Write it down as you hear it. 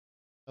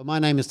My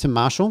name is Tim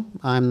Marshall.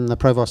 I'm the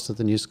Provost of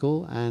the New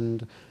School,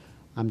 and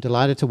I'm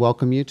delighted to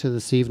welcome you to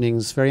this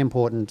evening's very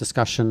important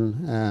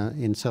discussion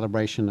in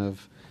celebration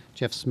of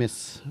Jeff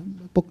Smith's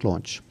book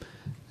launch.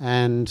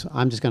 And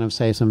I'm just going to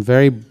say some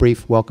very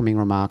brief welcoming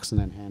remarks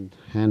and then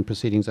hand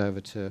proceedings over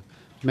to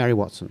Mary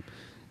Watson.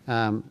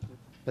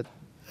 But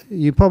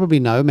you probably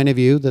know, many of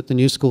you, that the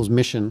New School's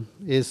mission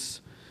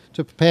is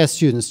to prepare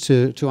students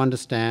to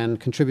understand,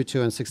 contribute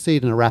to, and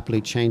succeed in a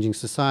rapidly changing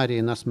society,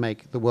 and thus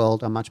make the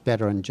world a much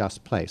better and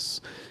just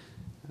place.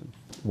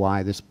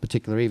 Why this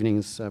particular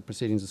evening's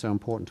proceedings are so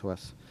important to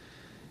us.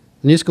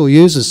 The New School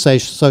uses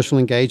social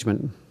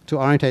engagement to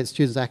orientate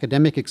students'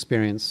 academic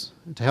experience,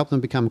 to help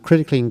them become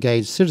critically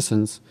engaged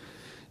citizens,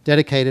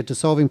 dedicated to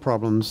solving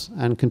problems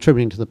and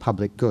contributing to the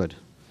public good.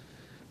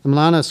 The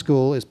Milano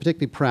School is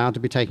particularly proud to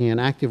be taking an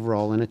active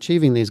role in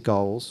achieving these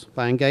goals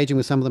by engaging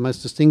with some of the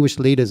most distinguished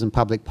leaders in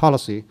public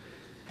policy,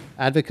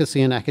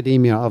 advocacy, and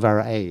academia of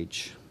our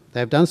age. They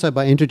have done so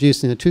by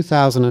introducing the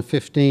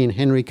 2015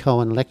 Henry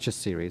Cohen Lecture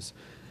Series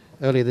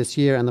earlier this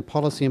year and the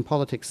Policy and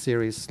Politics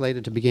series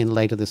slated to begin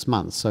later this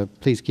month. So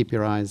please keep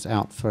your eyes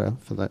out for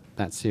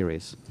that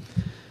series.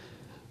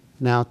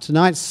 Now,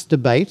 tonight's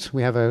debate,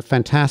 we have a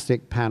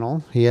fantastic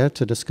panel here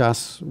to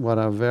discuss what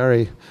are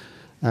very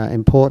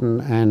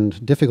important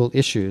and difficult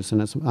issues,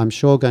 and it's, I'm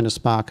sure, going to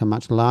spark a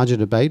much larger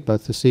debate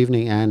both this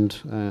evening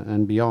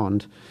and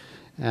beyond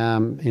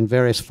in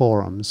various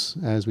forums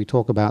as we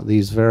talk about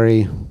these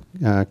very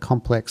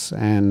complex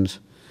and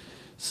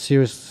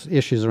serious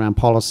issues around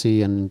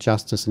policy and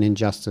justice and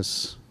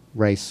injustice,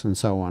 race and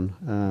so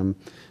on,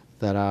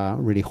 that are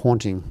really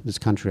haunting this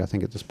country, I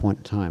think, at this point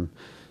in time.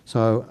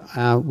 So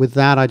with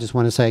that, I just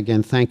want to say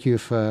again thank you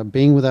for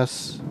being with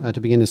us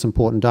to begin this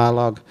important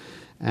dialogue.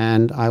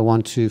 And I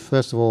want to,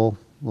 first of all,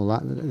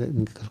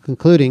 in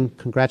concluding,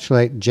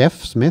 congratulate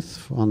Jeff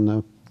Smith on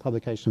the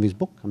publication of his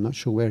book. I'm not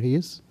sure where he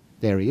is.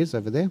 There he is,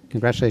 over there.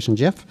 Congratulations,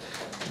 Jeff.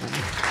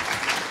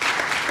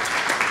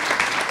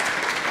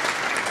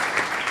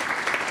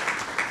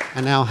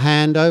 And now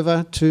hand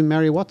over to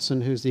Mary Watson,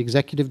 who's the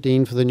Executive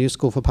Dean for the New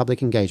School for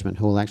Public Engagement,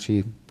 who will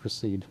actually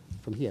proceed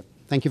from here.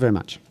 Thank you very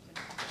much.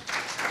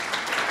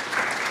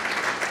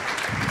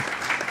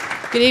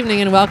 Good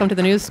evening and welcome to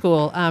the New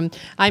School. I'm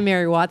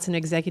Mary Watson,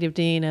 Executive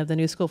Dean of the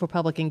New School for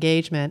Public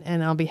Engagement,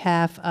 and on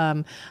behalf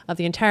of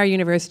the entire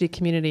university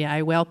community,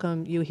 I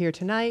welcome you here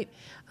tonight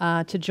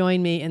to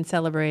join me in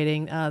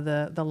celebrating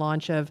the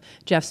launch of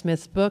Jeff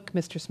Smith's book,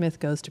 Mr. Smith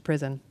Goes to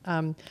Prison.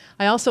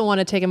 I also want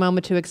to take a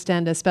moment to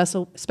extend a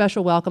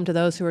special welcome to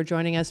those who are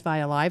joining us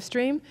via live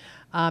stream.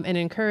 And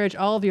encourage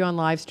all of you on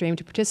live stream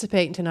to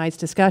participate in tonight's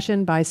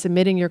discussion by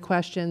submitting your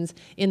questions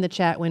in the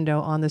chat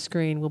window on the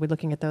screen. We'll be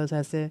looking at those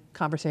as the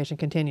conversation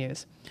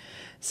continues.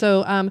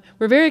 So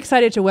we're very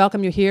excited to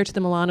welcome you here to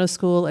the Milano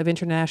School of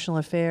International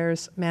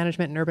Affairs,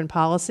 Management and Urban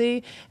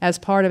Policy as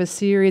part of a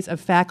series of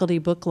faculty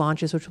book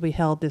launches which will be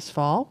held this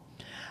fall.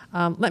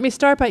 Let me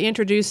start by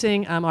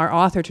introducing our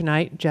author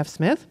tonight, Jeff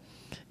Smith,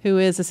 who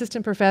is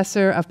Assistant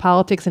Professor of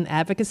Politics and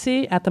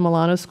Advocacy at the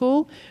Milano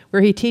School,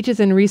 where he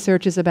teaches and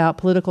researches about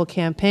political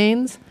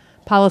campaigns,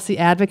 policy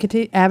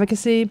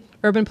advocacy,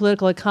 urban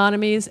political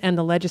economies, and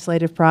the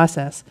legislative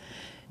process.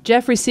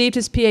 Jeff received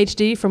his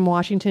PhD from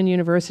Washington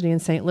University in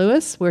St.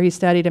 Louis, where he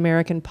studied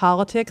American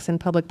politics and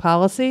public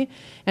policy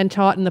and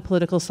taught in the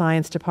political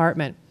science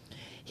department.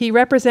 He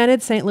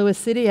represented St. Louis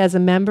City as a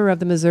member of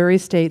the Missouri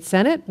State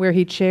Senate, where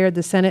he chaired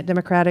the Senate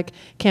Democratic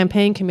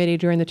Campaign Committee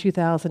during the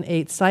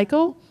 2008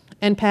 cycle,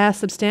 and passed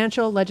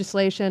substantial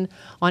legislation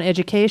on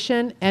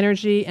education,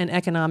 energy, and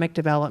economic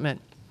development.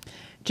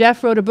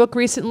 Jeff wrote a book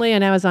recently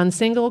on Amazon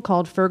Single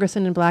called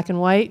Ferguson in Black and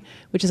White,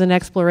 which is an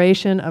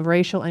exploration of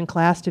racial and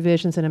class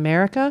divisions in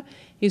America.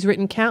 He's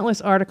written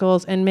countless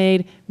articles and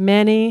made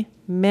many,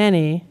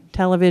 many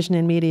television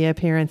and media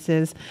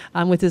appearances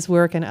with his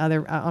work and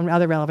on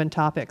other relevant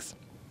topics.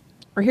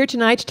 We're here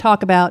tonight to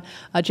talk about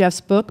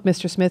Jeff's book,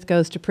 Mr. Smith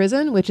Goes to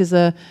Prison, which is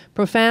a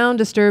profound,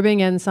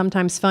 disturbing, and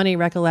sometimes funny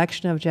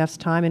recollection of Jeff's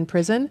time in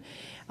prison.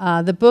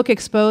 The book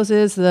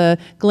exposes the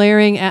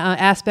glaring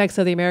aspects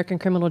of the American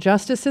criminal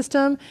justice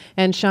system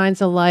and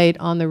shines a light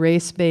on the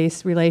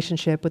race-based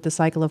relationship with the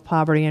cycle of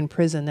poverty in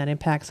prison that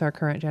impacts our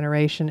current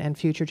generation and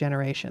future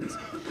generations.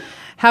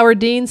 Howard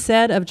Dean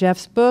said of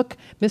Jeff's book,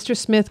 Mr.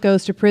 Smith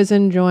Goes to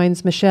Prison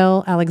joins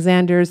Michelle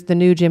Alexander's The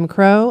New Jim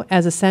Crow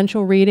as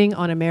essential reading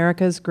on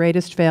America's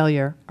greatest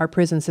failure, our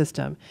prison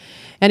system.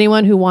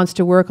 Anyone who wants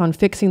to work on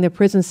fixing the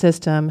prison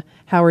system,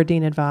 Howard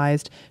Dean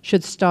advised,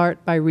 should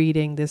start by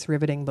reading this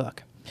riveting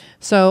book.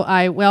 So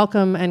I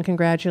welcome and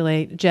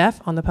congratulate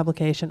Jeff on the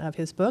publication of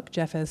his book.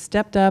 Jeff has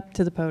stepped up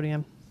to the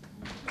podium.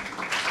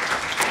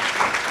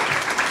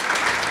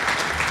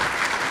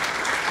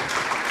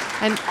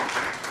 And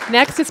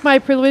next, it's my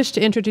privilege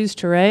to introduce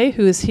Touré,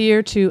 who is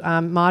here to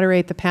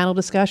moderate the panel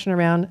discussion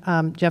around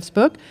Jeff's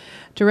book.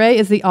 Touré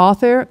is the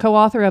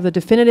co-author of the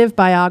definitive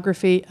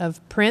biography of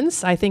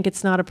Prince. I think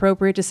it's not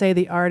appropriate to say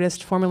the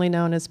artist formerly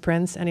known as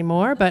Prince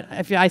anymore, but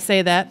if I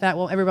say that,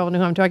 everybody will know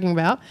who I'm talking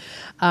about.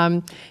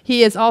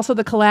 He is also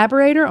the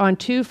collaborator on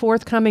 2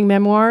 forthcoming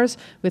memoirs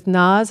with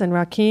Naz and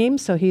Rakim,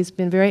 so he's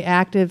been very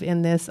active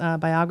in this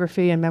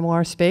biography and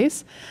memoir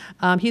space.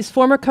 He's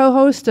former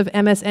co-host of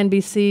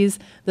MSNBC's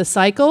The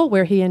Cycle,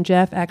 where he and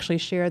Jeff actually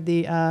shared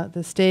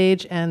the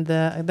stage and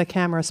the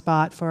camera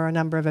spot for a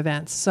number of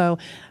events. So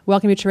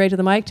welcome you, Touré, to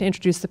the mic to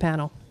introduce the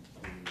panel.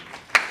 Am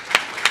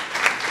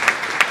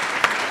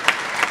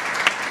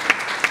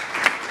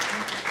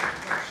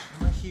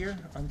I here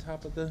on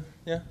top of the,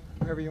 yeah,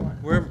 wherever you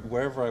want?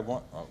 Wherever I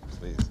want, oh,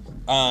 please.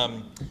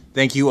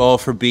 Thank you all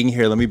for being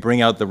here. Let me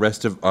bring out the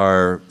rest of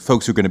our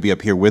folks who are going to be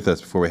up here with us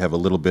before we have a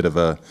little bit of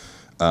a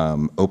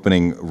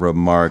opening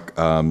remark.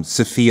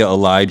 Soffiyah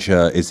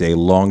Elijah is a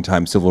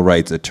longtime civil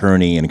rights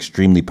attorney, an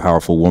extremely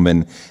powerful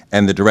woman,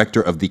 and the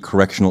director of the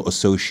Correctional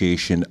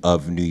Association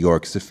of New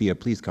York. Soffiyah,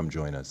 please come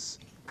join us.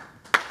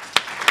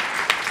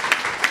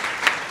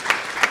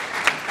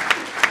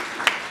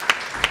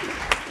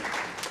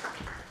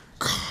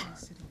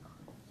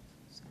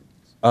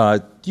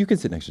 You can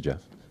sit next to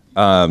Jeff.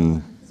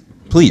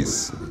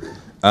 Please.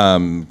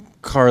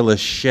 Carla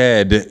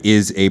Shedd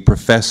is a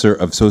professor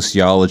of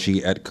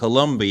sociology at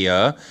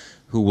Columbia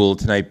who will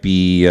tonight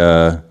be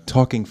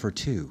talking for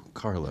 2.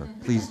 Carla,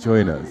 please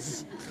join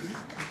us.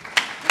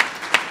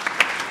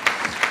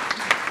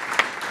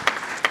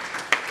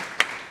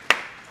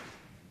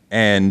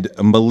 And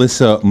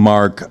Melissa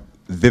Mark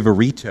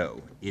Viverito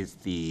is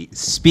the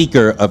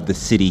Speaker of the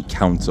City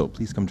Council.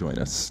 Please come join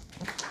us.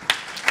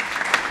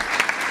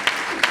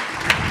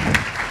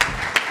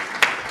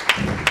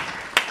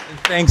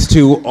 Thanks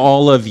to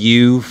all of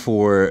you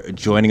for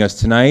joining us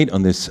tonight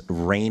on this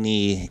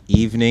rainy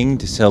evening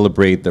to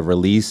celebrate the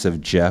release of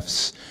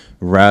Jeff's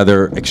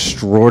rather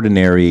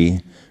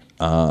extraordinary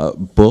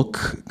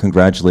book.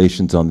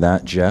 Congratulations on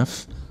that,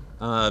 Jeff.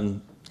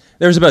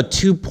 There's about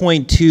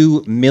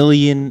 2.2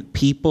 million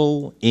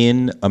people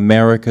in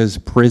America's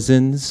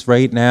prisons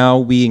right now.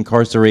 We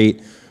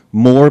incarcerate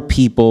more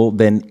people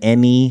than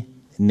any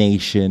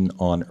nation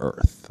on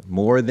earth.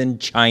 More than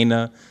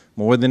China,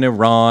 more than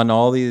Iran,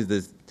 all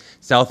these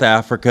South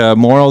Africa,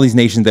 all these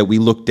nations that we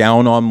look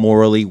down on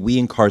morally, we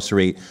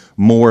incarcerate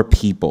more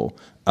people.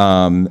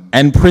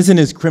 And prison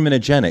is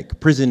criminogenic.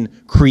 Prison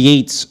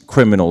creates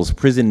criminals.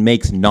 Prison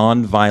makes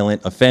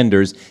nonviolent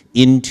offenders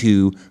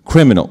into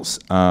criminals.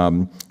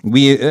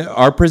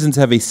 Our prisons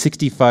have a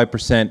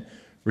 65%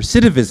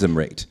 recidivism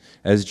rate.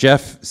 As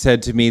Jeff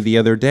said to me the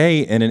other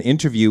day in an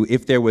interview,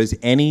 if there was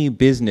any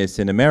business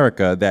in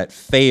America that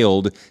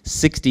failed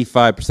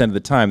 65% of the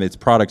time, its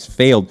products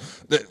failed,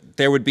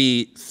 there would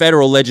be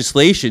federal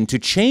legislation to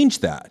change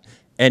that.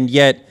 And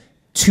yet,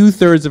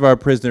 2/3 of our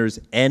prisoners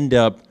end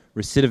up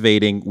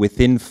recidivating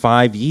within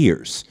 5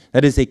 years.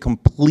 That is a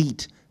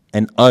complete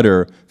and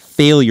utter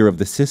failure of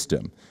the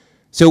system.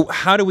 So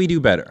how do we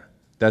do better?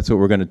 That's what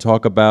we're going to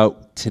talk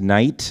about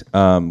tonight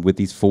with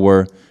these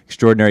 4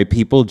 extraordinary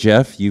people.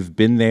 Jeff, you've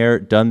been there,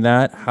 done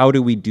that. How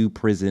do we do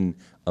prison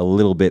a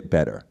little bit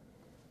better?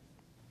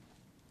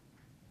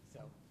 So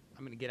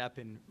I'm going to get up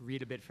and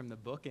read a bit from the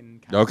book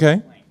and kind of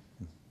explain.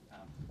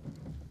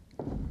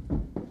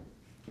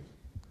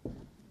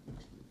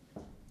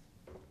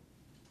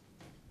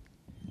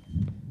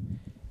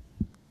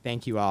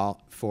 Thank you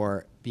all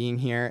for being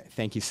here.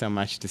 Thank you so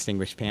much,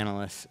 distinguished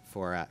panelists,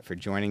 for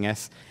joining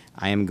us.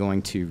 I am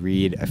going to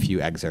read a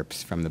few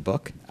excerpts from the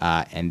book,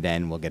 and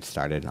then we'll get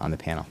started on the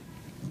panel.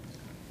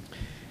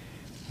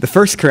 The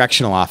first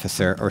correctional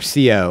officer, or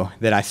CO,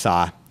 that I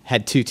saw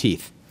had 2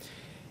 teeth,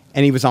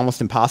 and he was almost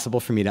impossible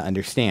for me to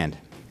understand.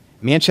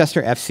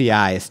 Manchester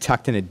FCI is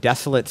tucked in a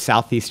desolate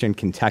southeastern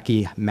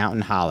Kentucky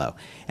mountain hollow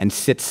and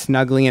sits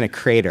snugly in a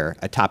crater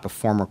atop a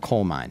former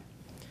coal mine.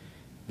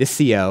 This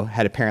CO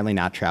had apparently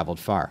not traveled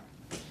far.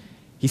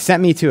 He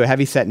sent me to a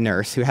heavyset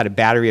nurse who had a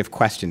battery of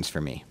questions for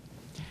me.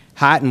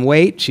 Height and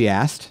weight, she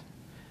asked.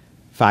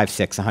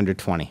 5'6",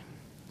 120.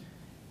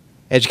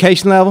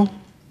 Education level?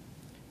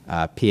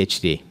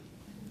 PhD.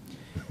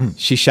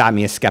 She shot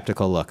me a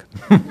skeptical look.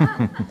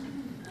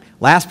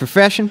 Last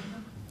profession?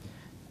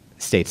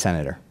 State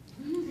senator.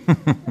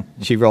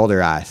 She rolled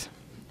her eyes.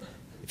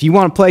 If you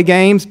want to play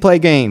games, play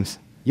games.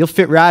 You'll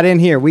fit right in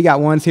here. We got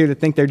ones here that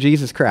think they're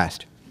Jesus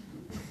Christ.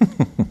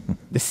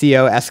 The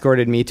CO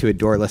escorted me to a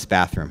doorless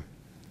bathroom.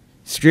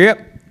 Strip,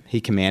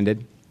 he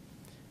commanded.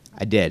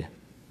 I did.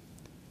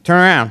 Turn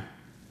around,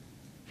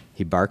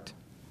 he barked.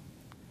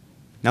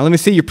 Now let me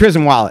see your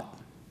prison wallet.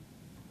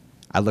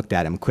 I looked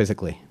at him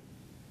quizzically.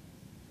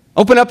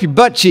 Open up your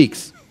butt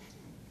cheeks.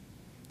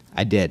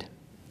 I did.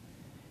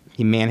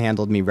 He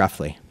manhandled me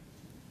roughly.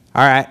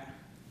 All right,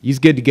 you's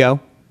good to go.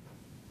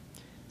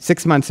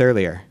 6 months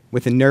earlier,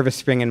 with a nervous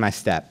spring in my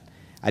step,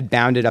 I'd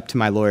bounded up to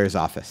my lawyer's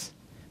office.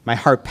 My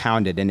heart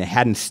pounded, and it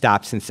hadn't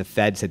stopped since the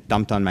feds had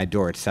thumped on my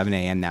door at 7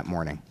 a.m. that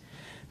morning.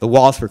 The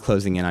walls were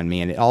closing in on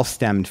me, and it all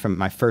stemmed from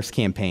my first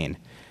campaign,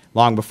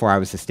 long before I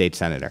was a state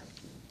senator.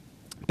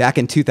 Back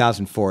in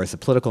 2004, as a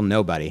political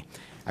nobody,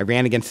 I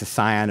ran against the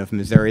scion of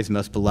Missouri's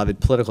most beloved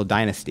political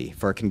dynasty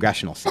for a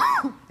congressional seat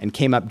and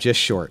came up just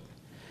short.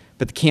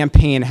 But the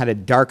campaign had a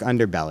dark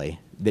underbelly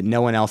that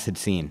no one else had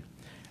seen.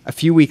 A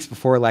few weeks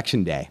before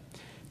Election Day,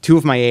 2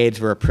 of my aides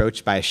were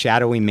approached by a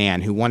shadowy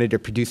man who wanted to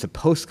produce a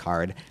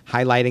postcard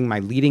highlighting my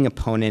leading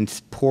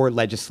opponent's poor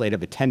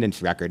legislative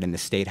attendance record in the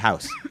state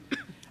house.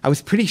 I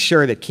was pretty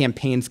sure that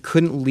campaigns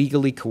couldn't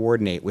legally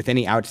coordinate with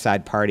any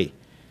outside party,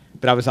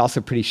 but I was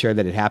also pretty sure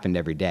that it happened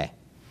every day.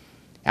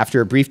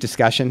 After a brief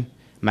discussion,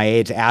 my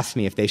aides asked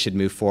me if they should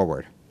move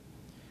forward.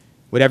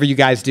 "Whatever you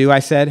guys do," I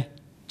said,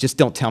 "just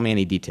don't tell me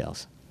any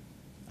details.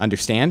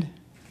 Understand?"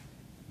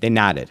 They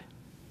nodded.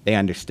 They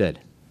understood.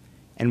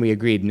 And we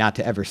agreed not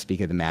to ever speak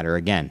of the matter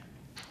again.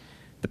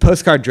 The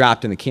postcard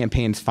dropped in the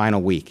campaign's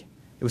final week.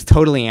 It was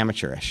totally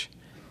amateurish.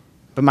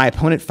 But my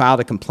opponent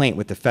filed a complaint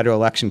with the Federal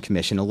Election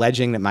Commission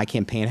alleging that my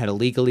campaign had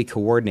illegally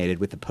coordinated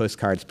with the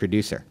postcard's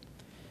producer.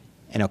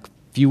 And a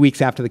few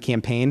weeks after the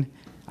campaign,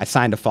 I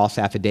signed a false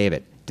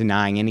affidavit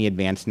denying any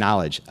advanced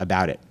knowledge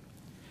about it.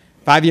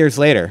 5 years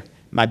later,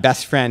 my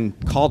best friend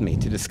called me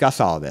to discuss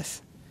all of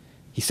this.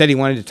 He said he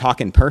wanted to talk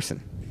in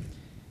person.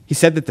 He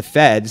said that the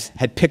feds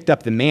had picked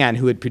up the man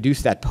who had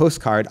produced that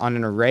postcard on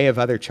an array of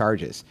other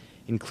charges,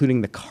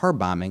 including the car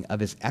bombing of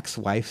his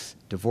ex-wife's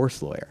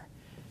divorce lawyer.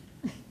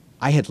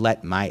 I had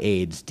let my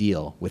aides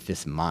deal with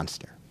this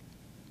monster.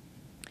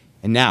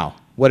 And now,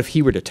 what if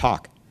he were to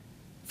talk?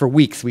 For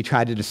weeks, we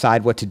tried to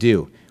decide what to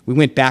do. We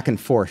went back and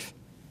forth,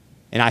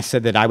 and I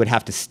said that I would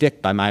have to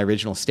stick by my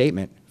original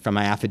statement from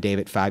my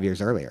affidavit 5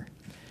 years earlier.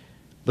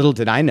 Little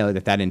did I know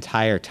that that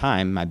entire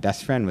time, my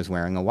best friend was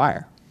wearing a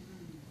wire.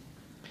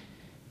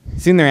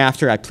 Soon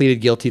thereafter, I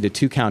pleaded guilty to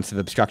 2 counts of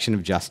obstruction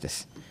of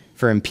justice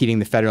for impeding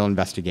the federal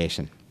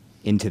investigation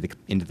into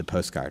the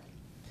postcard.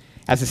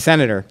 As a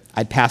senator,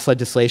 I'd passed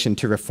legislation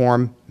to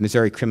reform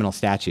Missouri criminal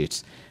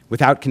statutes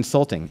without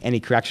consulting any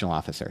correctional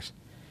officers.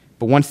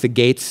 But once the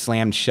gates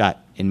slammed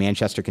shut in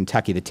Manchester,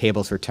 Kentucky, the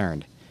tables were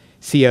turned.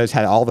 COs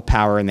had all the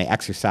power and they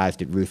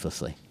exercised it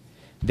ruthlessly.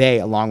 They,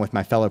 along with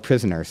my fellow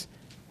prisoners,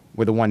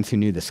 were the ones who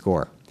knew the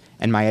score,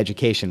 and my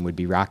education would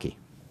be rocky.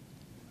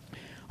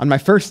 On my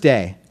first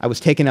day, I was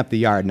taken up the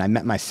yard and I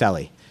met my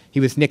cellie. He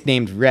was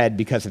nicknamed Red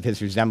because of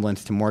his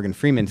resemblance to Morgan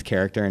Freeman's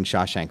character in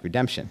Shawshank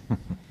Redemption.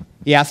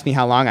 He asked me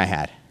how long I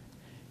had.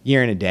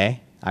 "Year and a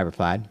day," I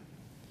replied.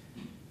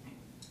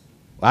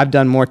 "Well, I've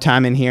done more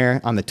time in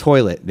here on the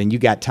toilet than you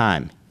got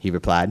time," he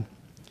replied.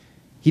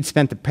 He'd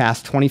spent the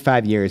past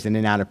 25 years in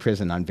and out of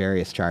prison on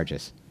various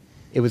charges.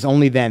 It was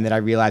only then that I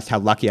realized how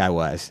lucky I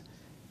was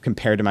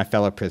compared to my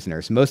fellow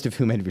prisoners, most of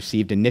whom had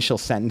received initial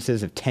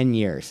sentences of 10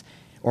 years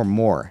or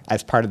more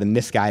as part of the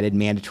misguided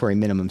mandatory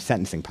minimum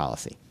sentencing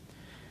policy.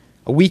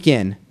 A week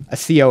in, a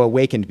CO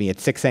awakened me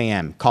at 6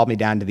 a.m., called me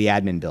down to the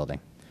admin building.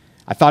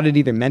 I thought it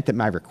either meant that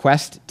my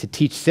request to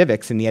teach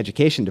civics in the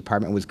education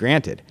department was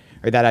granted,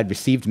 or that I'd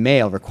received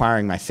mail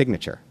requiring my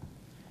signature.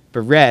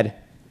 But Red,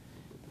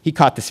 he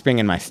caught the spring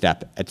in my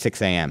step at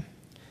 6 a.m.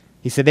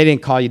 He said they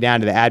didn't call you down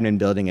to the admin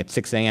building at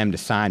 6 a.m. to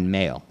sign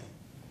mail.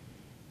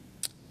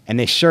 And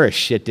they sure as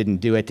shit didn't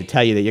do it to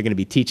tell you that you're going to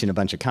be teaching a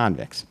bunch of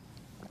convicts.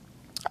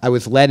 I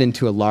was led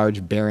into a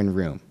large, barren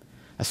room.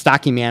 A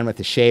stocky man with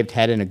a shaved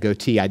head and a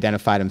goatee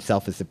identified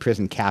himself as the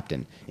prison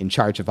captain in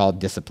charge of all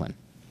discipline.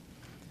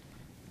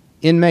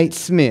 "Inmate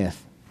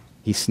Smith,"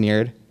 he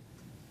sneered.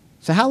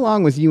 "So how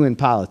long was you in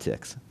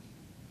politics?"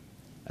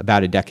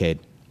 "About a decade."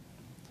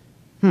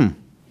 Well,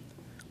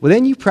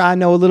 then you probably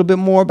know a little bit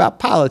more about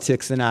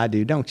politics than I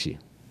do, don't you?"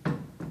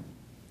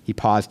 He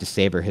paused to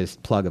savor his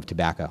plug of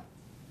tobacco.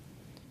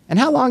 "And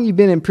how long you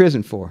been in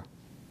prison for?"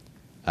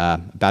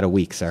 About a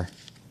week, sir."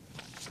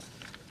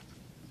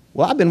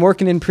 "Well, I've been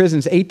working in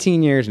prisons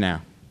 18 years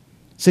now.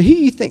 So who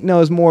you think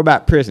knows more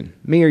about prison,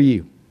 me or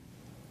you?"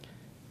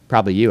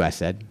 "Probably you," I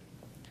said.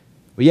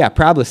 "Well, yeah,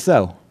 probably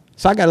so.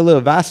 So I got a little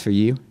advice for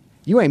you.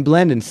 You ain't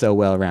blending so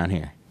well around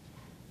here.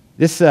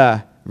 This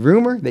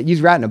rumor that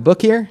you's writing a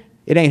book here,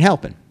 it ain't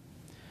helping."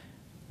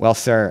 "Well,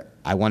 sir,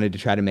 I wanted to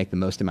try to make the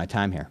most of my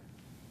time here."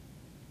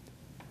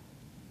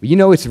 "Well, you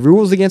know it's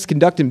rules against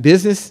conducting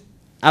business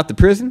out the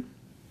prison.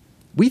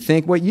 We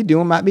think what you're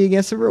doing might be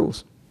against the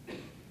rules."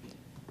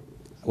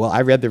 "Well,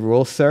 I read the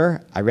rules,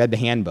 sir. I read the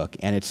handbook,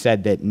 and it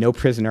said that no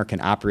prisoner can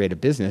operate a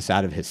business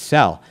out of his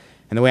cell.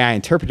 And the way I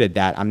interpreted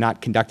that, I'm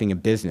not conducting a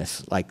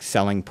business like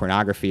selling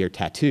pornography or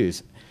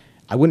tattoos.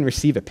 I wouldn't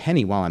receive a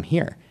penny while I'm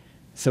here,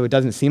 so it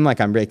doesn't seem like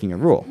I'm breaking a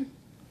rule."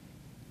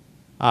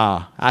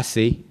 "Ah, I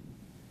see.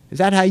 Is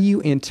that how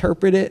you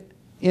interpret it,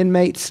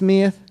 Inmate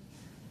Smith?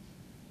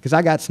 Because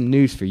I got some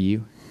news for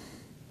you.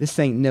 This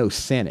ain't no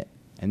Senate,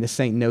 and this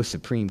ain't no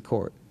Supreme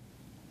Court.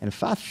 And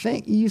if I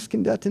think you's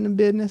conducting a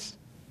business,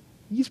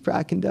 you's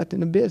probably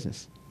conducting a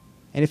business.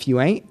 And if you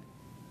ain't,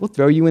 we'll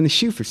throw you in the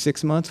shoe for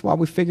 6 months while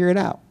we figure it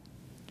out."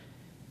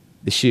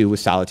 The shoe was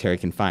solitary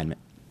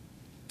confinement.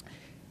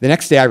 The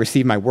next day, I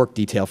received my work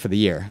detail for the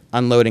year,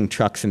 unloading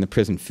trucks in the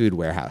prison food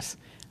warehouse.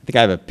 I think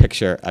I have a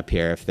picture up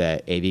here if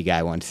the AV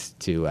guy wants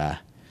to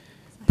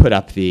put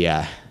up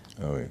the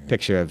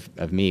picture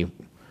of me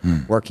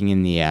working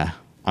in the,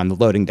 on the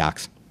loading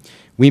docks.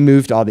 We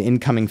moved all the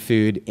incoming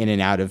food in and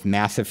out of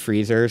massive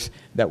freezers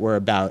that were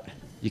about,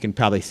 you can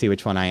probably see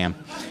which one I am.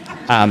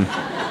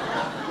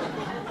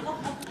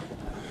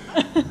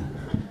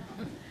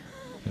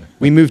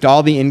 We moved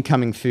all the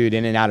incoming food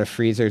in and out of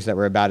freezers that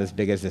were about as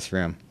big as this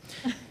room.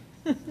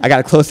 I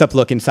got a close-up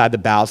look inside the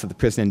bowels of the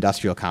prison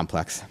industrial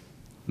complex.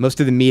 Most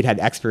of the meat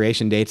had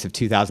expiration dates of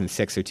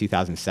 2006 or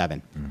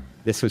 2007.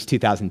 This was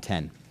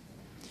 2010.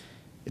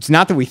 It's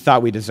not that we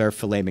thought we deserved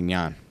filet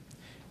mignon,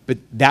 but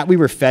that we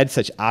were fed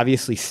such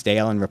obviously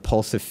stale and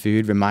repulsive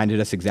food reminded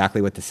us exactly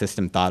what the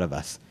system thought of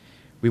us.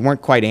 We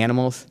weren't quite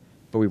animals,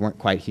 but we weren't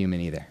quite human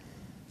either.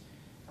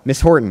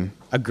 Miss Horton,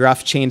 a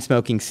gruff,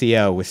 chain-smoking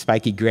CO with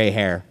spiky gray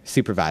hair,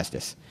 supervised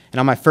us. And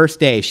on my first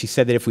day, she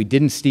said that if we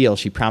didn't steal,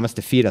 she promised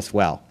to feed us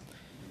well.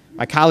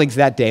 My colleagues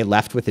that day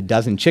left with a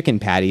dozen chicken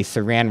patties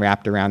saran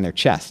wrapped around their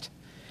chest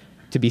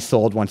to be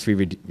sold once we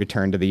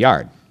returned to the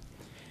yard.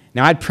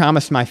 Now, I'd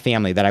promised my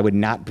family that I would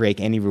not break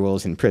any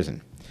rules in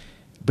prison.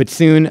 But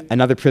soon,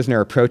 another prisoner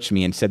approached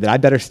me and said that I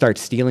better start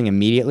stealing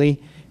immediately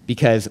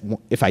because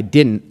if I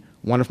didn't,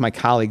 one of my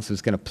colleagues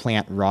was going to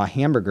plant raw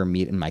hamburger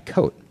meat in my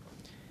coat.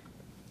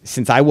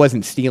 Since I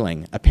wasn't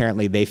stealing,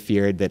 apparently they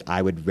feared that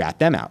I would rat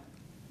them out.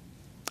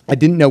 I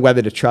didn't know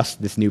whether to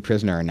trust this new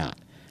prisoner or not.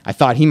 I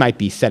thought he might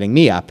be setting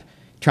me up,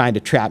 trying to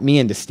trap me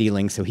into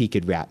stealing so he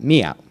could rat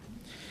me out.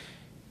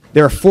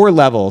 There are 4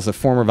 levels of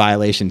former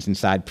violations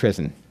inside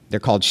prison. They're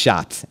called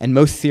shots, and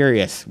most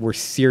serious were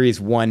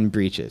Series 1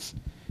 breaches,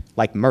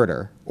 like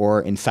murder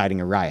or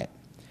inciting a riot.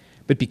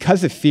 But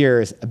because of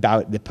fears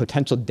about the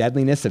potential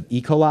deadliness of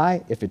E.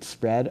 coli if it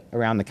spread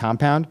around the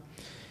compound,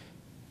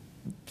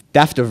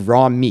 theft of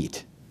raw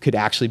meat could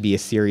actually be a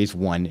Series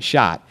 1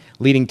 shot,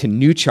 leading to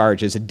new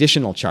charges,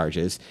 additional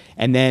charges,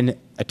 and then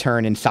a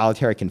turn in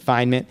solitary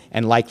confinement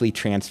and likely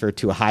transfer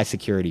to a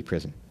high-security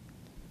prison.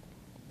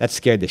 That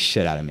scared the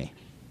shit out of me.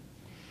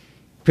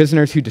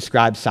 Prisoners who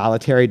described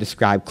solitary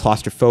described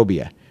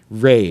claustrophobia,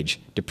 rage,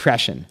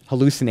 depression,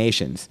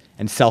 hallucinations,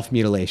 and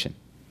self-mutilation,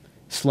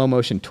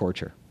 slow-motion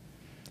torture.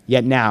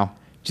 Yet now,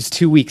 just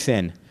 2 weeks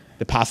in,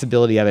 the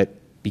possibility of it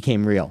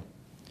became real.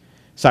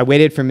 So I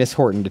waited for Miss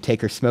Horton to take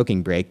her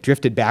smoking break,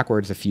 drifted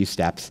backwards a few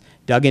steps,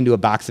 dug into a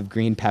box of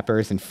green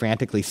peppers, and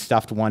frantically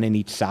stuffed one in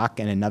each sock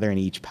and another in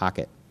each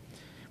pocket.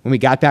 When we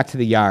got back to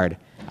the yard,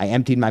 I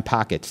emptied my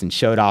pockets and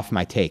showed off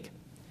my take.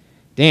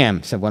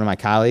 "Damn," said one of my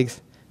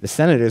colleagues, "the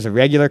senator's a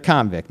regular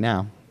convict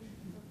now."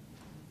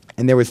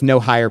 And there was no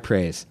higher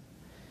praise.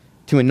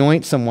 To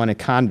anoint someone a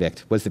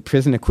convict was the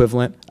prison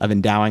equivalent of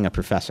endowing a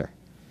professor.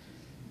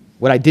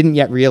 What I didn't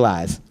yet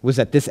realize was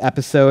that this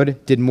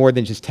episode did more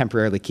than just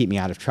temporarily keep me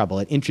out of trouble.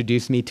 It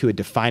introduced me to a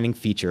defining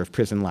feature of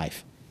prison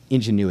life: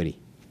 ingenuity.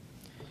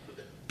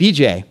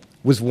 BJ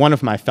was one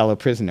of my fellow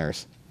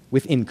prisoners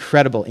with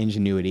incredible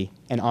ingenuity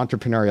and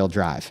entrepreneurial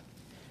drive.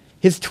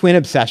 His twin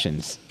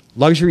obsessions,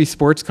 luxury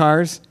sports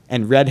cars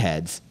and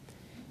redheads,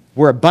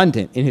 were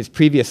abundant in his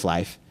previous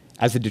life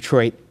as a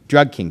Detroit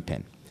drug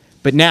kingpin.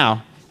 But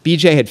now,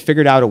 BJ had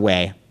figured out a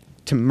way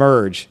to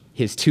merge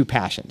his 2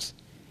 passions.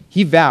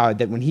 He vowed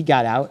that when he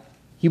got out,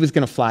 he was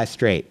going to fly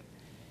straight.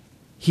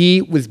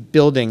 He was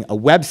building a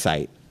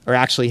website, or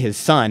actually his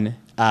son,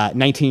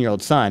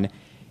 19-year-old son,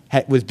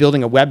 was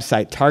building a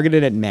website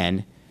targeted at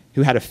men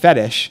who had a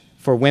fetish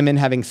for women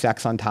having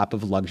sex on top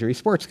of luxury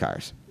sports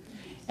cars.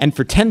 And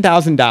for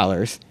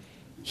 $10,000,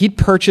 he'd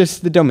purchase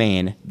the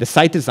domain, the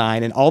site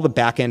design, and all the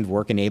back-end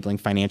work enabling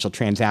financial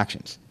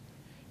transactions.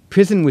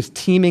 Prison was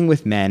teeming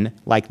with men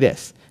like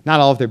this. Not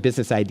all of their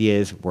business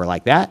ideas were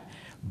like that,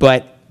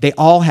 but they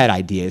all had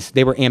ideas.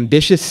 They were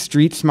ambitious,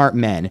 street-smart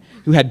men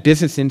who had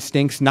business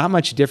instincts not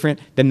much different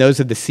than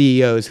those of the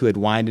CEOs who had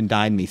wined and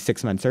dined me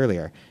 6 months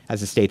earlier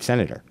as a state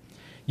senator.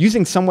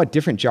 Using somewhat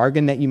different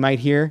jargon that you might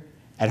hear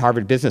at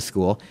Harvard Business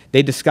School,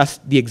 they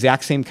discussed the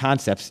exact same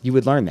concepts you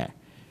would learn there: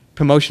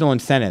 promotional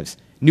incentives,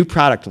 new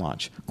product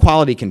launch,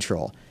 quality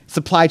control,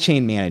 supply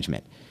chain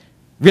management,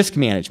 risk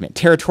management,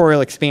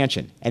 territorial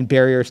expansion, and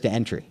barriers to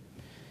entry.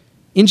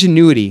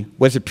 Ingenuity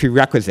was a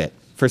prerequisite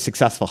for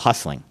successful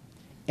hustling,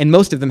 and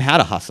most of them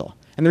had a hustle.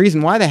 And the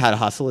reason why they had a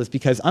hustle is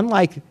because,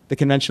 unlike the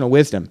conventional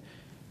wisdom,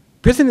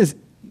 prison is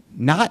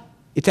not,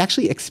 it's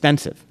actually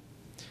expensive.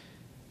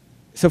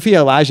 Soffiyah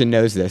Elijah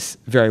knows this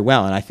very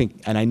well,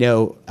 and I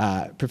know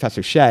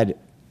Professor Shedd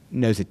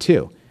knows it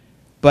too.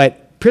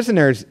 But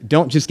prisoners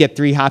don't just get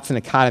 3 hots and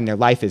a cot and their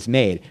life is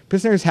made.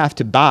 Prisoners have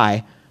to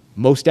buy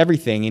most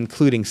everything,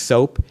 including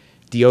soap,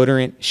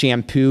 deodorant,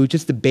 shampoo,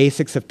 just the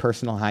basics of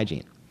personal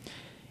hygiene.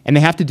 And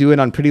they have to do it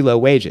on pretty low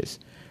wages.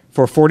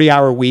 For a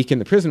 40-hour week in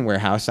the prison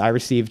warehouse, I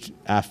received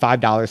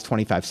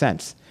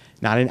 $5.25.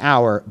 Not an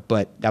hour,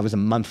 but that was a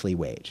monthly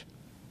wage.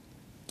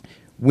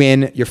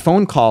 When your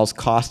phone calls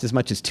cost as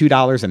much as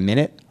 $2 a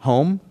minute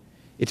home,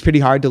 it's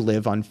pretty hard to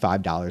live on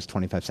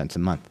 $5.25 a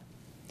month.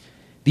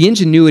 The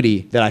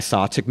ingenuity that I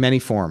saw took many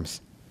forms: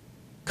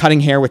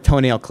 cutting hair with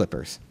toenail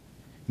clippers,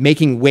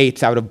 making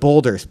weights out of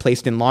boulders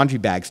placed in laundry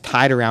bags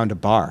tied around a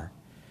bar.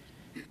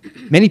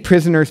 Many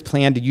prisoners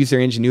planned to use their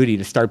ingenuity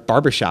to start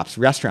barbershops,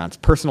 restaurants,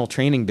 personal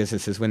training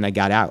businesses when they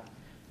got out.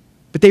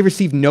 But they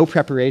receive no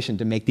preparation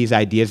to make these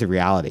ideas a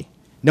reality.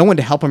 No one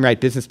to help them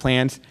write business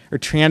plans or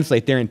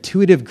translate their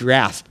intuitive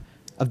grasp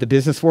of the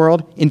business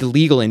world into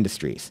legal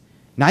industries.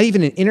 Not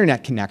even an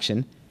internet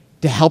connection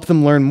to help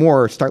them learn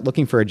more or start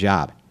looking for a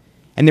job.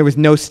 And there was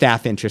no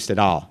staff interest at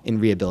all in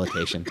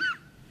rehabilitation.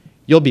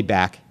 "You'll be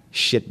back,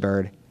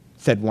 shitbird,"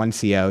 said one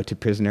CO to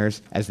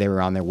prisoners as they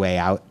were on their way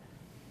out.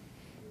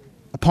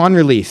 Upon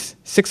release,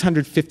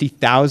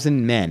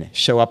 650,000 men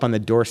show up on the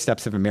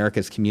doorsteps of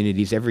America's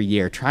communities every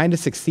year trying to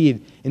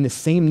succeed in the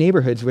same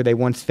neighborhoods where they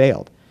once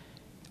failed.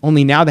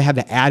 Only now they have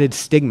the added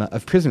stigma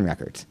of prison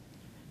records.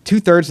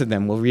 2/3 of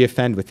them will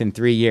reoffend within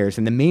 3 years,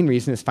 and the main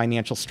reason is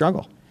financial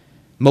struggle.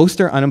 Most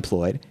are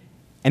unemployed,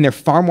 and they're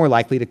far more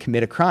likely to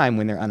commit a crime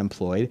when they're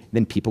unemployed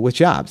than people with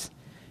jobs.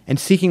 And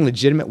seeking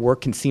legitimate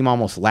work can seem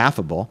almost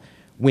laughable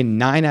when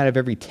 9 out of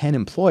every 10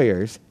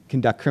 employers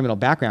conduct criminal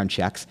background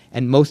checks,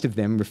 and most of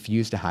them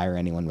refuse to hire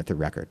anyone with a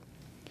record.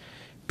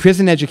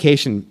 Prison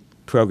education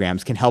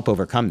programs can help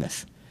overcome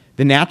this.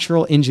 The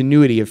natural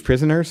ingenuity of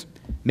prisoners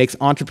makes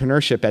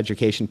entrepreneurship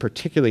education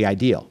particularly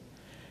ideal.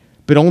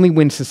 But only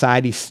when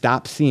society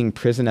stops seeing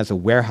prison as a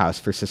warehouse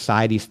for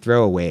society's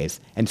throwaways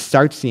and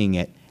starts seeing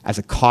it as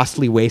a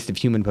costly waste of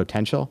human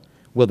potential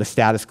will the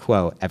status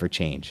quo ever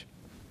change.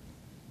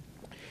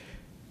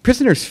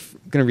 Prisoners,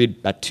 I'm going to read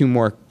about 2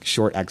 more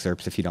short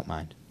excerpts if you don't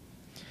mind.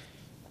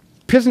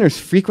 Prisoners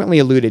frequently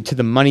alluded to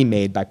the money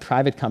made by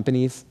private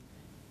companies,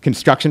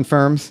 construction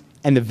firms,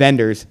 and the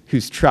vendors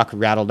whose truck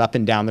rattled up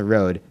and down the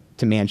road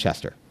to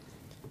Manchester.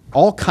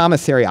 All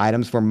commissary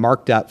items were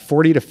marked up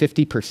 40 to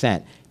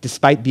 50%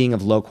 despite being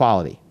of low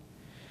quality.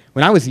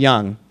 When I was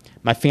young,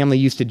 my family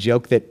used to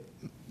joke that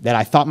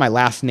I thought my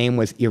last name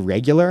was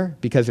irregular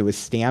because it was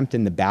stamped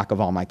in the back of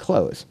all my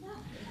clothes.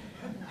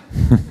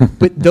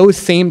 But those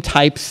same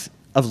types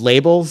of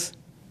labels,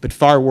 but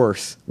far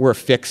worse, were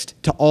affixed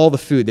to all the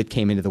food that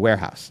came into the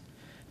warehouse.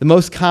 The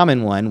most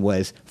common one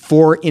was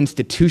 "for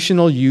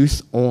institutional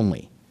use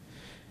only,"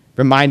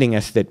 reminding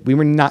us that we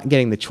were not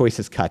getting the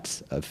choicest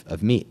cuts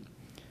of meat.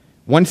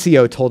 One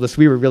CO told us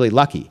we were really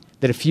lucky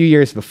that a few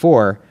years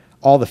before,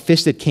 all the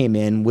fish that came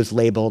in was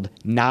labeled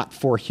 "not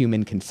for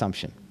human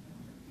consumption."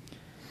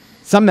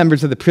 Some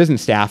members of the prison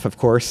staff, of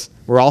course,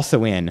 were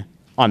also in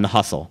on the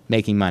hustle,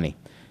 making money,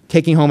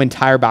 taking home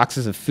entire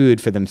boxes of food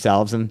for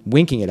themselves and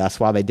winking at us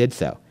while they did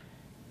so.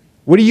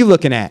 "What are you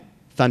looking at?"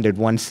 thundered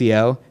one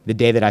CO the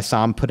day that I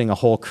saw him putting a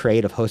whole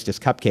crate of Hostess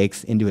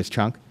cupcakes into his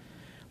trunk.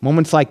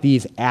 Moments like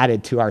these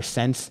added to our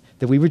sense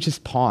that we were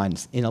just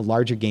pawns in a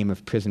larger game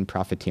of prison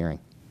profiteering.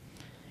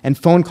 And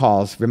phone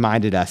calls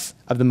reminded us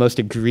of the most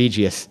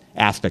egregious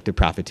aspect of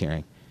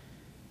profiteering.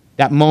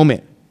 That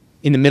moment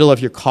in the middle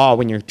of your call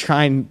when you're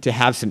trying to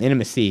have some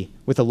intimacy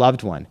with a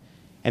loved one,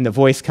 and the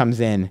voice comes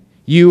in,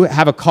 you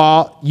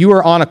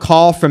are on a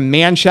call from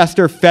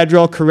Manchester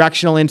Federal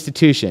Correctional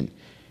Institution.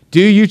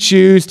 Do you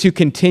choose to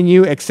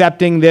continue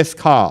accepting this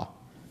call?"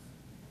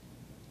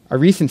 A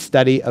recent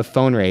study of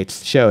phone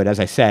rates showed, as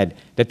I said,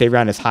 that they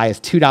run as high as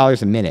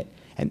 $2 a minute,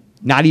 and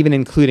not even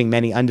including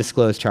many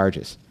undisclosed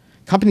charges.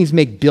 Companies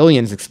make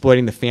billions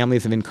exploiting the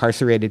families of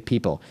incarcerated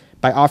people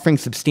by offering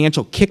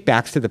substantial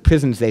kickbacks to the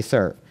prisons they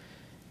serve,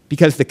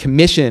 because the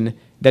commission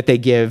that they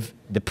give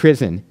the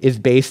prison is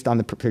based on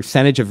the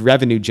percentage of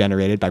revenue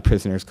generated by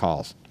prisoners'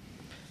 calls.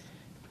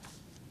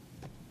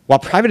 While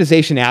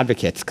privatization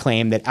advocates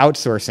claim that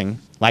outsourcing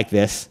like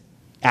this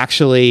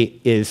actually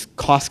is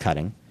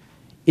cost-cutting,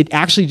 it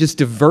actually just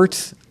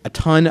diverts a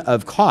ton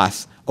of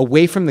costs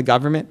away from the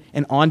government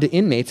and onto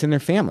inmates and their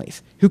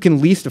families who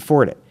can least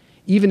afford it,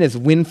 even as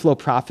windflow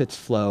profits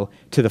flow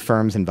to the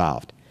firms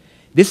involved.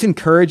 This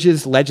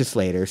encourages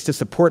legislators to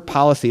support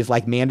policies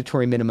like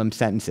mandatory minimum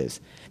sentences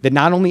that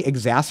not only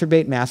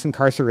exacerbate mass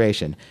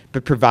incarceration,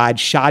 but provide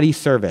shoddy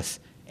service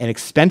and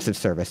expensive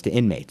service to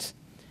inmates.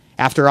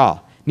 After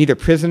all, neither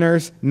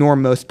prisoners nor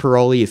most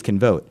parolees can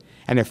vote,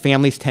 and their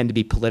families tend to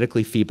be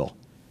politically feeble.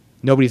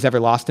 Nobody's ever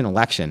lost an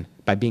election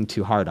by being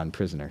too hard on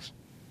prisoners.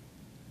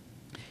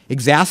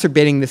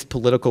 Exacerbating this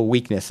political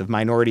weakness of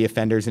minority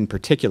offenders in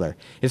particular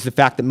is the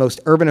fact that most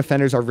urban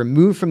offenders are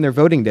removed from their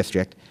voting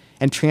district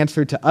and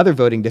transferred to other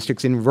voting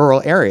districts in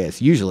rural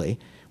areas, usually,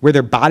 where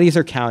their bodies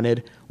are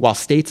counted while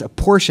states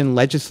apportion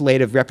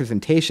legislative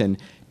representation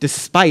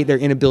despite their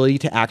inability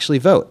to actually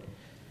vote.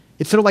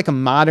 It's sort of like a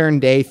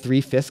modern-day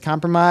 3/5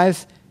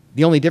 compromise.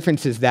 The only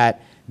difference is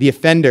that the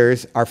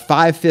offenders are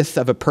 5/5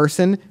 of a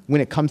person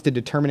when it comes to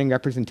determining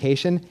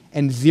representation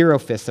and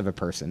 0/5 of a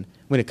person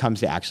when it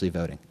comes to actually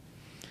voting.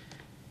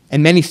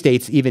 And many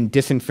states even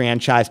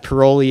disenfranchise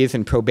parolees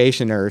and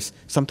probationers,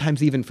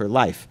 sometimes even for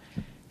life,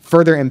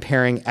 further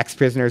impairing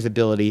ex-prisoners'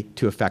 ability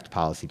to affect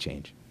policy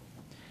change.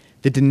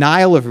 The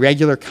denial of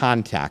regular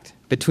contact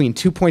between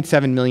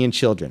 2.7 million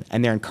children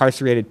and their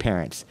incarcerated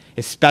parents,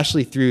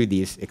 especially through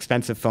these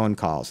expensive phone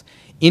calls,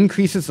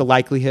 increases the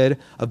likelihood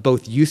of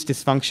both use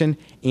dysfunction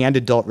and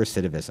adult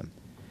recidivism.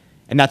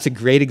 And that's a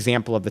great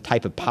example of the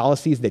type of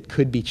policies that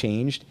could be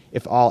changed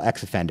if all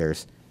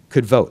ex-offenders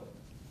could vote.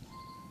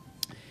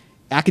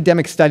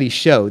 Academic studies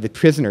show that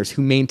prisoners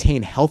who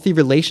maintain healthy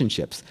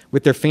relationships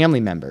with their family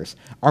members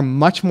are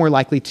much more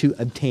likely to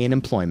obtain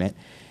employment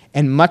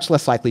and much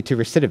less likely to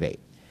recidivate.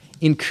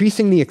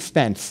 Increasing the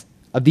expense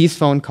of these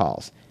phone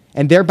calls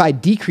and thereby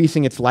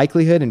decreasing its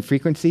likelihood and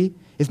frequency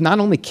is not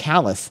only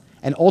callous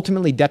and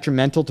ultimately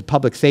detrimental to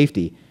public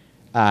safety,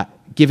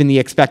 given the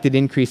expected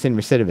increase in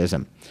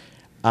recidivism,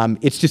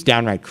 it's just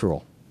downright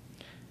cruel.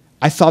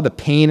 I saw the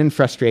pain and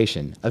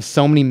frustration of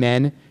so many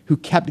men who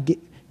kept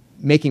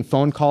making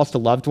phone calls to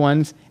loved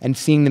ones and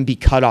seeing them be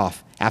cut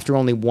off after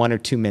only 1 or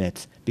 2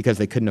 minutes because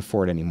they couldn't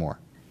afford anymore.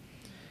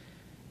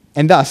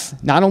 And thus,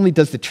 not only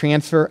does the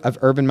transfer of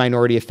urban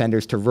minority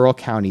offenders to rural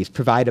counties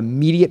provide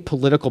immediate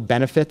political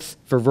benefits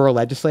for rural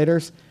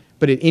legislators,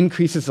 but it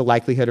increases the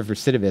likelihood of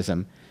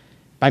recidivism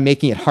by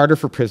making it harder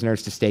for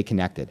prisoners to stay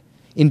connected.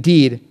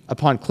 Indeed,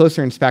 upon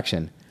closer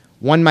inspection,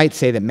 one might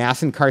say that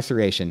mass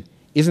incarceration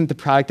isn't the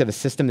product of a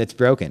system that's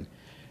broken,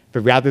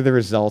 but rather the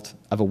result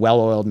of a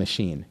well-oiled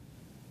machine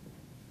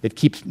that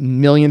keeps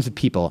millions of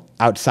people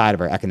outside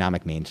of our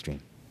economic mainstream.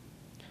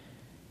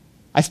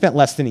 I spent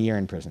less than a year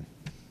in prison.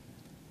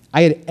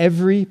 I had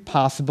every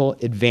possible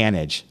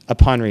advantage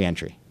upon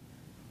reentry.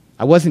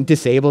 I wasn't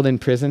disabled in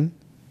prison.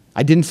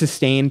 I didn't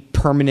sustain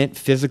permanent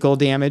physical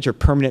damage or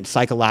permanent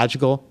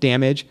psychological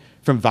damage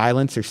from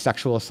violence or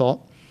sexual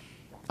assault.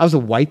 I was a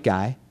white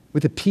guy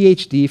with a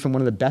PhD from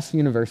one of the best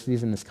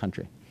universities in this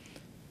country.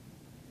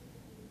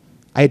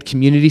 I had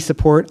community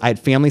support, I had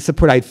family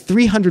support, I had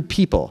 300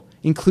 people,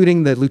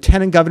 including the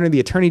lieutenant governor, the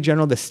attorney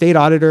general, the state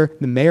auditor,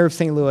 the mayor of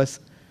St. Louis,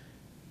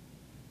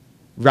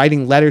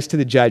 writing letters to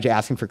the judge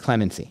asking for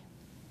clemency.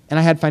 And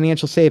I had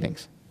financial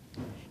savings.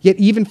 Yet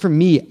even for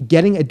me,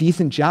 getting a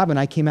decent job when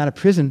I came out of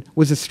prison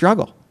was a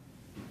struggle.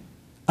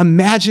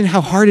 Imagine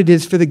how hard it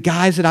is for the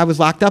guys that I was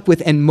locked up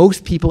with and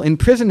most people in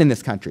prison in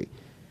this country.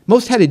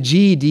 Most had a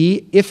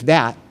GED, if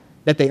that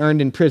they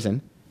earned in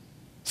prison.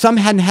 Some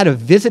hadn't had a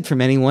visit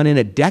from anyone in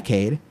a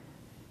decade.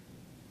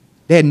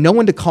 They had no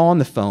one to call on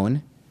the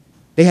phone.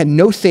 They had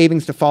no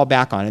savings to fall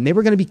back on, and they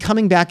were going to be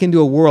coming back into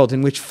a world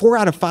in which 4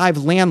 out of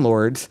 5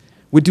 landlords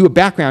would do a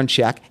background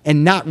check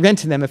and not rent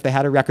to them if they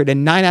had a record,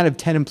 and 9 out of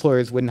 10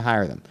 employers wouldn't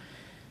hire them.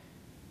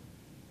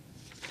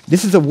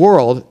 This is a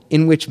world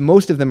in which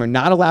most of them are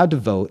not allowed to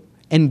vote,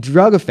 and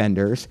drug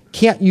offenders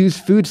can't use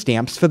food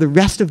stamps for the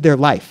rest of their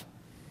life,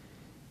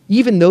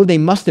 even though they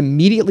must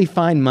immediately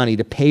find money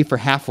to pay for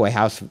halfway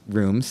house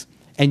rooms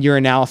and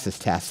urinalysis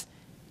tests,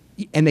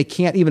 and they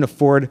can't even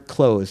afford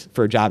clothes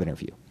for a job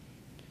interview.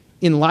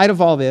 In light of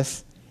all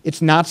this,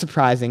 it's not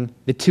surprising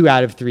that 2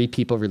 out of 3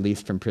 people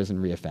released from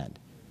prison reoffend.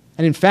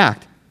 And in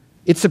fact,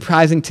 it's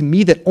surprising to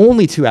me that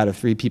only 2 out of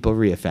 3 people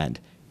reoffend,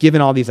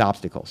 given all these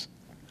obstacles.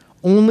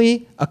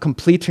 Only a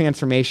complete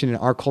transformation in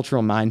our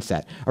cultural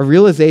mindset, a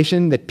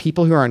realization that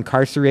people who are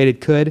incarcerated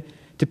could,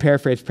 to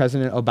paraphrase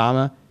President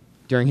Obama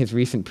during his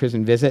recent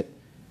prison visit,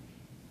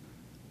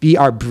 be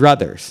our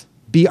brothers,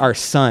 be our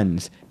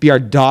sons, be our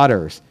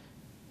daughters,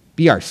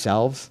 be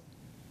ourselves.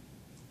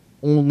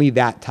 Only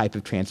that type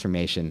of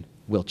transformation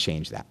will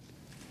change that.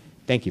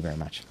 Thank you very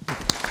much.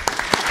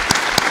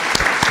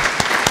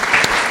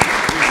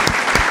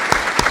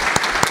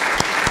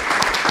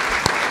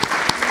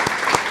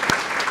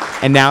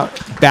 And now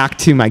back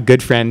to my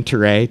good friend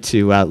Touré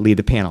to lead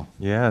the panel.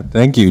 Yeah,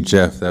 thank you,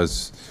 Jeff. That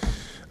was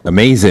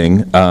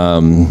amazing.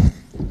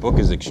 The book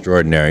is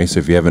extraordinary, so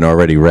if you haven't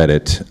already read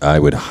it, I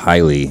would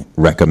highly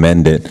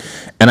recommend it.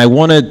 And I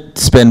want to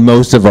spend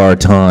most of our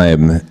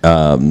time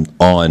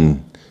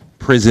on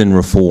prison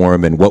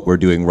reform and what we're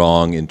doing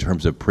wrong in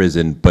terms of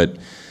prison, but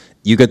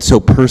you got so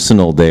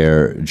personal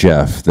there,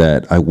 Jeff,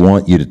 that I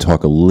want you to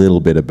talk a little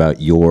bit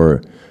about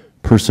your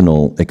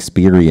personal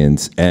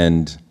experience.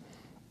 And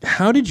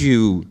how did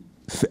you,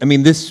 I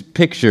mean, this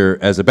picture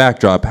as a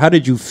backdrop, how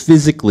did you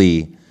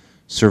physically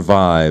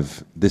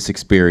survive this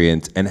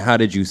experience, and how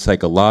did you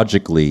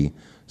psychologically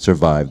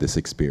survive this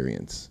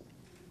experience?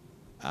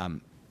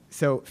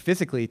 So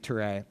physically,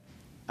 Touré,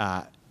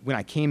 when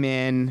I came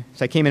in,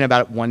 I came in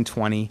about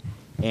 120,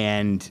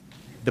 and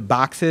the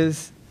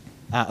boxes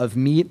of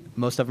meat,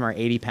 most of them are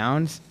 80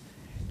 pounds,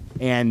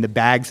 and the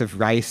bags of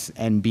rice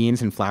and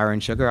beans and flour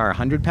and sugar are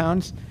 100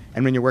 pounds.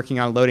 And when you're working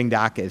on a loading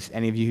dock, as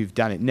any of you who've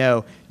done it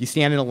know, you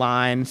stand in a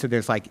line, so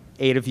there's like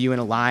 8 of you in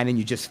a line, and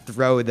you just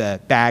throw the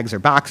bags or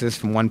boxes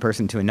from one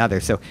person to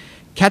another. So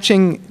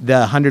catching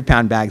the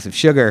 100-pound bags of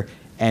sugar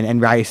and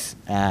rice,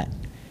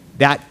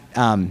 that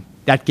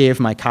gave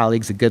my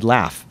colleagues a good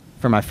laugh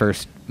for my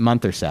first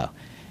month or so.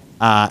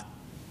 But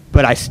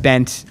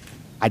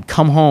I'd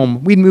come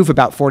home, we'd move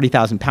about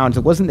 40,000 pounds.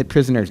 It wasn't that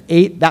prisoners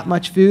ate that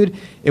much food,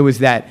 it was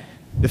that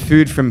the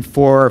food from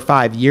 4 or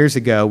 5 years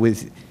ago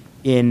was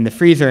in the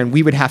freezer, and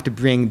we would have to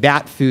bring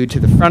that food to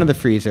the front of the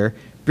freezer,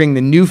 bring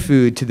the new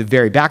food to the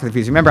very back of the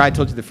freezer. Remember, I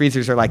told you the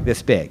freezers are like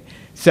this big.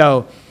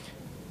 So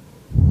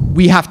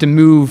we have to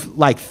move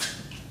like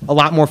a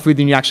lot more food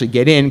than you actually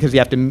get in, because you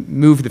have to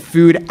move the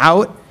food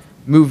out,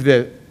 move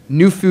the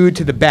new food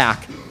to the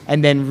back,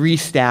 and then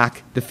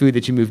restack the food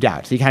that you moved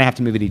out. So you kind of have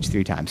to move it each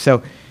 3 times.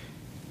 So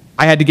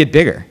I had to get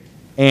bigger.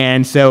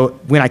 And so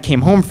when I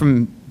came home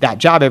from that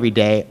job every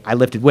day, I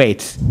lifted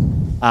weights,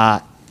 and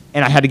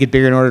I had to get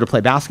bigger in order to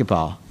play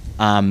basketball,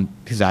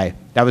 because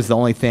that was the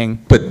only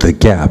thing. But the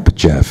gap,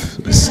 Jeff,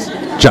 is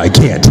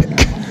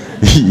gigantic.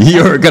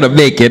 You're going to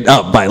make it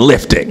up by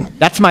lifting.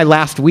 That's my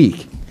last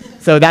week.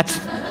 So that's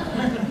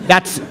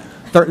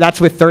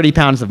with 30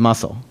 pounds of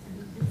muscle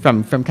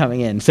from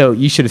coming in. So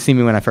you should have seen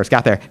me when I first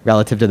got there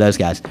relative to those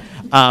guys.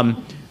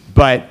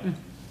 But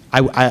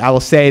I will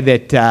say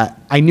that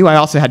I knew I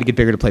also had to get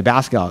bigger to play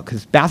basketball,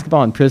 because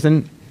basketball in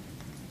prison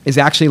is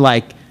actually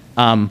like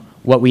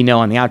what we know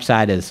on the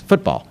outside as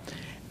football.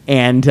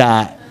 And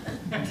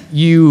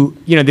you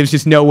know, there's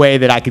just no way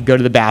that I could go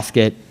to the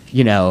basket,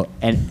 you know,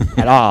 and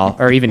at all,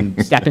 or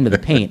even step into the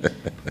paint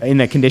in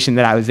the condition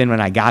that I was in when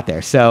I got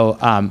there. So,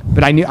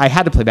 but I knew I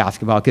had to play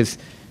basketball because,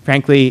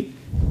 frankly,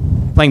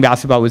 playing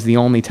basketball was the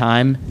only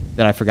time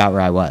that I forgot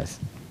where I was.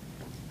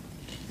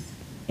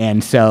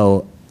 And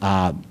so,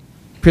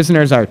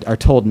 prisoners are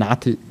told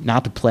not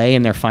to play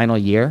in their final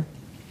year.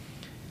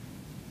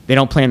 They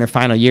don't play in their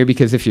final year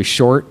because if you're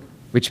short,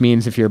 which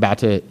means if you're about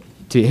to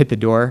hit the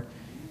door,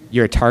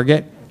 you're a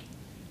target.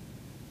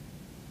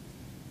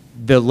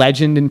 The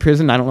legend in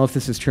prison, I don't know if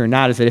this is true or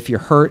not, is that if you're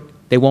hurt,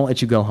 they won't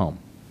let you go home.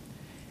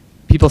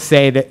 People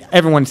say that,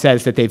 everyone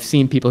says that they've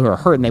seen people who are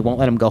hurt and they won't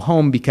let them go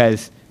home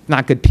because it's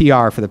not good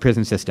PR for the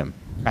prison system,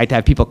 right, to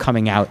have people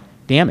coming out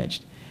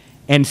damaged.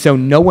 And so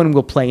no one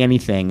will play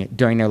anything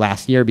during their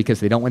last year because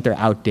they don't want their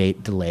out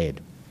date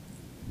delayed.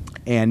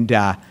 And,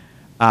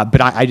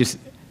 but I just,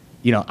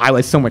 you know, I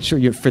was so much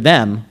sure, for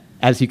them,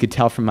 as you could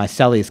tell from my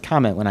cellie's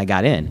comment when I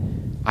got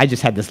in, I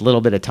just had this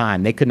little bit of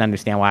time. They couldn't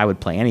understand why I would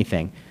play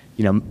anything.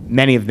 You know,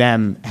 many of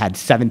them had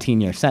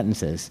 17-year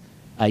sentences,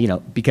 you know,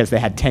 because they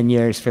had 10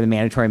 years for the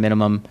mandatory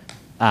minimum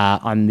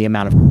on the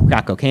amount of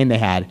crack cocaine they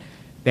had.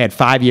 They had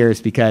 5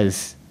 years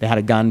because they had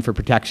a gun for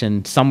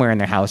protection somewhere in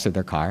their house or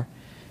their car.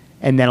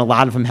 And then a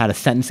lot of them had a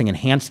sentencing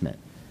enhancement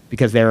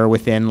because they were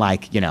within,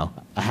 like, you know,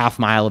 a half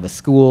mile of a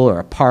school or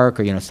a park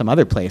or, you know, some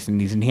other place, and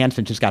these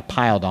enhancements just got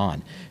piled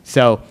on.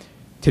 So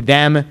to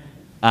them,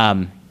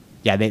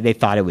 yeah, they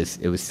thought it was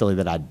silly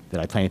that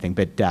I'd play anything.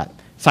 But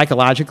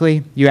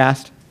psychologically, you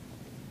asked,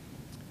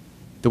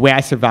 the way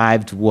I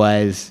survived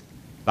was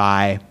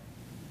by,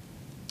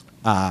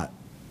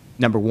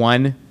 number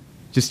one,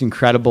 just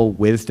incredible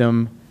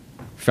wisdom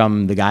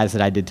from the guys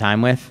that I did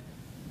time with,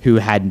 who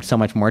had so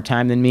much more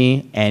time than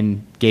me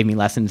and gave me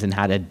lessons in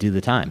how to do the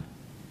time.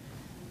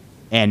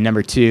 And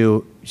number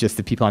two, just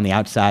the people on the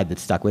outside that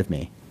stuck with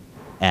me.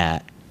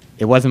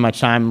 It wasn't much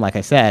time, like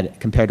I said,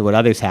 compared to what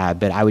others had,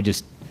 but I would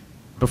just,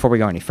 before we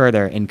go any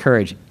further,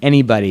 encourage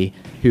anybody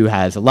who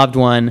has a loved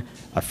one,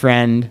 a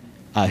friend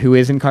who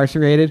is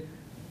incarcerated,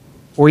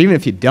 or even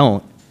if you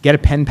don't, get a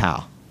pen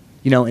pal,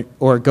 you know,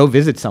 or go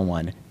visit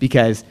someone,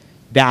 because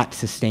that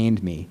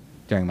sustained me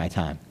during my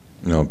time.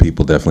 No,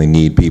 people definitely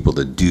need people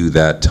to do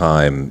that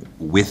time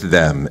with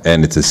them,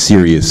 and it's a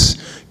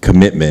serious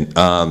commitment.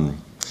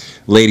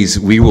 Ladies,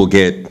 we will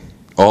get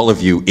all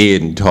of you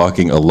in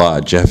talking a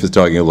lot. Jeff is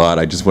talking a lot.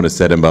 I just want to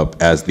set him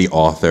up as the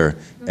author,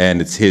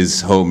 and it's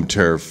his home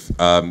turf.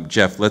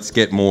 Jeff, let's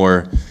get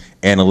more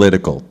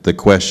analytical. The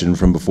question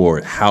from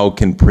before, how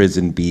can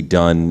prison be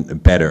done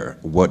better?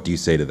 What do you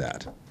say to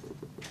that?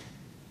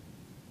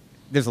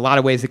 There's a lot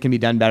of ways it can be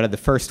done better. The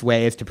first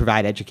way is to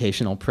provide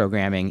educational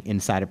programming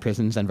inside of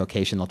prisons and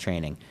vocational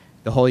training.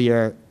 The whole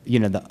year, you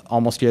know, the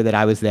almost year that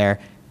I was there,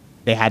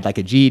 they had like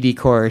a GED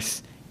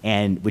course,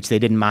 and which they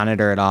didn't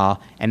monitor at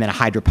all, and then a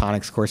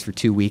hydroponics course for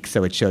 2 weeks,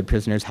 so it showed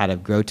prisoners how to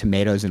grow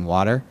tomatoes in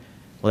water.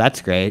 Well,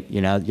 that's great.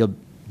 You know, you'll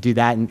do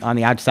that on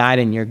the outside,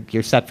 and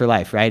you're set for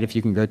life, right? If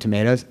you can grow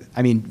tomatoes,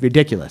 I mean,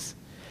 ridiculous.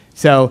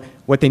 So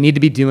what they need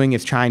to be doing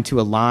is trying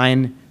to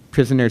align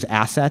prisoners'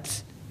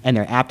 assets and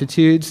their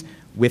aptitudes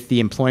with the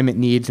employment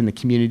needs in the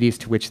communities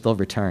to which they'll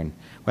return,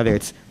 whether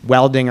it's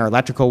welding or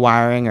electrical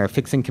wiring or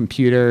fixing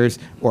computers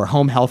or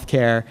home health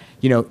care,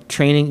 you know,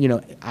 training. You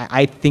know,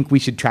 I think we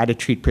should try to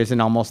treat prison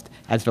almost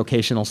as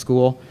vocational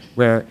school,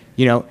 where,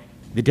 you know,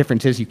 the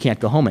difference is you can't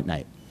go home at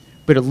night.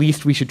 But at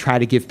least we should try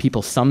to give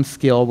people some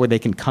skill where they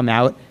can come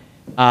out.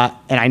 And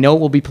I know it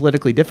will be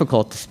politically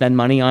difficult to spend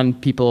money on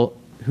people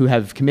who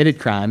have committed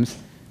crimes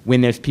when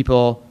there's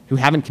people who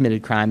haven't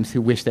committed crimes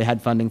who wish they had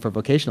funding for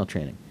vocational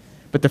training.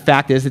 But the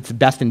fact is, it's the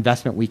best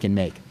investment we can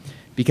make,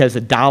 because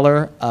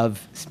 $1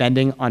 of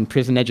spending on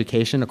prison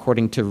education,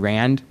 according to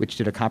RAND, which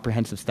did a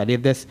comprehensive study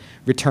of this,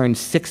 returns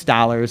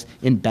 $6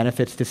 in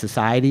benefits to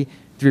society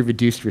through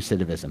reduced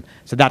recidivism.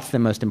 So that's the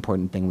most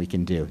important thing we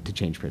can do to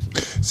change prison.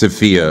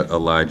 Soffiyah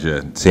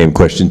Elijah, same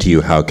question to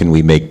you. How can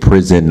we make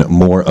prison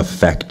more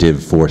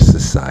effective for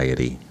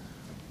society?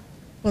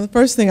 Well, the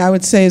first thing I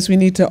would say is we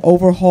need to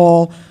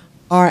overhaul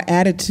our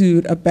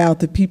attitude about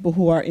the people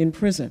who are in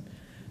prison.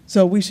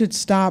 So we should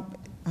stop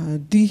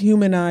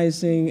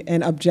dehumanizing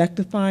and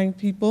objectifying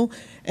people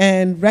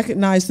and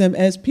recognize them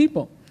as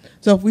people.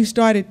 So if we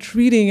started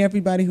treating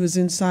everybody who's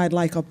inside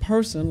like a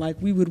person, like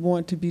we would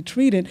want to be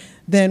treated,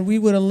 then we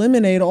would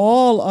eliminate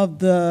all of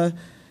the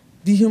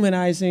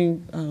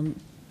dehumanizing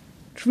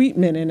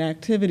treatment and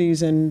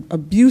activities and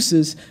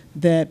abuses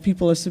that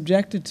people are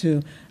subjected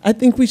to. I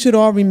think we should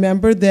all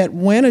remember that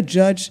when a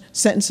judge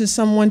sentences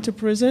someone to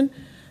prison,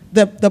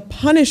 the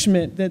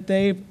punishment that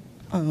they've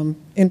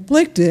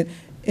inflicted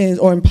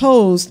or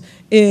imposed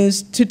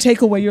is to take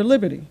away your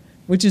liberty,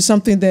 which is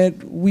something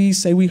that we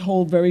say we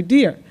hold very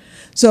dear.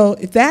 So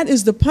if that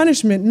is the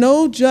punishment,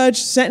 no judge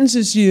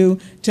sentences you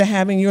to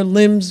having your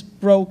limbs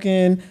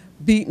broken,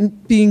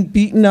 being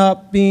beaten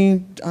up,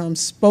 being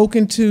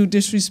spoken to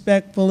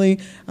disrespectfully,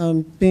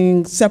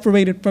 being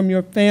separated from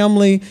your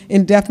family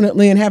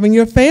indefinitely, and having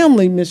your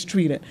family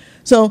mistreated.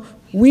 So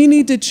we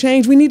need to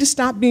change. We need to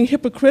stop being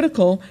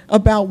hypocritical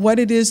about what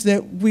it is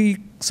that we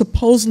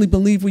supposedly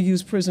believe we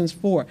use prisons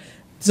for.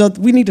 So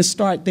we need to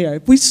start there.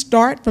 If we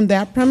start from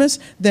that premise,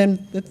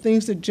 then the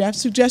things that Jeff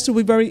suggested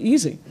will be very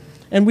easy.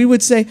 And we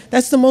would say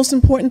that's the most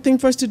important thing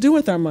for us to do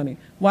with our money.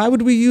 Why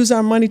would we use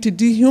our money to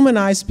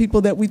dehumanize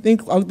people that we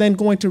think are then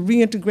going to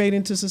reintegrate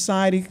into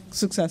society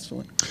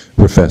successfully?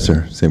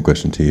 Professor, same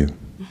question to you.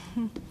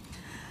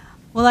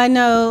 Well, I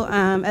know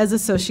as a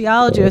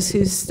sociologist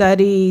who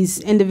studies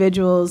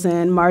individuals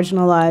and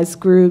marginalized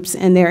groups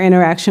and their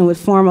interaction with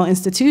formal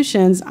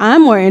institutions,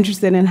 I'm more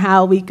interested in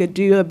how we could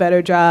do a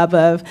better job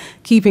of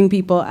keeping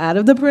people out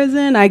of the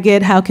prison. I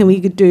get how can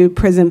we do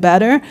prison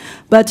better,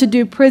 but to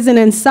do prison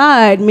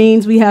inside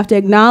means we have to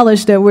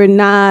acknowledge that we're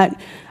not,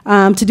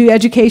 to do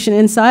education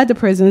inside the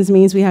prisons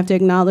means we have to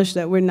acknowledge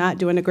that we're not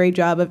doing a great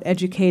job of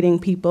educating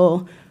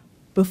people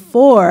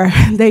before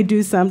they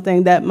do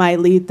something that might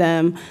lead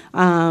them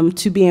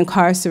to be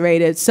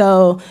incarcerated.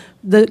 So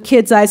the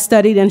kids I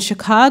studied in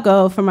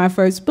Chicago for my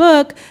first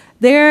book,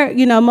 they're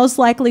most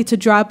likely to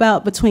drop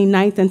out between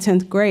 9th and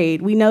 10th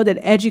grade. We know that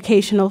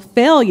educational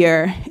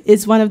failure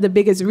is one of the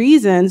biggest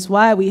reasons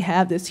why we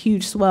have this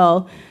huge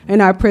swell in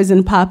our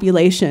prison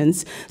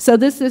populations. So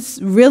this is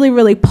really,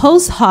 really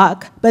post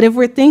hoc, but if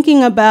we're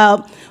thinking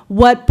about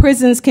what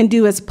prisons can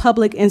do as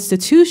public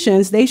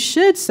institutions, they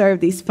should serve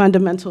these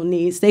fundamental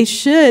needs. They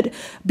should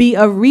be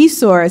a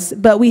resource,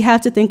 but we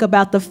have to think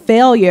about the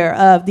failure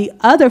of the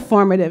other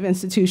formative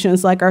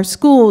institutions like our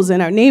schools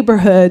and our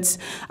neighborhoods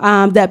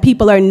that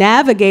people are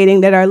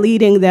navigating that are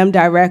leading them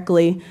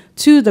directly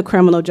to the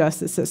criminal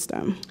justice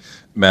system.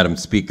 Madam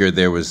Speaker,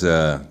 there was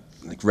a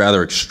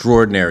rather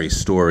extraordinary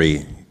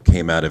story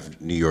came out of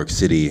New York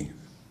City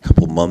a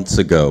couple months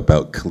ago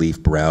about Khalif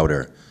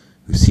Browder,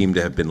 who seemed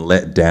to have been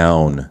let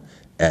down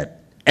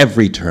at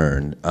every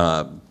turn,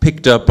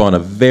 picked up on a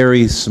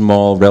very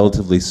small,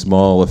 relatively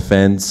small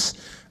offense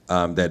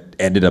that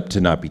ended up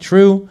to not be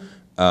true,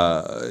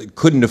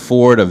 couldn't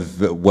afford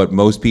what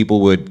most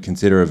people would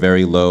consider a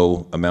very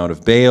low amount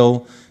of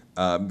bail,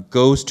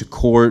 goes to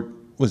court,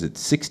 was it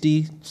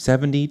 60,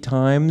 70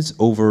 times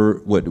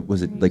over, what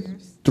was it, like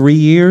 3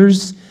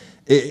 years?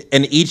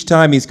 And each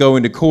time he's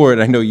going to court,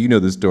 I know you know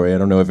the story, I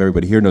don't know if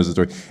everybody here knows the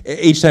story,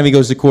 each time he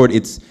goes to court,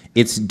 it's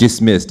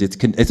dismissed,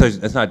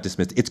 it's not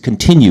dismissed, it's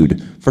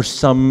continued for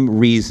some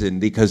reason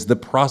because the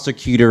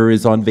prosecutor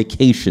is on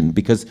vacation,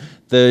 because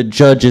the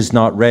judge is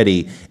not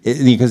ready,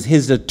 because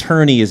his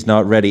attorney is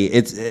not ready,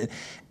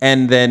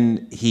 and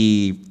then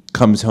he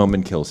comes home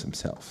and kills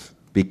himself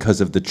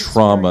because of the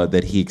trauma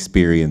that he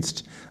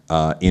experienced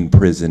in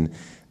prison.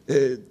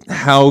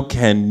 How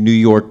can New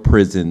York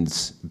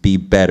prisons be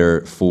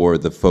better for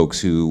the folks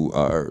who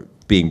are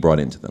being brought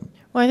into them?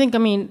 Well,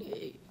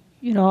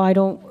 I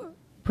don't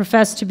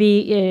profess to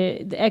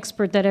be the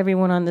expert that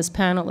everyone on this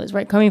panel is,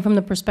 right? Coming from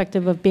the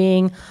perspective of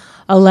being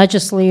a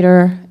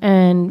legislator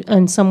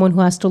and someone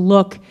who has to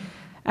look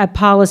at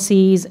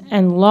policies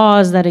and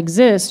laws that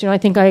exist, I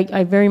think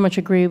I very much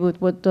agree with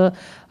what the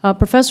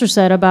professor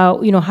said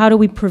about, how do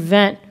we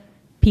prevent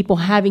people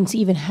having to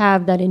even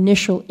have that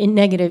initial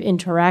negative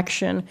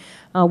interaction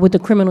with the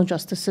criminal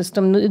justice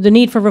system. The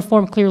need for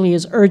reform clearly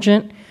is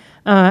urgent,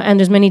 and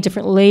there's many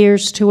different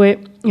layers to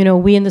it.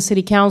 We in the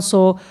City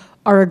Council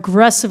are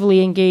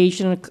aggressively engaged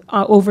in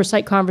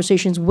oversight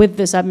conversations with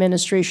this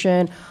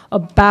administration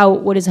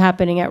about what is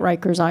happening at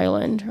Rikers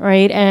Island,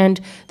 right? And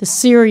the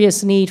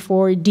serious need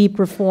for deep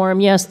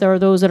reform. Yes, there are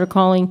those that are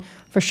calling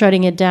for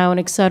shutting it down,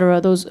 et cetera.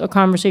 Those are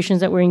conversations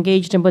that we're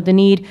engaged in, but the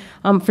need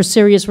for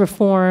serious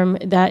reform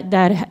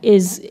that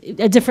is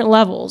at different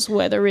levels,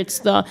 whether it's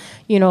the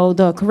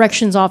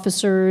corrections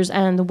officers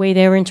and the way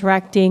they're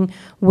interacting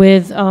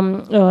with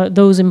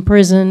those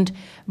imprisoned.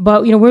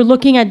 But we're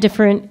looking at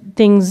different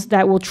things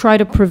that will try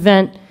to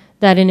prevent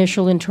that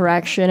initial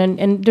interaction.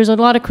 And there's a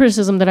lot of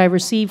criticism that I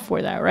receive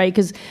for that, right?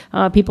 Because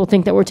people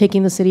think that we're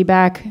taking the city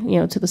back,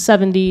 to the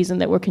 70s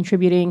and that we're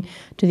contributing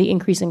to the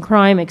increase in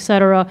crime, et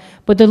cetera.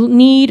 But the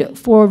need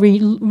for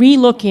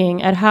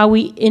re-looking at how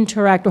we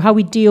interact or how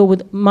we deal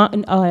with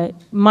minor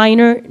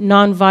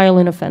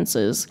nonviolent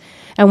offenses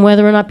and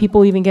whether or not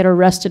people even get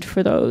arrested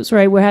for those,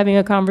 right? We're having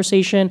a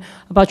conversation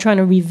about trying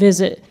to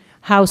revisit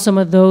how some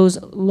of those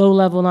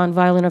low-level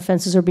nonviolent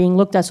offenses are being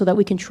looked at so that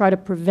we can try to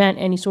prevent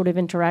any sort of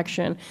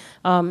interaction.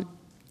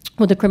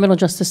 with the criminal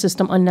justice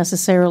system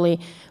unnecessarily.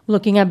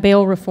 Looking at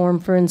bail reform,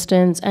 for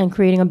instance, and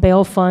creating a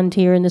bail fund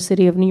here in the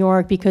city of New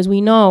York, because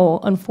we know,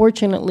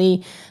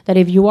 unfortunately, that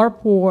if you are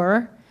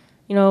poor,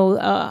 you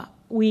know,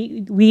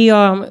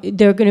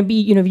 they're going to be,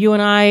 you know, if you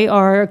and I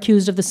are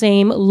accused of the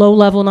same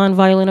low-level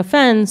nonviolent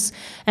offense,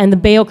 and the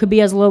bail could be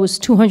as low as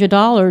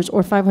 $200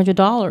 or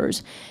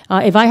 $500.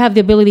 If I have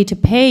the ability to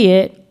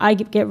pay it, I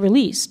get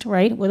released,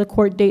 right, with a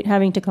court date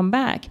having to come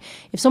back.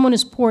 If someone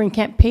is poor and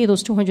can't pay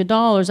those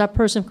 $200, that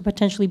person could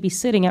potentially be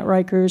sitting at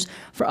Rikers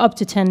for up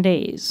to 10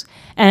 days.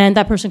 And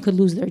that person could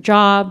lose their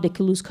job, they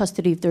could lose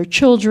custody of their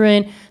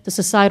children. The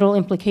societal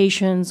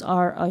implications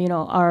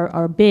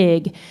are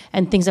big,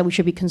 and things that we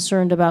should be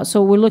concerned about.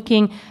 So we're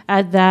looking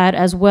at that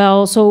as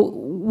well. So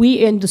we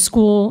in the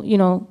school, you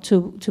know,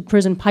 to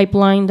prison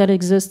pipeline that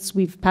exists,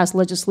 we've passed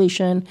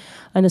legislation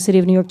in the city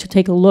of New York to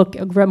take a look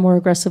more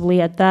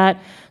aggressively at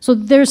that. So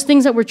there's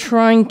things that we're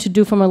trying to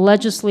do from a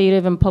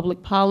legislative and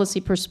public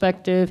policy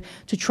perspective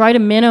to try to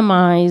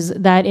minimize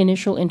that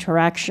initial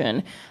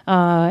interaction.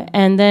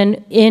 And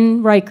then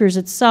in Rikers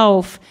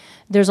itself,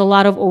 there's a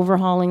lot of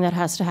overhauling that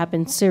has to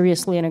happen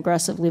seriously and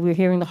aggressively. We're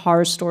hearing the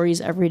horror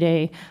stories every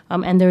day,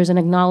 and there's an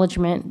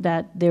acknowledgement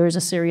that there is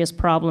a serious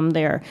problem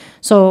there.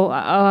 So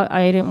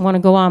I didn't want to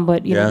go on,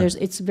 but you know,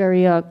 it's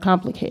very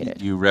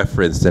complicated. You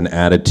referenced an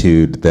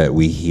attitude that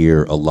we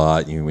hear a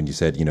lot. When you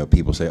said, you know,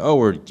 people say, "Oh,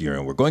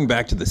 we're going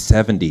back to the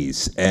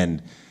 '70s,"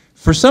 and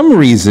for some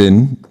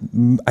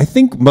reason, I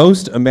think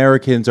most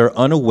Americans are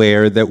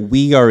unaware that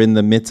we are in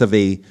the midst of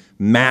a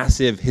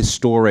massive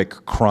historic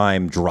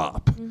crime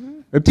drop.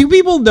 Do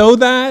people know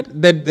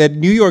that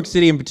New York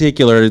City in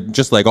particular,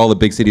 just like all the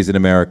big cities in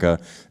America,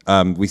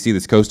 we see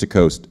this coast to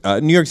coast.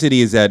 New York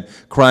City is at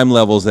crime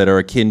levels that are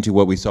akin to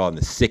what we saw in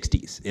the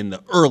 60s, in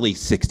the early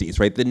 60s,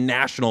 right? The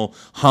national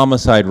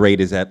homicide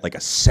rate is at like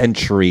a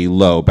century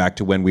low, back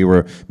to when we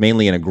were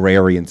mainly an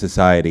agrarian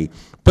society.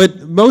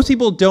 But most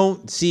people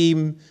don't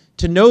seem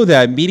to know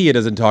that. Media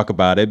doesn't talk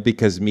about it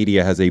because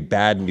media has a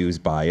bad news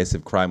bias.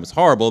 If crime was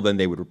horrible, then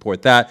they would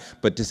report that.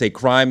 But to say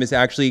crime is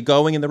actually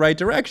going in the right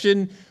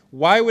direction,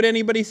 why would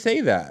anybody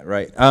say that,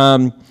 right?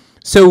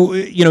 So,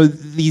 you know,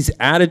 these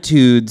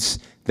attitudes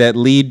that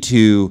lead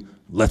to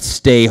let's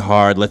stay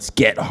hard, let's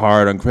get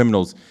hard on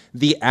criminals,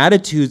 the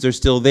attitudes are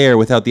still there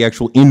without the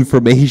actual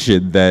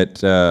information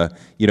that,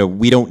 you know,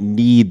 we don't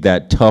need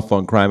that tough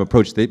on crime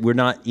approach. That we're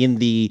not in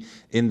the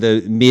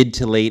mid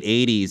to late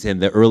 80s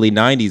and the early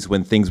 90s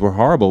when things were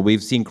horrible.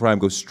 We've seen crime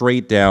go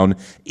straight down,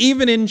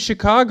 even in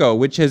Chicago,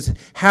 which has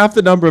half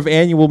the number of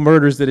annual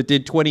murders that it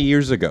did 20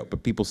 years ago.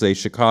 But people say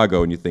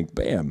Chicago and you think,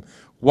 bam,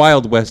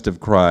 Wild West of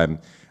crime.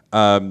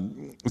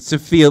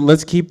 Sophia,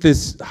 let's keep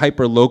this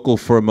hyper-local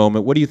for a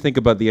moment. What do you think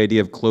about the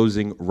idea of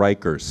closing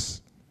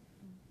Rikers?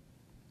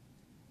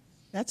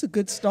 That's a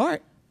good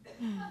start.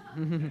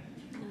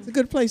 It's a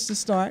good place to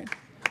start.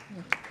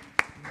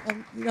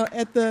 You know,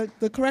 at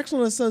the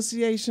Correctional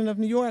Association of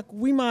New York,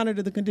 we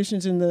monitor the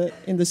conditions in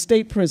the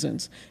state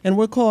prisons, and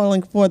we're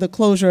calling for the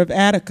closure of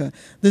Attica.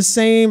 The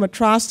same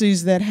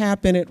atrocities that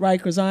happen at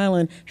Rikers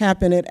Island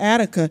happen at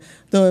Attica.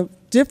 The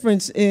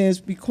difference is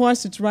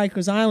because it's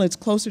Rikers Island, it's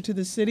closer to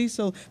the city,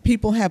 so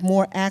people have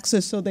more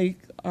access, so they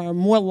are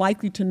more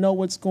likely to know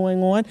what's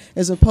going on,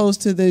 as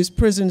opposed to these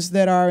prisons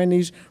that are in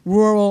these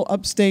rural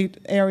upstate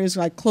areas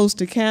like close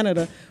to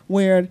Canada,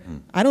 where,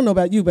 I don't know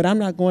about you, but I'm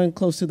not going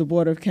close to the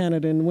border of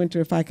Canada in the winter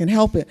if I can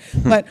help it.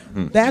 But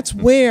that's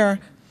where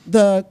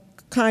the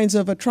kinds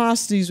of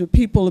atrocities where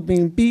people are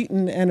being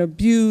beaten and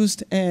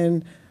abused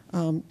and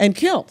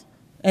killed,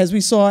 as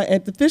we saw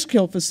at the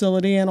Fishkill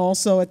facility and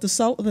also at the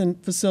Sullivan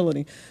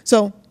facility.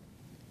 So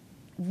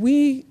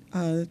we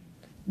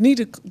need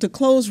to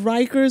close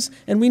Rikers,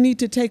 and we need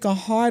to take a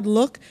hard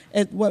look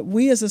at what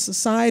we as a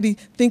society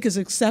think is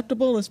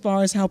acceptable as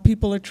far as how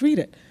people are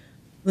treated.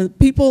 The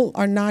people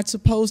are not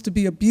supposed to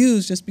be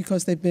abused just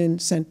because they've been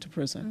sent to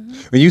prison.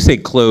 When you say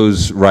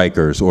close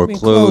Rikers or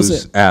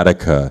close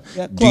Attica,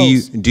 Yeah,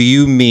 do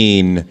you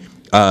mean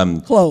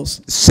close.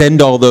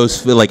 Send all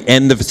those, like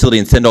end the facility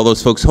and send all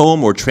those folks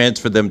home, or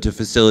transfer them to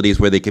facilities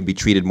where they can be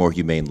treated more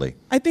humanely?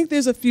 I think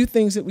there's a few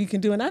things that we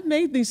can do, and I've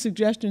made these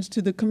suggestions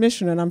to the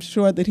commissioner, and I'm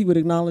sure that he would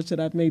acknowledge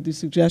that I've made these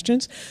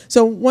suggestions.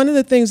 So one of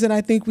the things that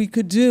I think we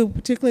could do,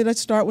 particularly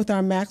let's start with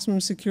our maximum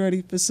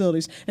security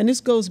facilities, and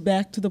this goes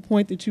back to the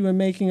point that you were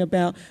making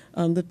about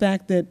the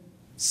fact that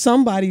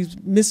somebody's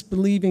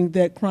misbelieving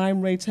that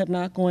crime rates have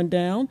not gone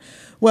down.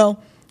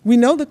 Well, we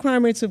know the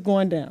crime rates have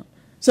gone down.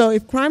 So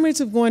if crime rates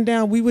have gone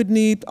down, we would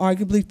need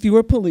arguably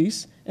fewer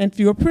police and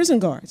fewer prison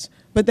guards.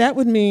 But that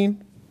would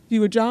mean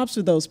fewer jobs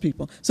for those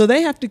people. So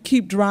they have to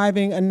keep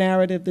driving a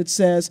narrative that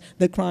says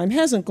that crime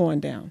hasn't gone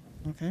down.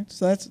 Okay,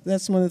 so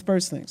that's one of the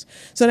first things.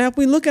 So now if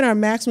we look at our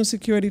maximum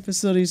security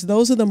facilities,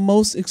 those are the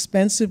most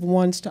expensive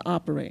ones to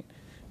operate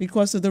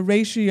because of the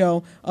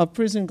ratio of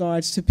prison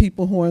guards to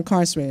people who are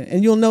incarcerated.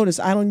 And you'll notice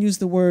I don't use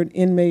the word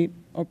inmate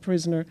or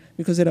prisoner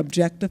because it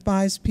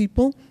objectifies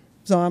people.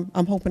 So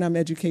I'm hoping I'm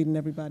educating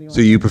everybody on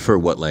So you prefer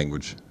what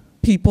language?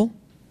 people.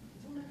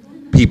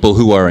 people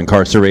who are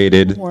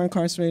incarcerated. Who are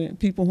incarcerated, and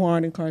people who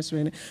aren't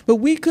incarcerated. But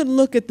we could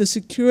look at the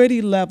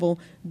security level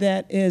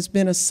that has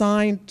been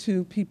assigned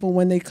to people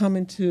when they come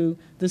into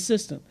the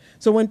system.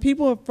 So when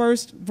people are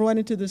first brought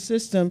into the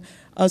system,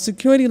 a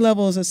security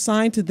level is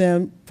assigned to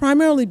them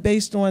primarily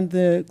based on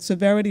the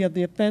severity of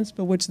the offense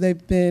for which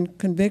they've been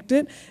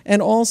convicted,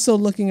 and also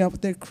looking up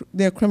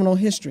their criminal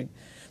history.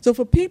 So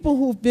for people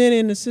who've been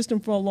in the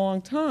system for a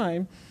long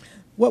time,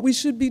 what we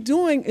should be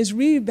doing is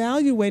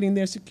reevaluating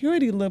their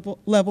security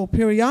level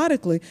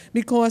periodically,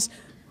 because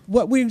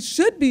what we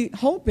should be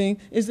hoping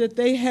is that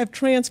they have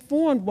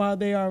transformed while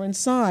they are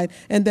inside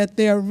and that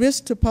their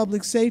risk to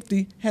public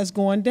safety has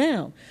gone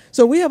down.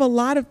 So we have a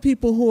lot of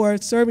people who are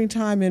serving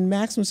time in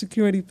maximum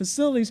security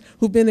facilities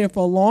who've been there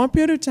for a long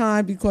period of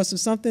time because of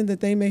something that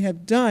they may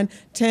have done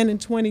 10 and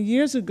 20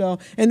 years ago,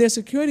 and their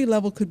security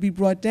level could be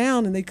brought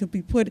down and they could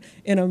be put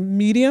in a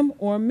medium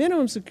or a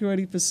minimum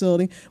security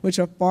facility, which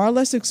are far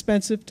less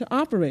expensive to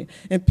operate.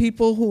 And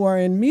people who are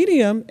in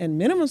medium and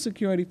minimum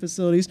security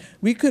facilities,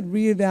 we could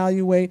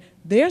reevaluate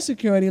their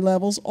security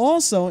levels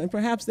also, and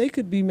perhaps they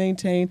could be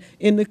maintained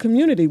in the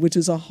community, which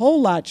is a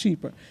whole lot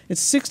cheaper.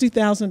 It's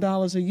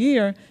 $60,000 a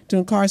year to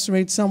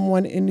incarcerate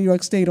someone in New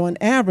York State on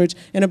average,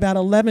 and about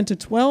 $11,000 to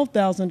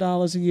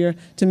 $12,000 a year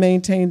to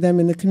maintain them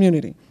in the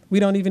community. We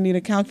don't even need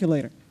a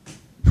calculator.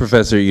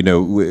 Professor, you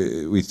know,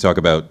 we talk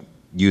about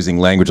using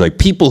language like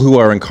people who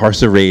are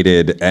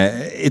incarcerated.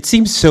 It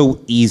seems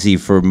so easy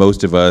for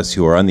most of us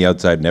who are on the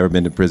outside, never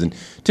been to prison,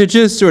 to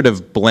just sort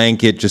of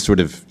blanket, just sort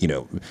of, you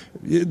know,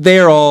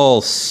 they're all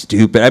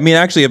stupid. I mean,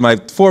 actually, at my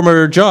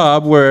former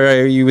job,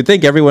 where you would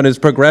think everyone is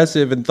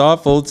progressive and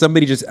thoughtful,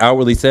 somebody just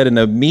outwardly said in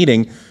a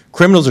meeting,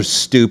 criminals are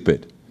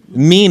stupid,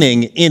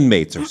 meaning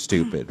inmates are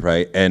stupid,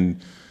 right?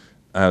 And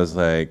I was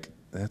like,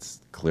 that's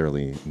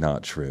clearly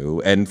not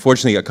true. And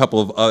fortunately, a couple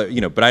of other,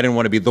 you know, but I didn't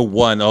want to be the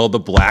one, the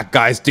black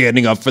guy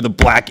standing up for the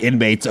black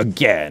inmates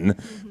again.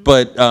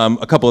 But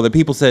a couple other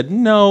people said,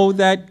 no,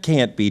 that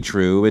can't be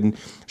true. And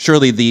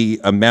surely the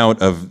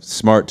amount of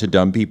smart to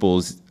dumb people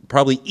is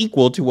probably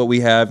equal to what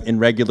we have in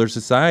regular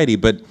society.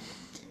 But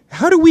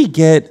how do we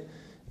get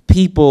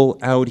people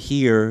out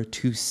here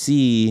to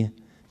see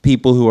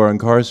people who are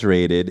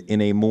incarcerated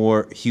in a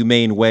more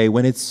humane way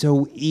when it's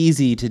so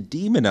easy to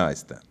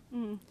demonize them?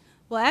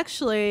 Well,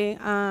 actually,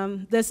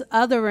 this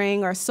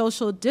othering or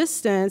social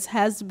distance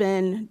has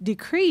been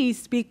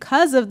decreased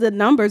because of the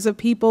numbers of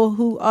people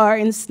who are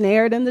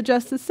ensnared in the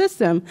justice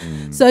system.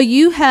 So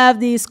you have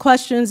these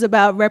questions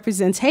about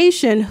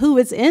representation, who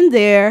is in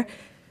there.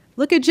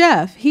 Look at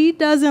Jeff. He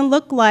doesn't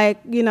look like,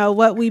 you know,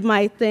 what we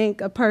might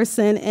think a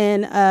person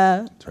in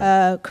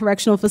a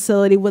correctional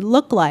facility would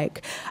look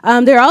like.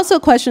 There are also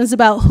questions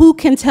about who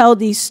can tell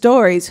these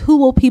stories. Who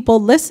will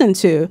people listen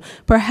to?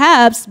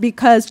 Perhaps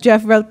because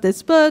Jeff wrote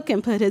this book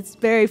and put his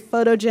very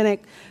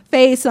photogenic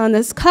face on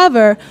this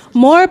cover,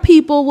 more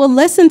people will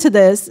listen to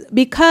this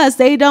because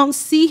they don't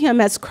see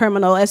him as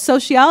criminal. As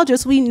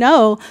sociologists, we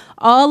know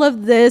all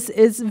of this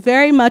is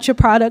very much a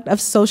product of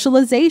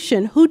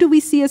socialization. Who do we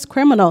see as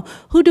criminal?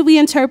 Who do we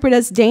interpret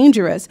as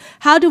dangerous?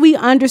 How do we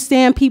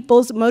understand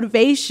people's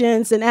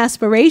motivations and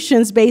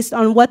aspirations based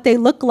on what they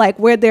look like,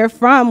 where they're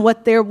from,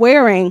 what they're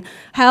wearing,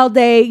 how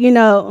they, you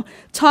know,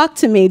 talk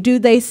to me, do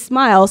they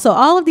smile? So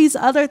all of these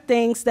other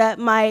things that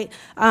might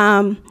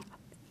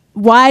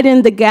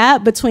widen the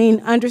gap between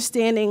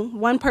understanding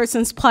one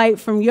person's plight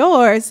from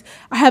yours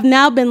have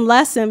now been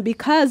lessened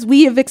because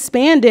we have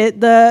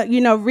expanded the, you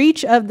know,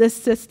 reach of this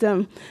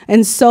system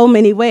in so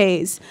many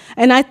ways.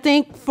 And I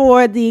think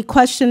for the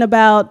question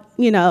about,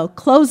 you know,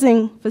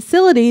 closing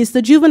facilities,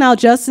 the juvenile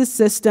justice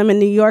system in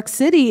New York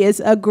City is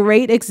a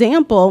great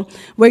example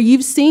where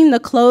you've seen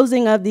the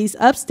closing of these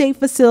upstate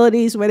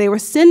facilities where they were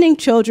sending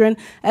children,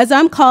 as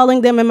I'm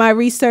calling them in my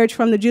research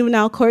from the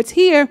juvenile courts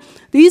here.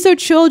 These are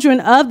children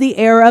of the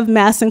era of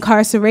mass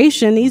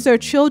incarceration. These are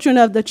children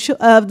of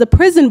the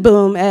prison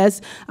boom,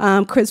 as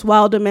Chris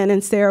Wilderman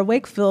and Sarah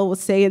Wakefield would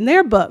say in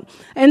their book.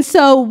 And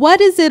so what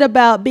is it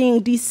about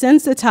being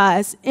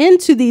desensitized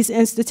into these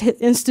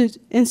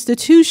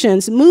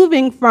institutions,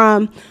 moving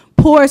from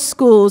poor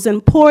schools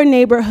and poor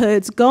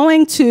neighborhoods,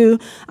 going to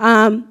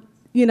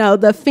you know,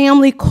 the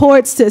family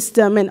court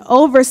system and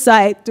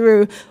oversight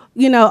through,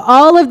 you know,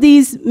 all of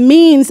these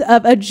means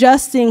of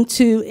adjusting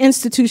to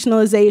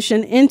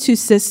institutionalization into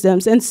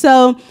systems. And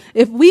so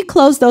if we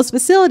close those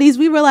facilities,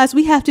 we realize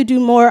we have to do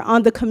more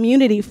on the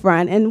community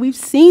front. And we've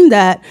seen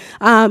that.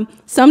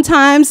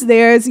 Sometimes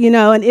there's, you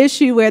know, an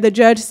issue where the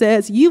judge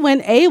says, you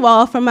went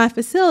AWOL from my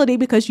facility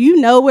because you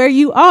know where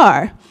you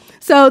are.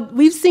 So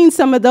we've seen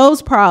some of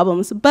those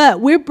problems, but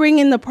we're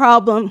bringing the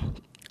problem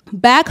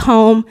back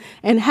home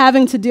and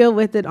having to deal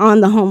with it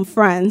on the home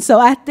front. So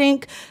I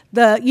think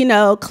the, you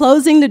know,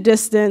 closing the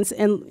distance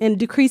and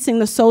decreasing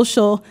the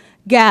social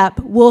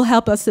gap will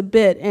help us a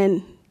bit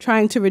in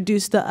trying to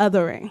reduce the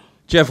othering.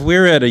 Jeff,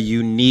 we're at a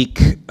unique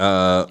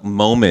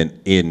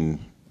moment in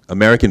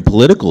American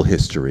political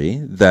history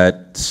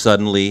that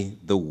suddenly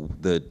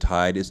the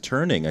tide is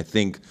turning. I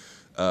think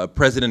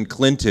President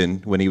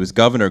Clinton, when he was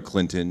Governor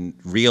Clinton,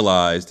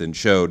 realized and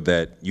showed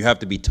that you have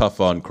to be tough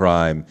on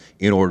crime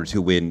in order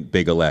to win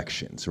big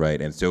elections,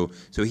 right? And so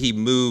he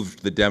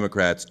moved the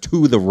Democrats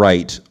to the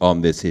right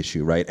on this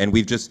issue, right? And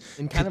we've just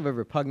in kind of a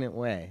repugnant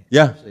way.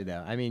 Yeah. Actually,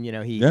 though, I mean, you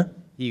know,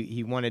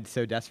 he wanted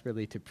so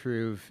desperately to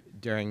prove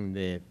during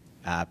the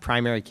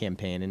primary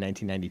campaign in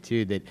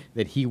 1992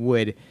 that he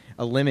would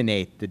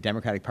eliminate the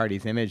Democratic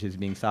Party's image as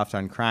being soft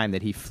on crime,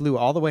 that he flew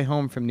all the way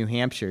home from New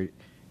Hampshire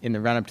in the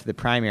run-up to the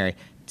primary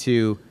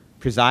to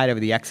preside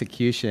over the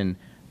execution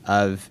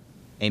of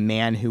a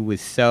man who was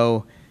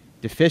so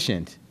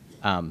deficient,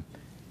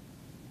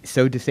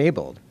 so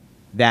disabled,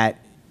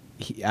 that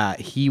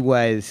he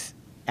was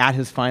at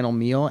his final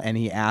meal, and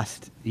he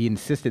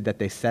insisted that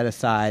they set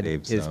aside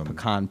his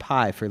pecan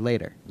pie for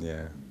later.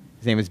 Yeah.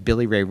 His name was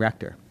Billy Ray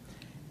Rector.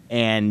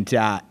 And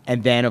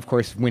then, of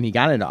course, when he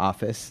got into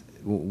office,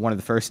 one of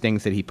the first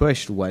things that he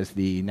pushed was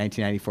the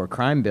 1994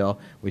 crime bill,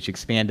 which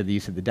expanded the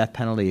use of the death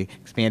penalty,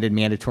 expanded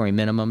mandatory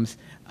minimums,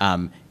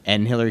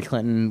 and Hillary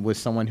Clinton was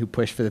someone who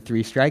pushed for the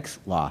 3 strikes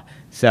law.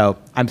 So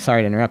I'm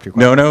sorry to interrupt your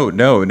question.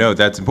 No,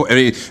 that's important.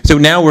 I mean, so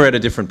now we're at a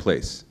different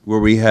place where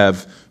we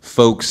have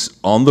folks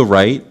on the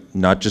right,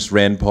 not just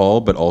Rand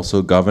Paul, but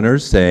also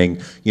governors saying,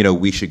 you know,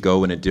 we should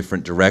go in a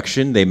different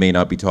direction. They may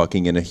not be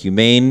talking in a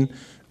humane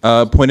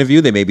point of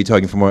view. They may be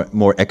talking from a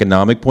more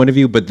economic point of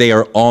view, but they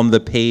are on the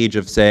page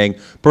of saying,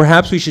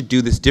 perhaps we should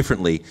do this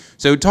differently.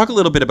 So talk a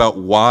little bit about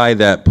why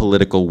that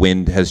political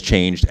wind has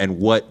changed and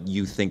what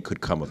you think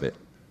could come of it.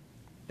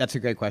 That's a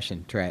great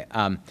question, Touré.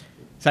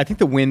 So I think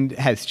the wind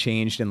has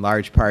changed in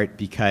large part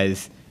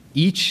because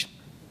each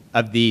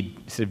of the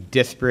sort of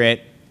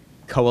disparate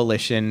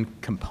coalition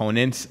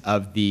components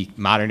of the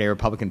modern-day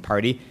Republican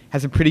Party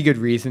has a pretty good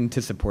reason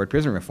to support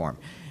prison reform.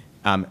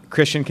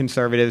 Christian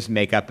conservatives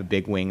make up a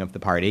big wing of the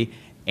party,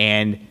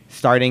 and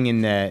starting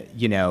in the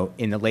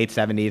late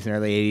 70s and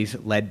early 80s,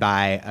 led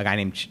by a guy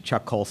named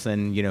Chuck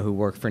Colson, who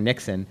worked for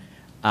Nixon,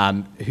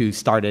 who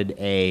started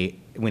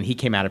when he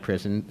came out of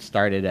prison,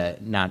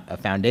 started not a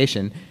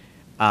foundation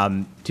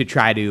to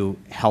try to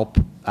help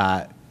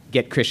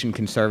get Christian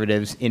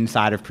conservatives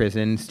inside of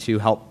prisons to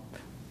help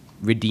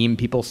redeem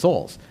people's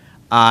souls,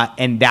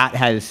 and that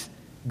has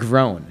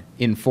grown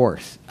in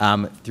force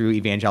through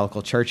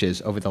evangelical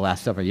churches over the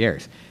last several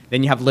years.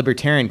 Then you have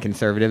libertarian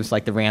conservatives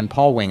like the Rand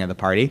Paul wing of the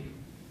party,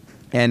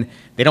 and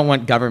they don't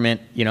want government,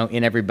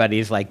 in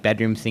everybody's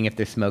bedroom seeing if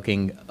they're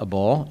smoking a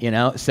bowl,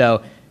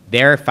 So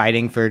they're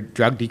fighting for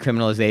drug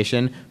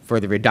decriminalization, for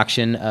the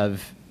reduction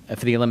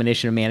for the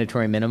elimination of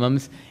mandatory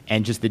minimums,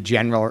 and just the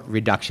general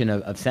reduction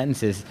of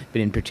sentences,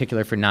 but in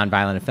particular for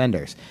nonviolent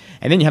offenders.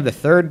 And then you have the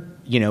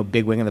third,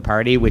 big wing of the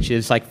party, which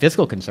is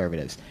fiscal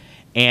conservatives,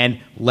 and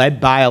led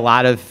by a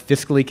lot of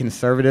fiscally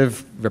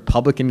conservative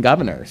Republican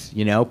governors,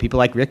 people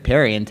like Rick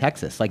Perry in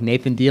Texas, like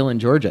Nathan Deal in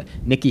Georgia,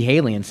 Nikki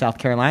Haley in South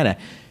Carolina.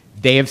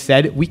 They have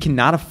said we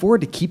cannot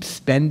afford to keep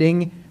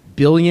spending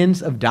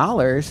billions of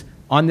dollars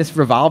on this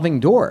revolving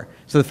door.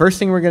 So the first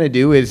thing we're going to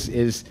do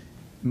is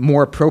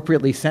more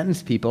appropriately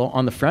sentence people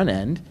on the front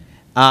end.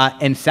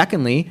 And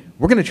secondly,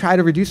 we're going to try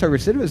to reduce our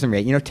recidivism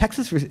rate.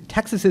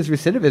 Texas's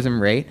recidivism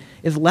rate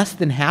is less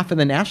than half of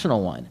the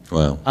national one.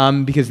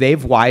 Wow. Because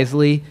they've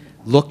wisely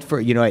looked for,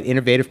 at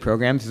innovative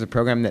programs. There's a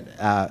program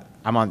that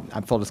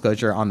I'm full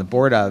disclosure, on the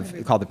board of,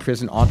 called the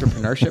Prison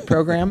Entrepreneurship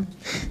Program.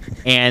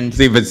 And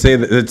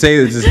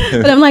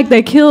but I'm like,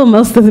 they kill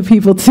most of the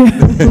people too.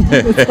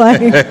 It's like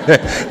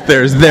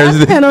there's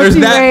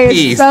that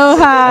piece. So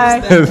high.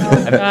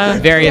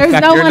 Very There's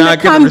effective. no You're one not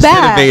to going come to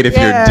back. recidivate if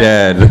you're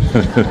dead.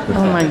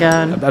 Oh my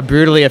God. A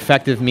brutally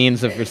effective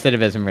means of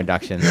recidivism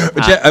reduction.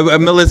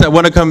 Melissa, I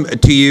want to come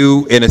to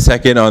you in a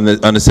second on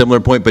a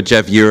similar point, but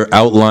Jeff, you're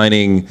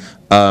outlining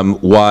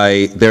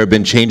why there have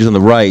been changes on the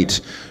right.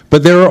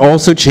 But there are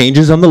also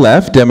changes on the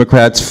left,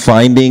 Democrats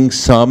finding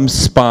some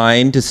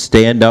spine to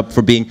stand up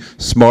for being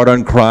smart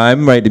on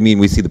crime, right? I mean,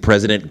 we see the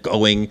president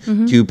going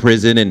to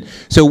prison. And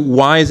so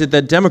why is it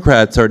that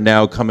Democrats are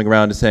now coming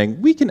around to saying,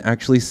 we can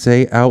actually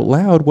say out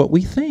loud what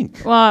we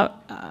think? Well,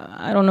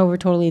 I don't know we're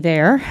totally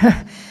there,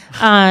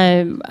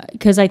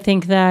 because I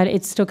think that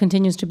it still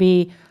continues to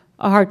be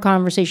a hard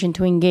conversation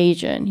to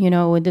engage in.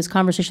 With this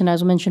conversation,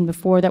 as mentioned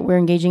before, that we're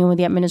engaging in with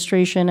the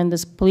administration and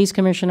this police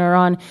commissioner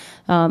on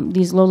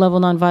these low-level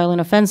nonviolent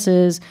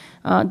offenses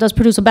does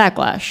produce a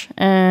backlash.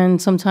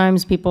 And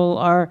sometimes people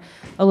are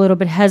a little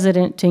bit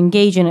hesitant to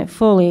engage in it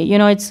fully.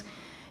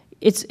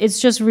 It's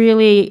just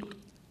really,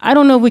 I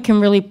don't know if we can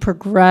really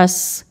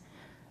progress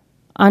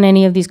on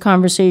any of these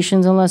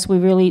conversations unless we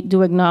really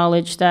do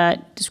acknowledge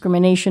that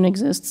discrimination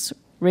exists,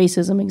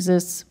 racism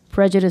exists,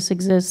 prejudice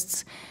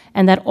exists,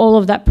 and that all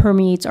of that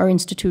permeates our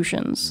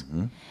institutions.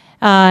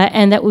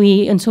 And that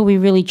until we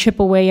really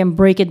chip away and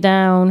break it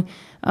down,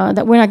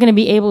 that we're not going to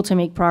be able to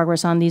make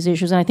progress on these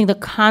issues. And I think the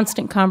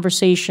constant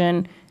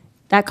conversation,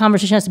 that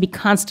conversation has to be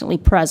constantly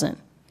present.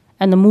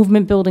 And the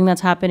movement building that's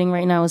happening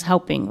right now is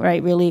helping,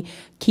 right? Really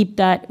keep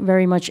that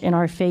very much in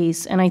our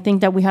face. And I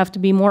think that we have to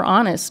be more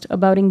honest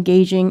about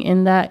engaging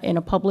in that in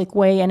a public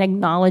way and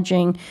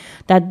acknowledging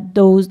that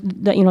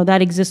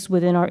that exists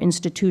within our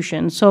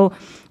institutions. So,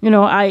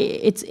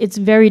 it's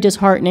very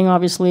disheartening,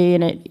 obviously,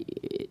 and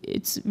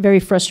it's very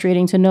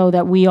frustrating to know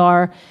that we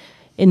are,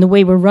 in the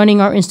way we're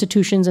running our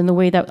institutions and the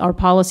way that our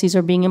policies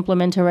are being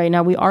implemented right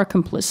now, we are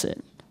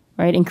complicit,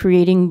 right, in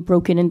creating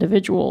broken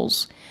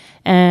individuals.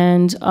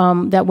 And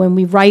that when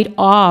we write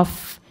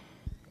off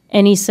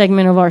any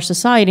segment of our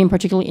society, and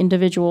particularly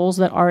individuals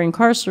that are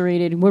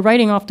incarcerated, we're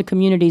writing off the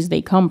communities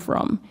they come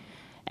from.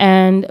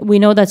 And we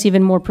know that's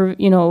even more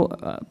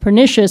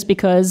pernicious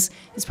because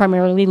it's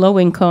primarily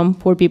low-income,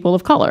 poor people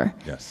of color.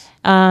 Yes.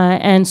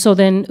 And so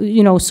then,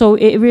 so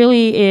it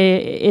really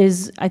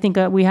is, I think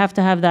we have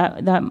to have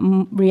that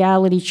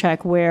reality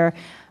check where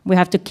we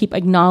have to keep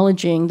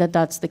acknowledging that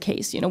that's the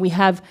case. We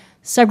have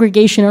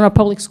segregation in our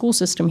public school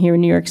system here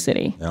in New York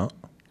City. Yeah.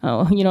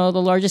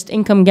 The largest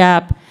income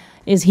gap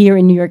is here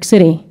in New York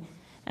City.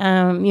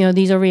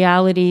 These are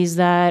realities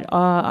that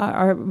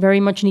are very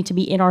much need to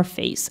be in our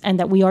face, and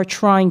that we are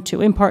trying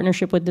to, in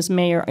partnership with this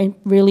mayor, and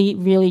really,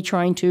 really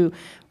trying to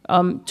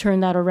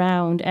turn that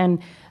around. And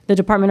the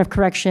Department of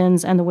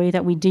Corrections and the way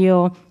that we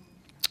deal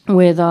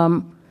with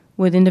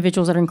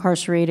individuals that are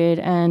incarcerated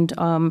and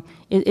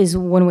is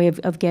one way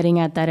of getting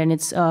at that, and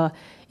it's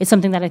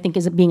something that I think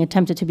is being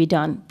attempted to be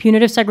done.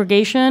 Punitive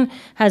segregation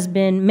has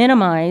been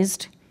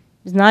minimized.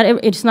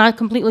 It's not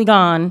completely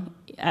gone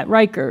at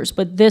Rikers,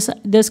 but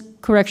this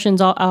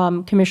corrections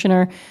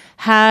commissioner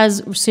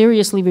has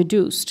seriously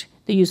reduced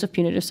the use of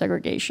punitive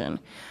segregation.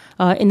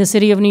 In the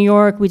city of New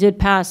York, we did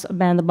pass a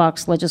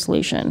ban-the-box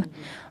legislation,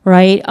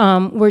 right?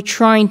 We're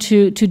trying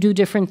to do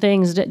different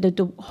things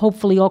that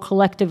hopefully all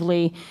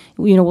collectively,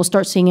 we'll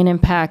start seeing an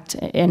impact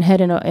and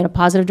head in a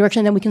positive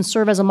direction. Then we can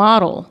serve as a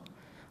model,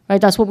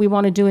 right? That's what we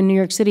want to do in New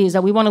York City, is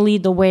that we want to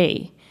lead the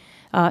way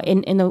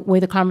in the way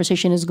the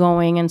conversation is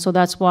going. And so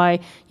that's why,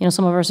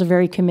 some of us are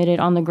very committed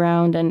on the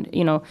ground and,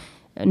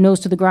 nose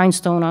to the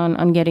grindstone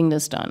on getting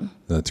this done.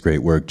 That's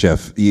great work,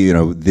 Jeff.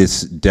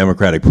 This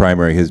Democratic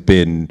primary has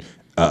been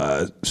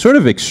sort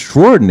of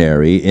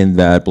extraordinary in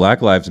that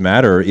Black Lives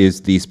Matter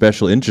is the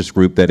special interest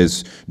group that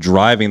is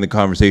driving the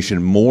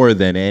conversation more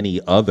than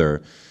any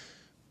other.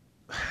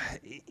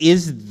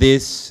 Is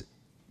this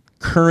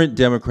current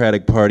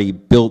Democratic Party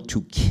built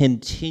to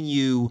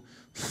continue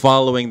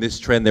following this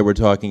trend that we're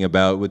talking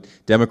about, with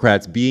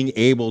Democrats being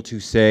able to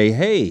say,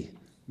 hey,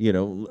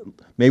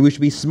 maybe we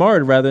should be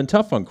smart rather than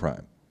tough on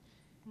crime?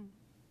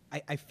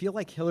 I feel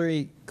like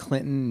Hillary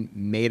Clinton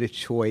made a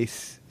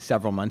choice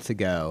several months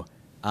ago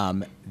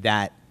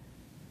that,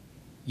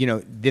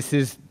 this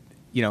is,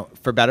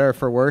 for better or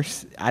for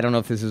worse, I don't know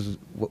if this is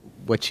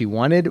what she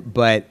wanted,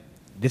 but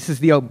this is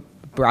the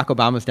Barack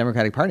Obama's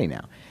Democratic Party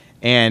now.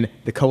 And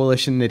the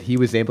coalition that he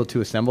was able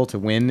to assemble to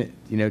win,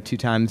 2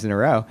 times in a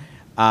row,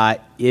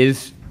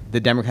 is the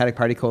Democratic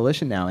Party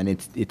coalition now. And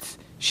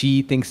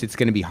she thinks it's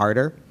going to be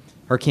harder.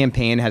 Her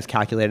campaign has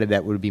calculated that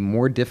it would be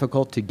more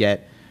difficult to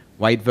get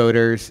white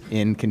voters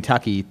in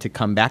Kentucky to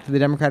come back to the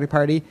Democratic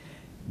Party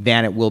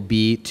than it will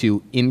be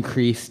to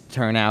increase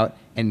turnout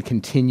and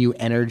continue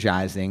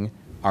energizing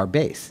our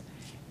base.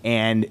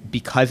 And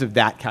because of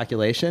that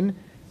calculation,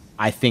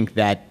 I think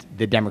that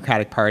the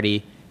Democratic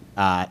Party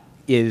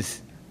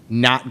is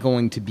not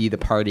going to be the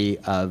party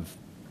of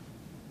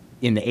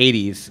in the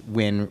 80s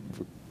when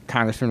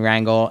Congressman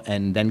Rangel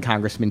and then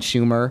Congressman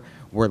Schumer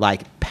were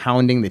like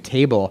pounding the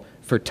table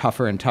for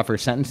tougher and tougher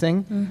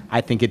sentencing.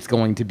 I think it's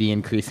going to be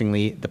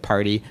increasingly the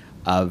party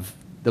of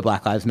the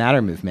Black Lives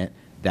Matter movement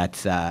that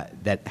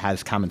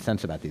has common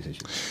sense about these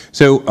issues.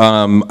 So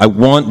I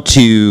want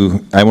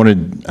to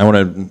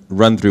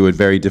run through a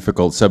very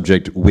difficult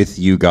subject with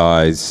you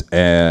guys,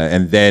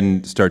 and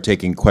then start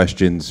taking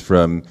questions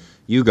from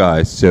you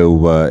guys.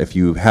 So if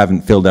you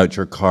haven't filled out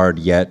your card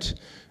yet,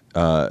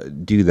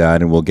 do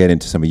that, and we'll get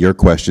into some of your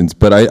questions.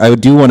 But I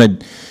do want to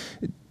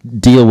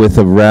deal with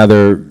a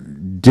rather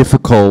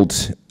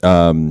difficult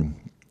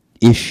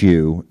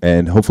issue,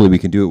 and hopefully we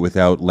can do it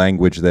without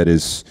language that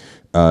is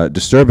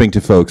disturbing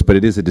to folks, but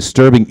it is a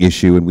disturbing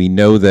issue, and we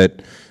know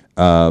that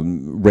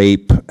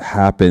rape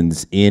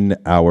happens in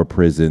our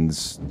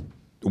prisons.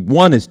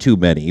 One is too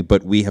many,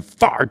 but we have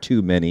far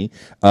too many.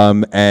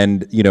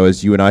 And,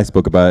 as you and I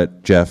spoke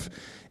about, Jeff,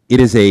 it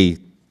is a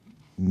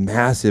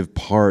massive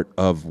part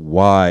of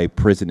why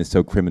prison is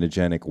so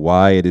criminogenic,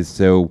 why it is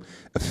so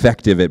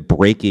effective at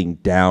breaking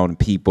down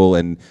people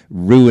and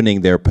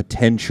ruining their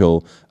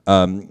potential.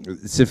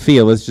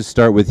 Sophia, let's just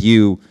start with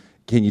you.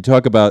 Can you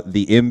talk about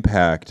the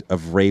impact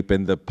of rape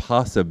and the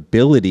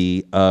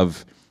possibility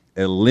of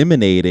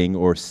eliminating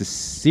or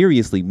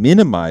seriously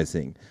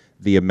minimizing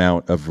the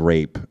amount of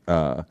rape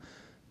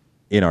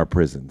in our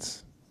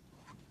prisons?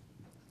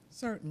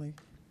 Certainly.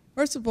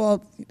 First of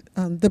all,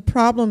 the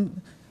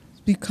problem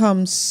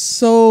becomes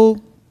so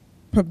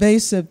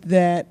pervasive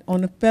that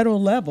on the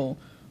federal level,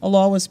 a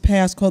law was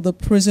passed called the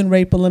Prison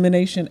Rape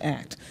Elimination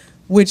Act,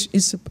 which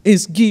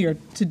is geared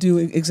to do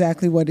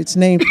exactly what it's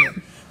named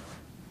for.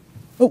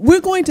 But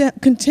we're going to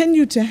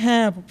continue to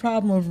have a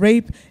problem of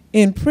rape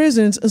in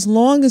prisons as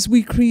long as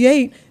we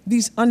create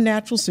these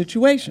unnatural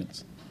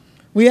situations.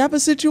 We have a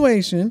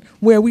situation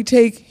where we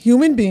take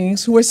human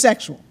beings who are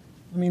sexual.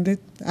 I mean,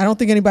 I don't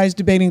think anybody's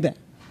debating that.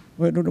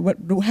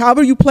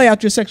 However you play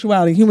out your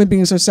sexuality, human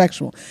beings are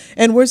sexual.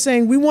 And we're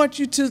saying we want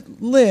you to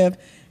live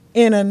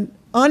in an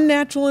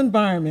unnatural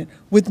environment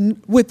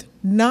with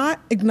not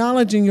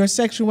acknowledging your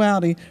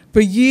sexuality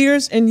for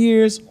years and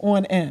years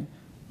on end.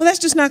 Well, that's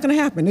just not going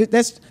to happen.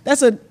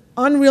 That's an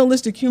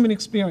unrealistic human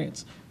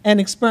experience and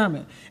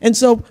experiment. And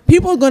so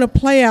people are going to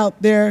play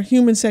out their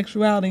human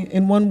sexuality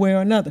in one way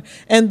or another.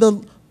 And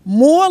the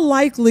more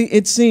likely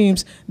it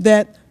seems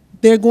that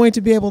they're going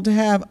to be able to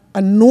have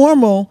a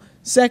normal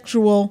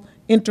sexual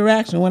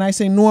interaction. When I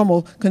say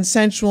normal,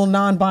 consensual,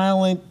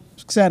 nonviolent,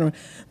 etc.,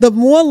 the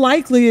more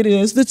likely it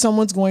is that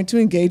someone's going to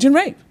engage in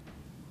rape.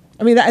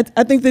 I mean,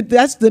 I think that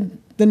that's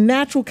the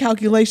natural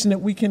calculation that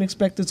we can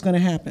expect is going to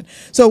happen.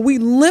 So we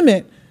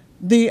limit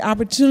the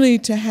opportunity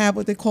to have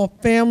what they call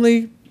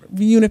family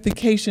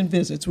reunification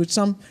visits, which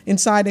some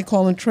inside they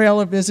call them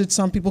trailer visits,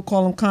 some people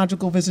call them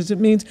conjugal visits. It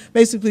means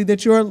basically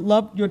that your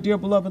dear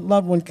beloved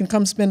loved one can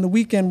come spend the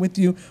weekend with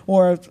you,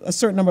 or a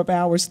certain number of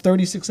hours,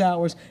 36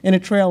 hours, in a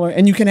trailer,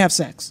 and you can have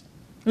sex.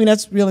 I mean,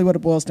 that's really what it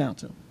boils down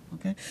to,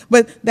 okay?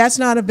 But that's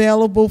not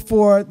available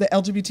for the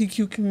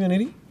LGBTQ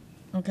community,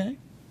 okay,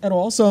 at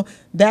all. So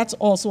that's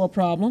also a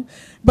problem.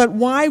 But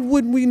why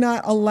would we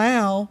not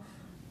allow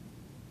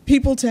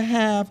people to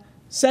have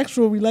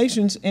sexual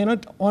relations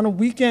on a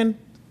weekend,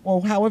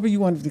 or however you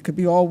want it? It could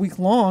be all week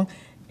long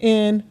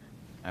in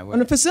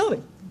a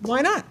facility.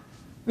 Why not?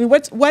 I mean,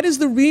 what is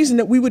the reason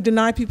that we would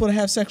deny people to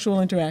have sexual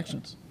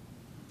interactions?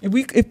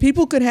 If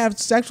people could have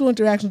sexual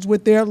interactions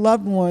with their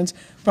loved ones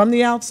from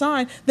the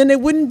outside, then there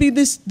wouldn't be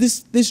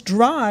this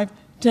drive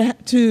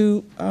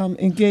to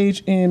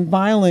engage in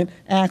violent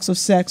acts of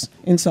sex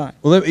inside.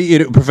 Well,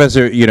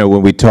 Professor,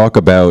 when we talk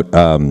about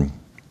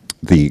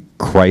the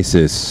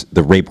crisis,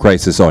 the rape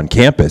crisis on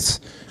campus,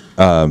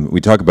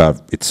 we talk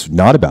about it's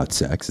not about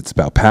sex, it's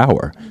about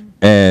power.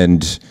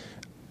 And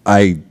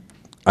I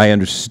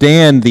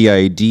understand the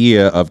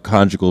idea of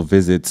conjugal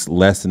visits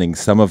lessening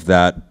some of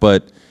that,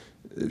 but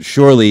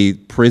surely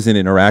prison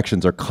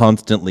interactions are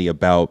constantly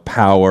about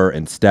power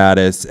and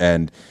status,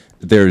 and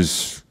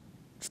there's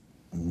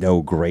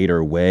no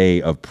greater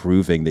way of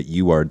proving that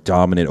you are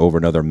dominant over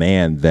another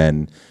man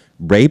than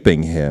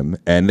raping him,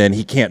 and then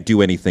he can't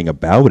do anything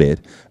about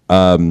it.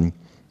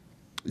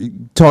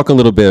 Talk a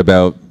little bit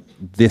about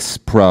this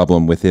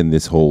problem within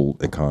this whole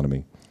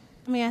economy.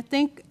 I mean, I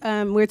think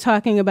we're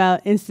talking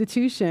about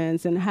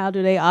institutions and how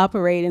do they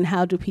operate and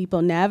how do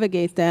people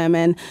navigate them.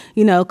 And,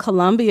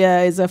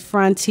 Columbia is a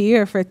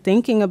frontier for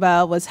thinking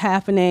about what's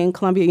happening.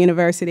 Columbia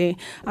University,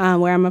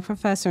 where I'm a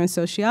professor in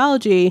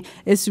sociology,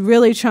 is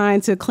really trying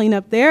to clean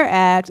up their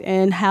act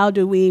and how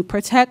do we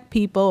protect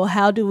people?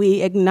 How do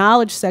we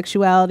acknowledge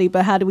sexuality?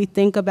 But how do we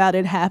think about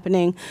it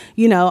happening,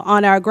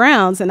 on our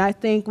grounds? And I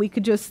think we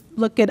could just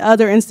look at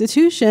other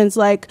institutions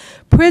like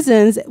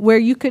prisons where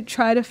you could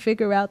try to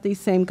figure out these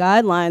same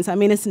guidelines. I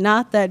mean, it's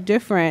not that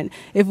different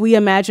if we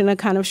imagine a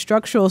kind of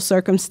structural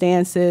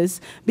circumstances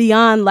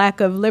beyond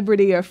lack of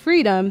liberty or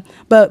freedom,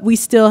 but we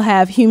still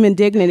have human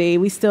dignity,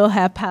 we still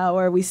have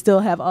power, we still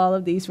have all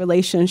of these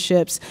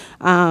relationships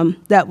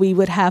that we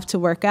would have to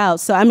work out.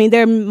 So, I mean,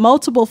 there are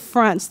multiple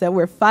fronts that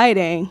we're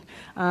fighting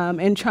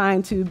in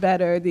trying to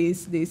better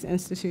these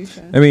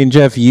institutions. I mean,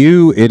 Jeff,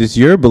 it is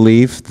your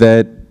belief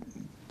that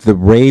the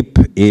rape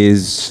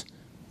is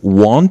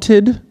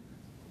wanted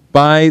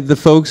by the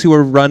folks who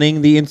are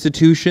running the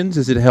institutions,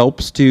 as it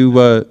helps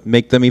to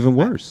make them even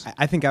worse?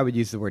 I think I would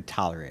use the word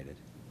tolerated.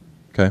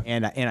 Okay.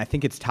 And I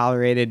think it's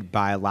tolerated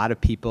by a lot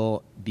of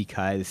people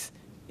because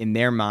in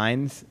their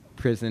minds,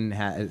 prison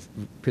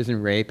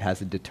rape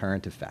has a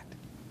deterrent effect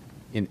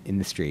in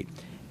the street.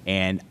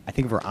 And I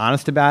think if we're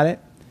honest about it,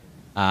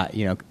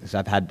 because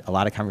I've had a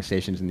lot of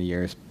conversations in the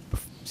years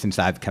since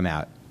I've come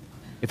out.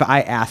 If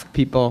I ask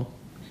people,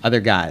 other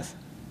guys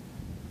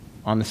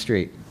on the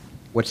street,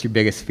 what's your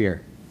biggest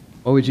fear?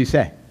 What would you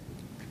say?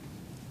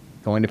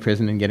 Going to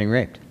prison and getting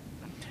raped.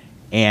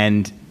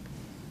 And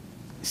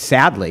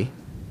sadly,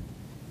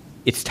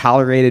 it's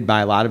tolerated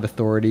by a lot of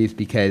authorities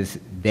because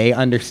they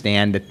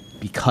understand that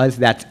because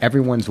that's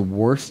everyone's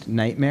worst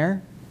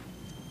nightmare,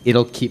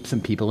 it'll keep some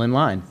people in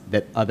line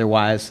that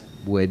otherwise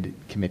would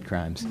commit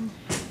crimes.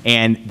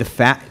 And the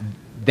fact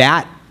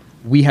that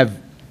we have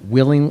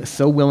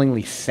so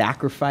willingly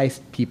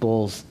sacrificed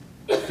people's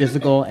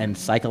physical and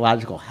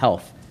psychological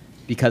health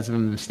because of a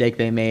mistake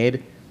they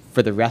made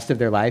for the rest of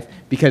their life,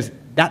 because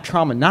that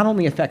trauma not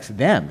only affects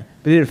them,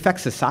 but it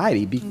affects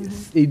society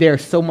because they're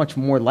so much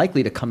more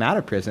likely to come out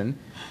of prison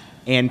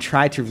and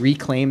try to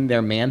reclaim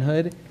their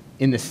manhood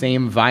in the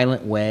same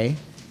violent way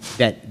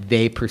that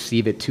they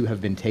perceive it to have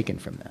been taken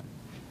from them.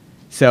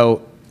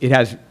 So it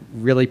has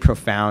really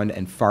profound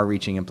and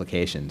far-reaching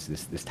implications,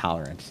 this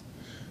tolerance.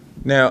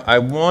 Now, I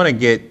want to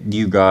get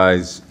you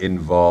guys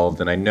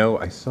involved, and I know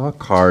I saw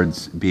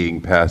cards being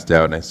passed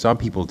out, and I saw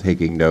people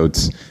taking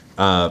notes.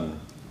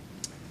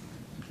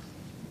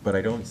 but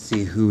I don't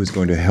see who is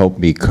going to help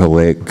me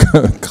collect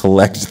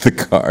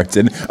the cards.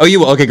 And oh, you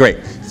will. Okay,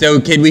 great. So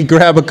can we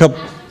grab a couple?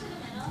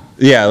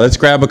 Yeah, let's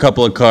grab a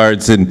couple of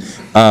cards and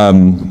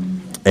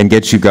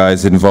get you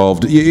guys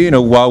involved. You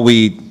know, while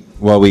we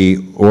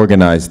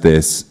organize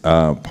this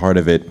part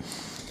of it,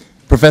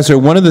 Professor,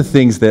 one of the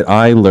things that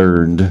I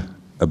learned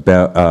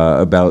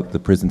about the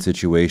prison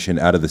situation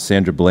out of the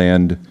Sandra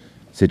Bland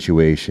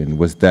situation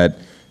was that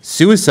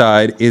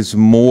suicide is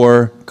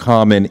more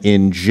common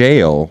in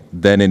jail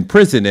than in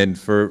prison. And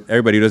for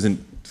everybody who doesn't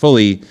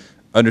fully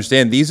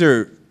understand, these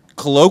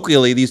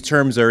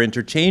terms are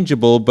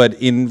interchangeable, but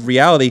in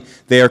reality,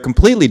 they are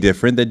completely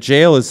different. That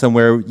jail is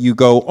somewhere you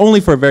go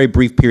only for a very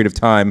brief period of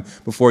time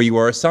before you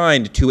are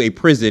assigned to a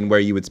prison where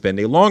you would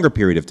spend a longer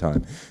period of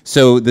time.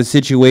 So the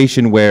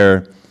situation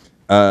where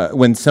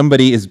when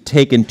somebody is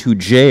taken to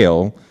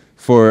jail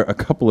for a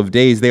couple of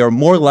days, they are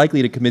more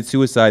likely to commit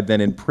suicide than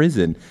in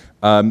prison.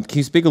 Can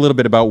you speak a little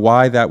bit about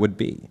why that would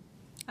be?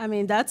 I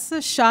mean, that's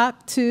a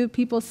shock to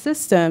people's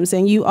systems,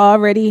 and you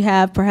already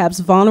have perhaps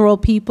vulnerable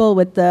people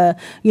with the,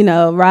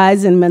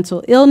 rise in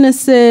mental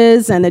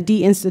illnesses and the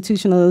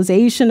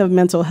deinstitutionalization of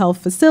mental health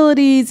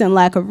facilities and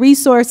lack of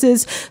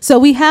resources. So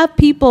we have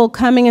people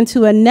coming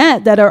into a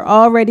net that are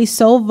already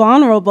so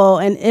vulnerable,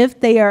 and if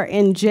they are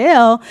in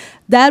jail,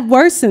 that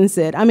worsens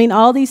it. I mean,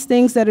 all these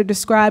things that are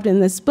described in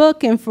this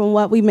book, and from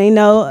what we may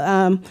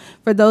know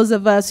for those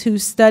of us who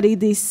study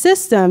these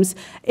systems,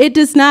 it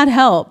does not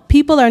help.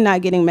 People are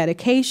not getting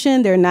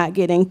medication, they're not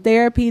getting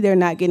therapy, they're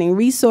not getting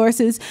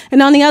resources.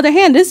 And on the other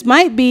hand,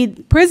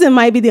 prison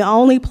might be the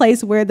only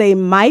place where they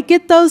might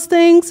get those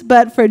things,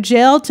 but for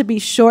jail to be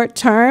short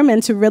term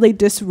and to really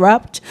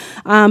disrupt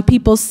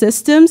people's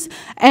systems.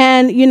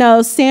 And,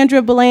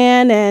 Sandra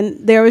Bland, and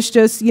there was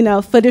just,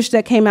 footage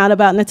that came out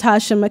about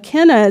Natasha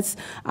McKenna's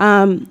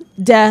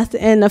death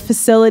in a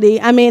facility.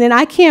 I mean, and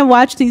I can't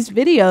watch these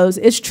videos.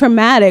 It's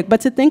traumatic.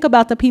 But to think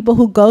about the people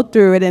who go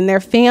through it and their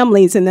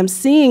families and them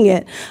seeing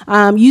it,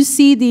 you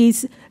see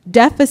these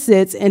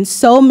deficits in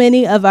so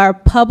many of our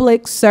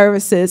public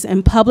services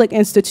and public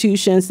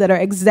institutions that are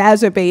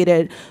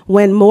exacerbated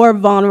when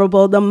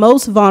the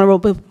most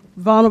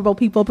vulnerable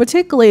people,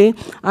 particularly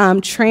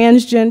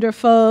transgender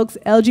folks,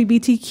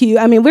 LGBTQ.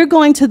 I mean, we're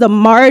going to the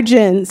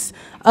margins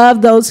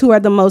of those who are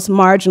the most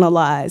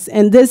marginalized.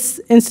 And this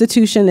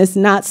institution is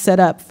not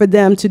set up for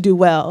them to do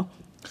well.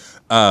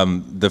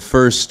 The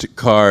first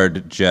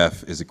card,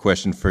 Jeff, is a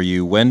question for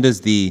you. When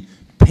does the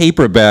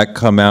paperback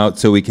come out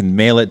so we can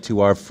mail it to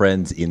our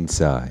friends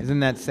inside? Isn't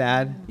that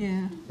sad?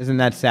 Yeah. Isn't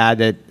that sad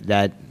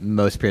that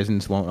most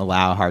prisons won't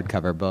allow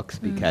hardcover books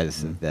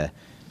because of the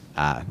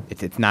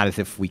it's not as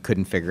if we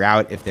couldn't figure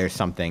out if there's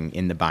something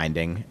in the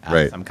binding,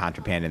 right, some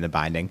contraband in the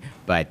binding,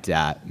 but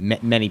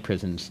many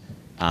prisons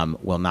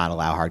will not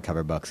allow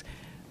hardcover books.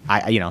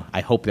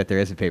 I hope that there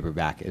is a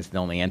paperback is the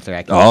only answer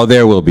I can. Oh,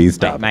 there will be.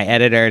 Stop. My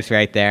editor's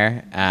right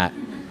there.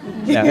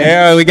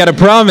 Yeah, we got a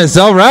promise.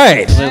 All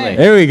right. Absolutely.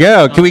 There we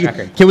go.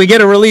 Can we get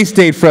a release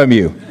date from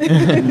you?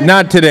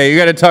 Not today. You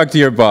got to talk to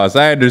your boss.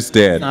 I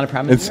understand. It's not a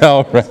promise. It's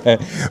all right.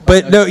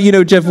 But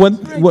no, Jeff.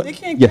 They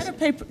can't yes. get a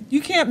paper.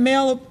 You can't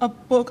mail a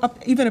book,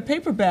 even a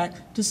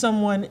paperback, to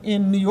someone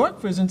in New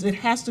York prisons. It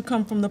has to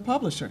come from the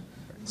publisher.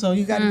 So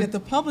you got to get the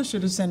publisher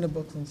to send the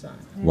books inside.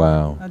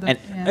 Wow. And,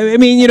 I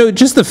mean,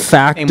 just the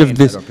fact of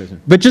this,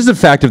 but just the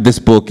fact of this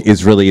book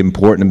is really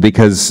important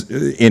because,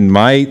 in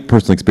my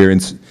personal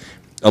experience,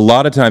 a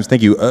lot of times,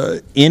 thank you,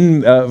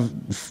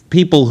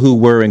 people who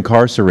were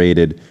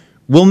incarcerated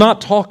will not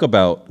talk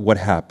about what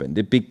happened.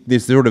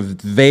 This sort of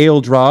veil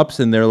drops,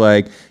 and they're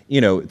like,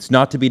 it's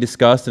not to be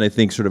discussed. And I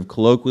think sort of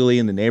colloquially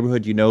in the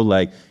neighborhood, you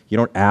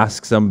don't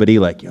ask somebody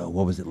like,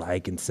 what was it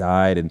like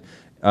inside? And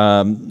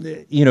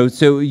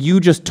so you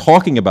just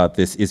talking about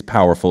this is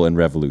powerful and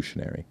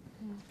revolutionary.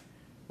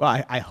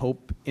 Well, I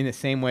hope in the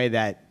same way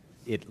that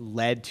it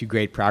led to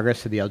great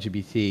progress for the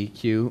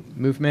LGBTQ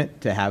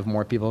movement to have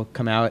more people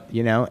come out,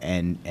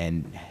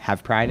 and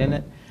have pride in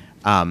it.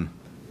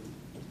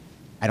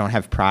 I don't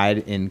have pride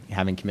in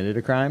having committed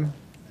a crime,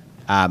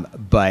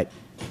 but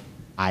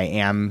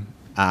I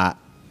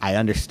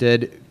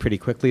understood pretty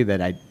quickly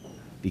that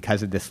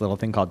because of this little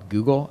thing called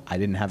Google, I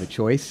didn't have a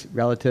choice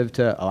relative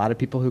to a lot of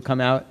people who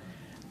come out.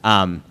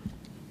 When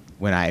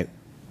I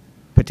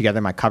put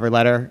together my cover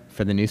letter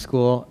for the new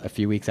school a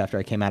few weeks after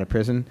I came out of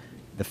prison,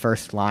 the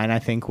first line, I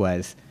think,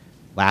 was,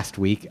 "Last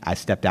week I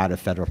stepped out of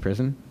federal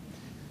prison,"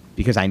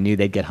 because I knew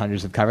they'd get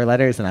hundreds of cover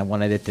letters, and I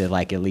wanted it to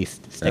at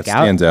least stick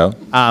out. That stands out.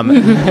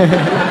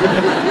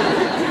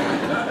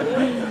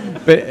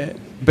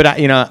 But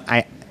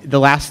the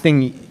last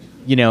thing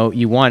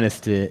you want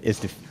is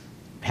to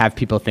have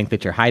people think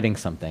that you're hiding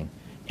something,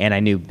 and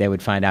I knew they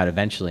would find out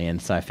eventually,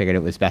 and so I figured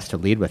it was best to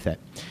lead with it.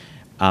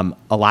 A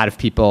lot of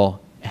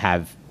people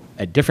have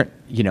a different,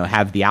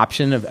 have the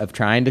option of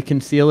trying to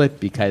conceal it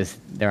because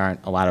there aren't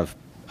a lot of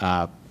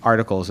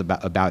articles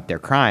about their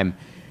crime,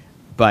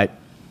 but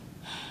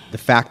the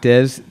fact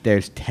is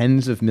there's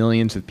tens of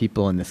millions of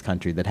people in this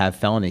country that have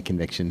felony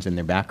convictions in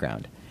their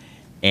background,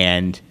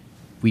 and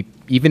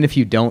even if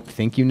you don't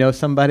think you know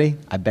somebody,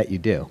 I bet you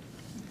do.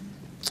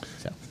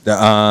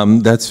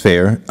 That's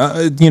fair.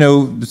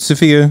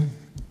 Sophia,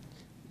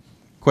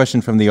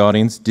 question from the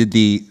audience. Did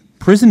the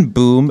prison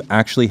boom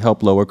actually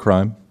help lower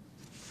crime?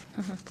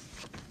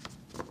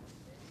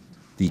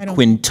 The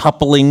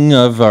quintupling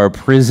of our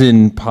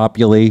prison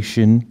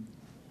population?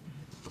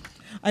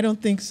 I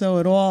don't think so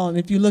at all. And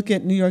if you look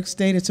at New York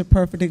State, it's a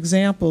perfect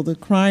example. The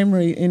crime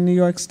rate in New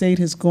York State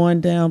has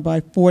gone down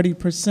by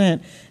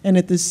 40%. And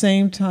at the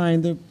same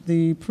time,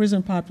 the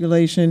prison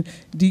population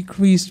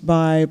decreased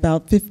by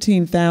about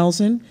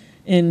 15,000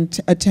 in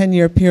a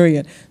 10-year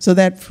period. So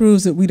that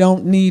proves that we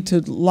don't need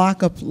to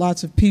lock up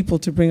lots of people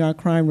to bring our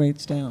crime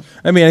rates down.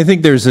 I mean, I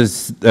think there's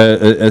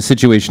a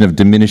situation of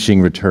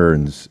diminishing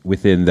returns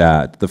within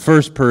that. The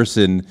first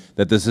person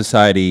that the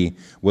society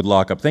would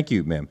lock up, thank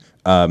you, ma'am,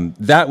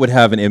 that would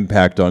have an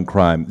impact on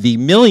crime. The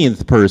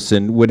millionth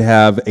person would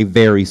have a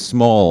very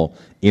small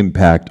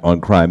impact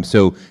on crime.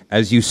 So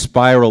as you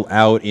spiral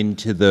out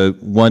into the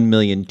 1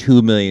 million,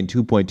 2 million,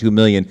 2.2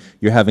 million,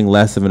 you're having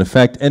less of an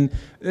effect. And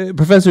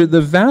Professor,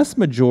 the vast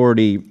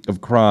majority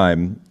of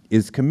crime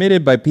is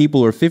committed by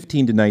people who are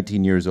 15 to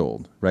 19 years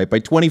old, right? By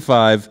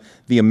 25,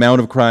 the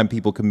amount of crime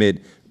people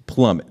commit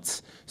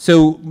plummets.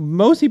 So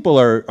most people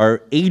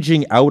are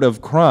aging out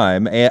of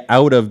crime,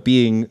 out of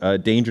being a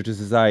danger to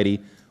society,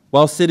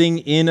 while sitting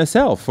in a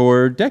cell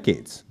for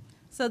decades.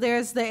 So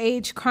there's the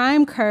age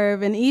crime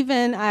curve, and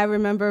even I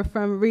remember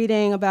from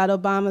reading about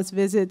Obama's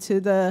visit to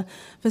the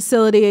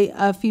facility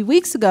a few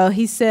weeks ago,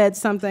 he said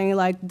something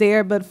like,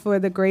 "There, but for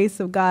the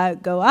grace of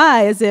God go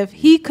I," as if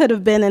he could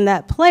have been in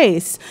that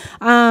place.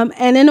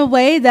 And in a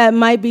way that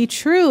might be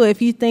true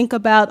if you think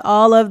about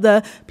all of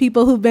the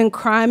people who've been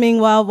criming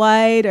while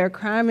white or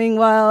criming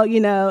while,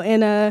 in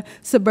a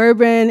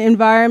suburban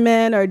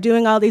environment or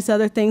doing all these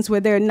other things where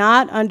they're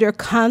not under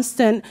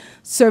constant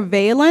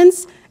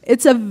surveillance.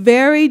 It's a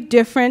very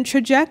different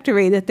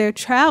trajectory that they're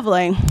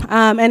traveling.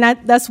 And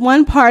that's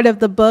one part of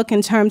the book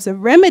in terms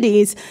of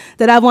remedies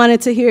that I wanted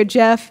to hear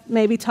Jeff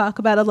maybe talk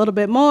about a little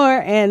bit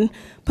more and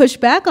push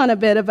back on a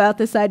bit about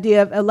this idea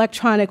of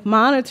electronic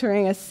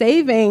monitoring as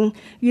saving,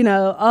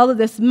 all of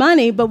this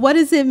money. But what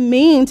does it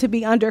mean to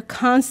be under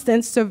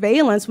constant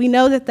surveillance? We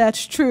know that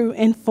that's true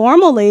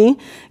informally,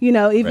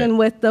 even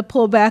with the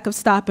pullback of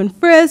stop and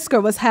frisk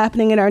or what's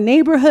happening in our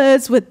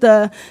neighborhoods with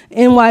the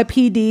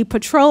NYPD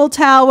patrol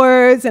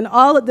towers and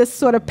all of this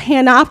sort of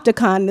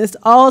panopticon, this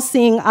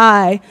all-seeing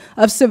eye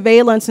of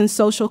surveillance and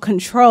social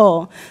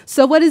control.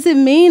 So what does it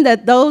mean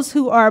that those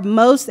who are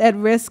most at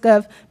risk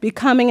of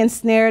becoming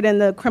ensnared in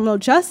the criminal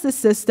justice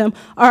system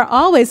are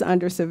always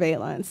under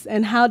surveillance?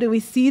 And how do we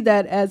see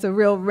that as a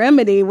real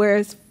remedy where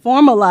it's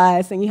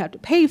formalized and you have to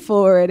pay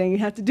for it and you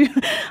have to do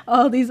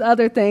all these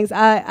other things?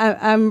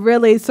 I'm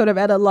really sort of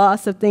at a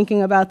loss of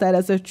thinking about that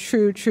as a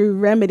true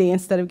remedy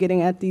instead of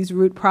getting at these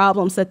root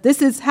problems, that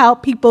this is how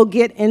people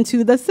get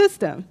into the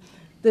system,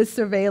 this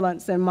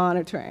surveillance and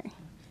monitoring.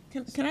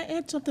 Can I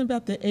add something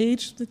about the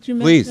age that you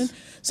mentioned? Please.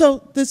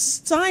 So the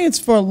science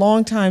for a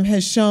long time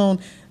has shown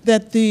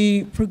that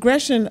the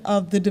progression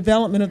of the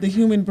development of the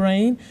human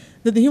brain,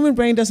 that the human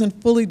brain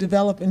doesn't fully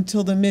develop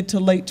until the mid to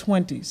late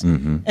 20s.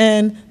 Mm-hmm.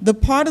 And the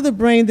part of the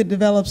brain that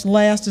develops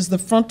last is the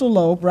frontal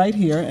lobe right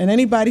here. And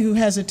anybody who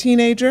has a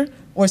teenager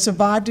or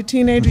survived a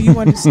teenager, you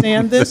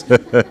understand this.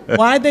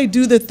 Why they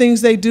do the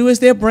things they do is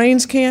their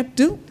brains can't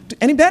do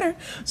any better.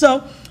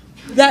 So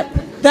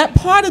that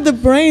part of the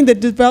brain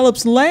that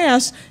develops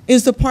last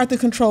is the part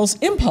that controls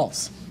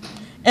impulse.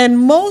 And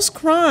most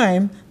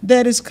crime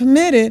that is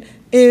committed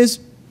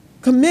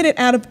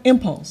out of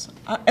impulse.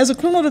 As a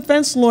criminal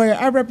defense lawyer,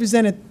 I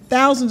represented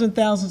thousands and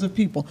thousands of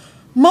people.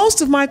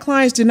 Most of my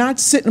clients did not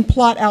sit and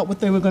plot out what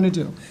they were going to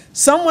do.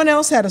 Someone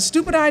else had a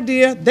stupid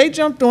idea, they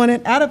jumped on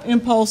it out of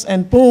impulse,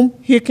 and boom,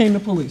 here came the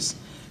police.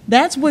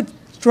 That's what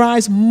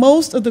drives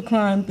most of the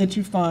crime that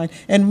you find,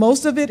 and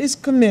most of it is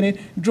committed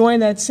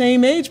during that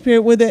same age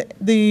period where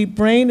the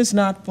brain is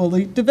not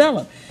fully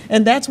developed.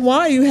 And that's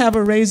why you have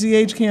a Raise the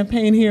Age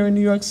campaign here in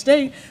New York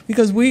State,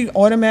 because we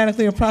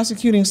automatically are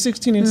prosecuting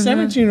 16 and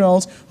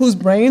 17-year-olds whose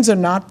brains are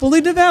not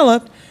fully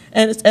developed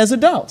and it's as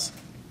adults.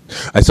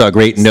 I saw a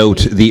great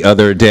note the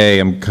other day.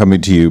 I'm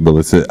coming to you,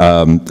 Melissa.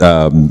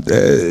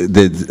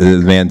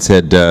 The man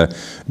said,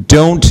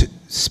 don't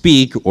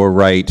speak or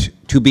write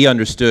to be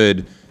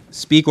understood,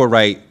 speak or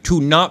write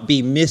to not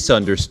be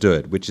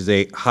misunderstood, which is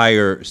a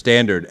higher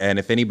standard. And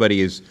if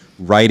anybody is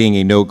writing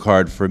a note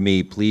card for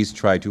me, please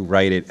try to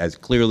write it as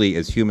clearly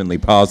as humanly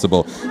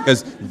possible.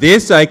 Because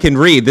this I can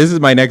read. This is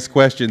my next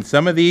question.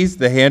 Some of these,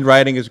 the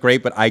handwriting is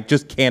great, but I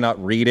just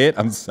cannot read it.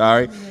 I'm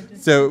sorry.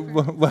 So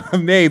well,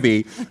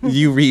 maybe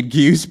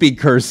you speak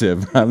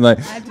cursive. I'm like,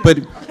 but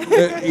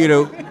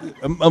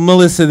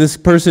Melissa, this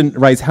person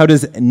writes, how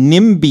does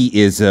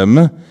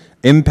NIMBYism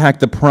impact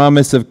the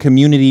promise of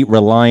community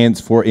reliance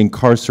for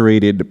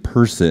incarcerated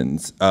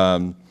persons?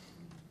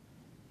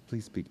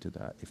 Please speak to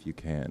that if you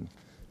can.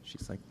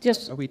 She's like,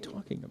 what are we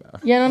talking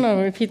about? Yeah,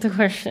 no, repeat the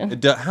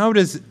question. How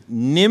does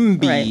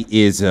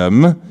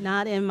NIMBYism,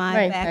 not in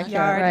my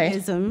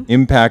backyardism,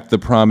 impact the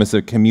promise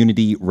of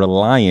community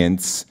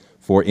reliance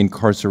for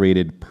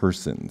incarcerated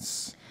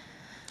persons?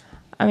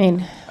 I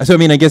mean, So, I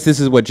mean, I guess this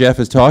is what Jeff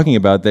is talking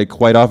about, that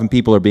quite often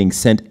people are being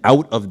sent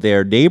out of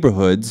their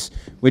neighborhoods,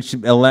 which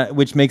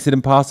makes it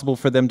impossible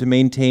for them to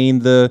maintain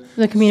the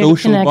community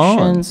social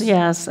connections. bonds.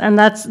 Yes, and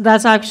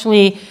that's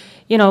actually,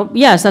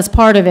 yes, that's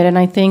part of it. And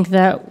I think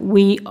that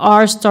we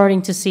are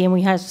starting to see, and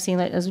we have seen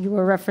that, as you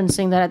were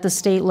referencing, that at the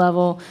state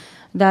level,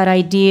 that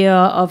idea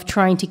of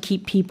trying to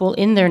keep people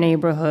in their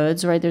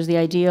neighborhoods, right? There's the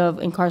idea of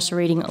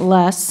incarcerating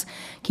less,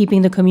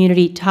 keeping the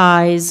community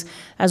ties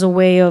as a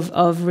way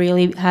of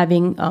really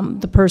having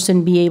the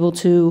person be able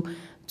to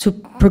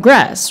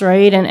progress,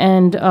 right?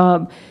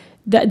 And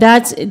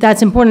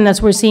that's important.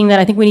 That's we're seeing that.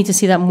 I think we need to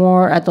see that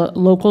more at the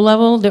local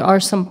level. There are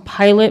some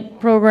pilot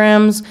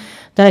programs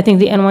that I think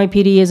the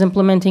NYPD is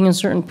implementing in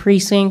certain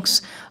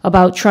precincts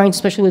about trying,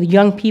 especially with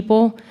young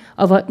people,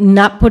 of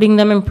not putting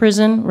them in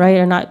prison, right,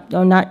 or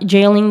not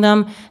jailing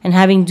them, and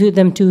having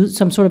them do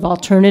some sort of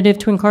alternative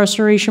to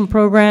incarceration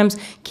programs,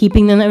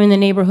 keeping them in the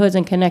neighborhoods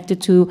and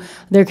connected to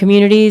their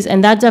communities,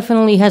 and that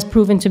definitely has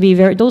proven to be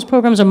those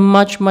programs are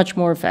much, much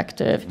more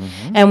effective,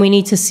 and we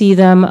need to see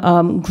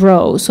them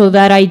grow. So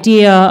that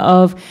idea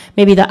of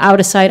maybe the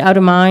out of sight, out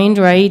of mind,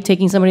 right,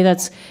 taking somebody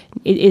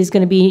is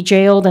going to be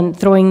jailed and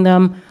throwing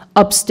them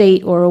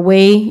upstate or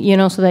away,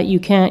 so that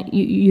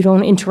you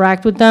don't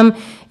interact with them,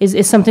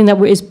 is something that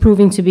is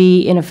proving to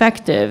be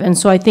ineffective. And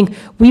so I think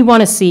we want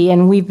to see,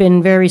 and we've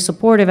been very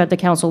supportive at the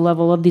council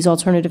level of these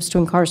alternatives to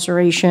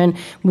incarceration.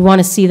 We want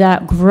to see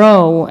that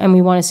grow, and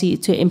we want to see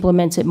to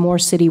implement it more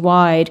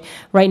citywide.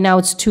 Right now,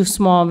 it's too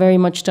small, very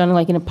much done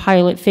like in a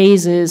pilot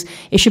phases.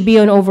 It should be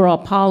an overall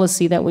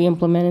policy that we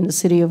implement in the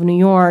city of New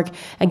York,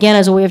 again,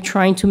 as a way of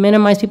trying to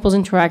minimize people's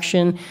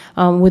interaction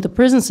with the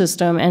prison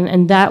system,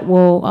 and that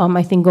will,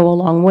 I think, go a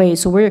long way.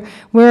 So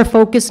we're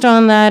focused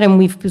on that, and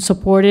we've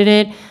supported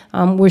it.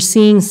 We're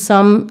seeing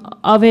some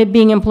of it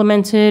being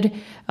implemented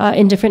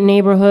in different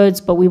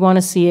neighborhoods, but we want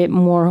to see it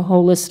more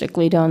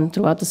holistically done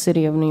throughout the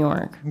city of New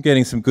York. I'm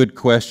getting some good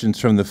questions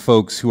from the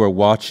folks who are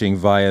watching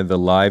via the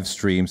live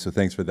stream, so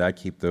thanks for that.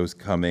 Keep those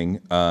coming.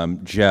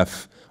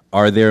 Jeff,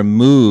 are there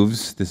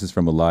moves, this is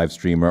from a live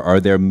streamer, are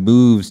there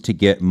moves to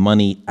get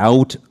money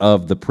out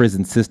of the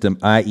prison system,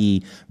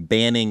 i.e.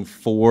 banning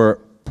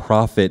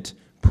for-profit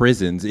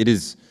prisons? It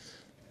is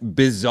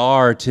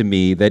bizarre to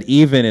me that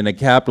even in a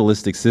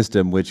capitalistic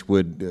system which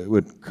would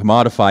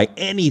commodify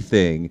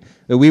anything,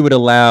 that we would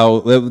allow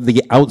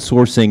the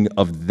outsourcing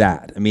of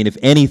that. I mean, if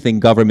anything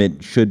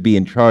government should be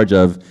in charge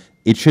of,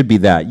 it should be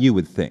that, you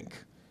would think.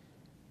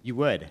 You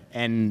would,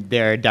 and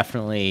there are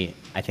definitely,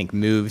 I think,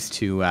 moves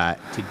to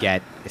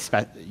get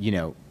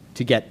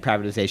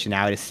privatization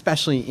out,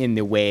 especially in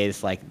the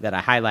ways like that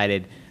I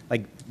highlighted.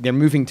 Like they're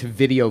moving to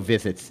video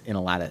visits in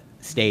a lot of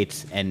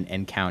states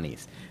and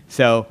counties.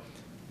 So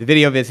the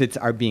video visits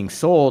are being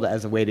sold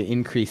as a way to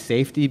increase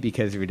safety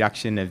because the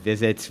reduction of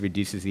visits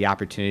reduces the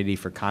opportunity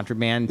for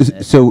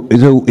contraband. So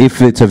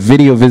if it's a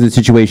video visit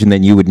situation,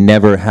 then you could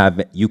never have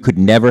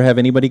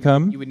anybody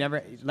come? You would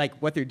never, like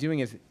what they're doing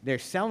is they're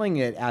selling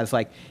it as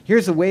like,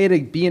 here's a way to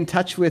be in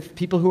touch with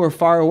people who are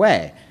far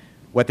away.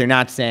 What they're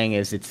not saying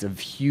is it's a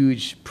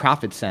huge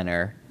profit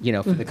center,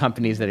 for the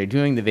companies that are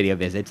doing the video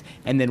visits.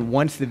 And then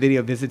once the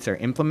video visits are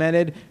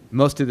implemented,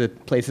 most of the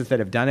places that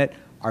have done it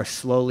are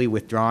slowly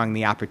withdrawing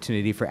the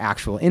opportunity for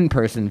actual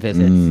in-person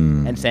visits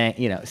and saying,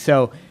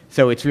 so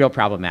it's real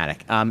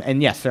problematic.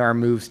 And yes, there are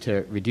moves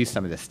to reduce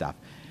some of this stuff.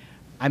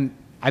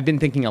 I've been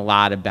thinking a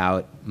lot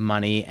about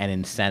money and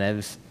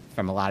incentives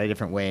from a lot of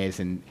different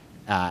ways, and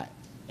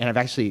I've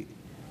actually,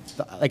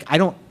 I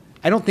don't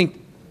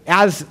think,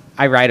 as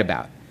I write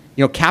about,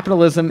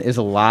 capitalism is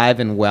alive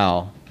and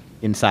well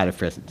inside of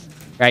prisons,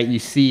 right? You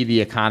see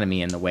the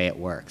economy and the way it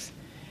works.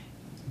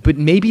 But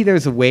maybe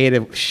there's a way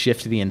to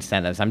shift the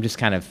incentives. I'm just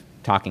kind of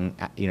talking,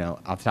 off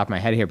the top of my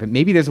head here, but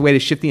maybe there's a way to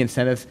shift the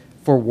incentives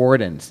for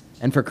wardens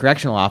and for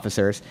correctional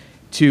officers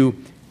to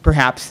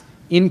perhaps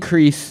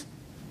increase,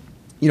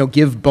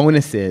 give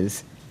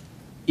bonuses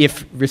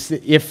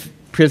if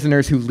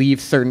prisoners who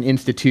leave certain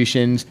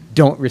institutions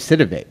don't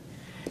recidivate.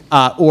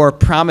 Or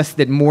promise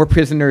that more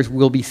prisoners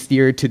will be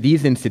steered to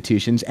these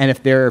institutions, and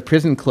if there are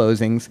prison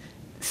closings,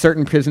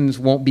 certain prisons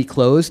won't be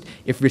closed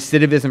if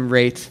recidivism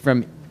rates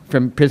from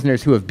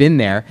prisoners who have been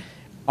there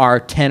are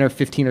 10 or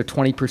 15 or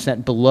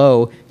 20%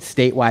 below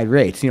statewide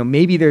rates.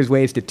 Maybe there's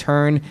ways to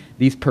turn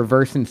these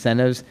perverse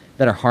incentives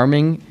that are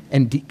harming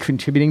and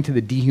contributing to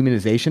the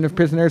dehumanization of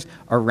prisoners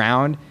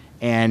around,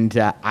 and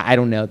I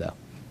don't know, though.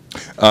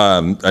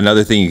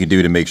 Another thing you can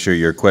do to make sure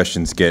your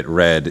questions get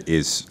read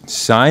is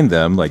sign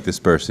them, like this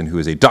person who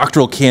is a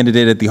doctoral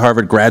candidate at the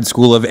Harvard Grad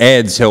School of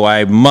Ed, so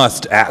I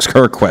must ask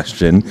her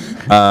question.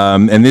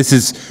 And this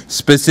is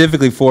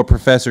specifically for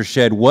Professor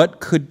Shedd. What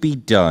could be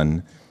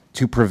done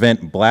to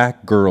prevent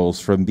black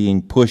girls from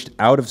being pushed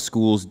out of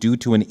schools due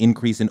to an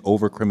increase in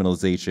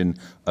overcriminalization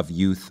of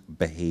youth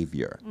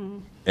behavior?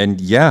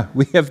 And yeah,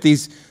 we have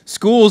these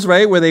schools,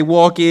 right, where they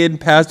walk in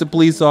past a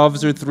police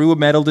officer through a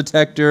metal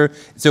detector.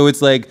 So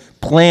it's like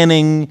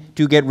planning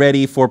to get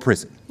ready for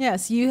prison.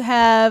 Yes, you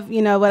have,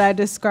 what I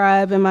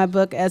describe in my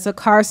book as a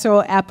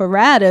carceral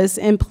apparatus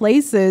in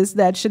places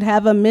that should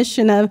have a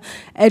mission of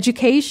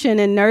education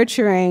and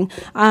nurturing.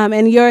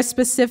 And your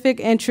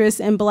specific interest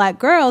in Black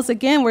girls,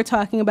 again, we're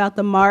talking about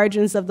the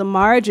margins of the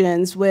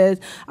margins, with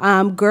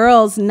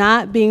girls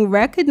not being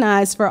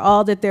recognized for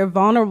all that they're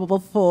vulnerable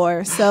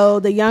for. So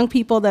the young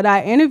people that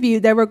I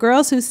interviewed, there were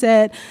girls who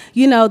said,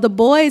 the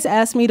boys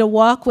asked me to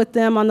walk with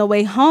them on the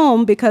way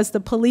home because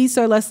the police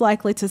are less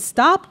likely to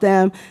stop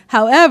them.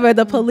 However,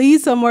 the police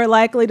are more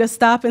likely to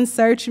stop and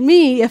search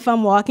me if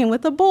I'm walking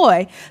with a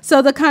boy.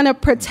 So the kind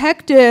of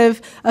protective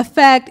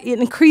effect, it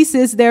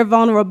increases their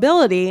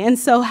vulnerability. And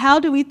so how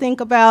do we think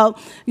about,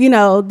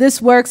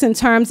 this works in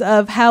terms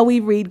of how we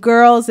read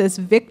girls as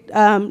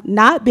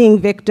not being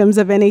victims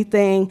of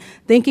anything,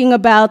 thinking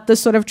about the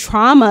sort of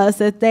traumas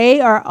that they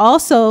are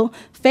also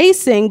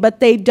facing, but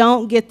they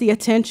don't get the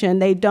attention.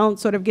 They don't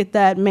sort of get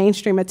that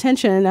mainstream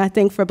attention. And I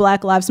think for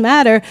Black Lives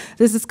Matter,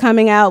 this is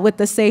coming out with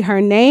the Say Her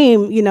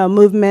Name,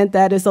 movement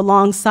that is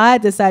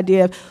alongside this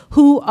idea of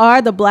who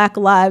are the Black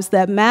lives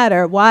that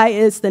matter? Why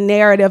is the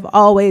narrative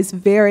always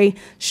very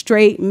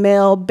straight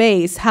male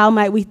based? How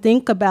might we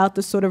think about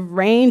the sort of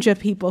range of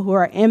people who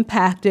are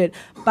impacted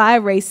by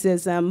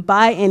racism,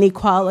 by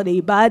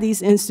inequality, by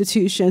these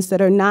institutions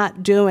that are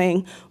not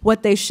doing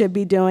what they should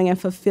be doing and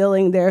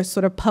fulfilling their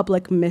sort of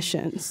public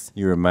missions?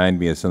 You remind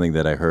me of something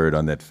that I heard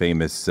on that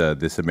famous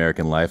This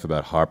American Life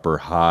about Harper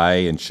High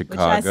in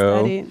Chicago. Which I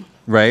studied.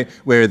 Right,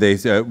 where they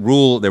there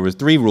was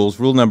 3 rules.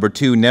 Rule number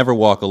 2, never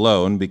walk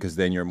alone, because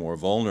then you're more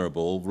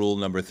vulnerable. Rule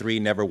number 3,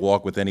 never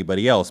walk with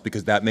anybody else,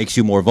 because that makes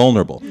you more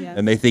vulnerable. Yes.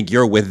 And they think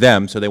you're with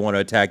them, so they want to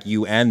attack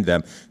you and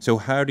them. So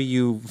how do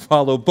you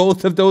follow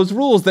both of those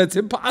rules? That's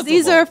impossible.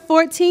 These are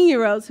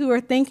 14-year-olds who are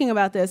thinking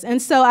about this.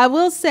 And so I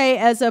will say,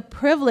 as a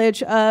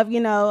privilege of,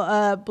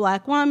 a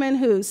Black woman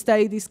who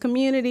studied these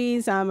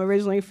communities, I'm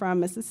originally from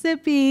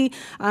Mississippi,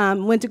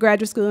 went to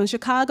graduate school in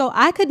Chicago,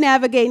 I could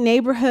navigate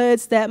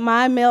neighborhoods that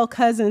my male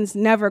cousins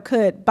never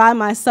could by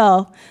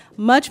myself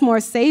much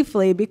more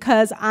safely,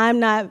 because I'm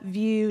not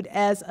viewed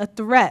as a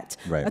threat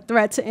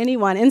to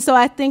anyone. And so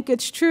I think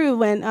it's true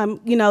when,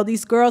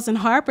 these girls in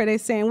Harper, they're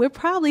saying we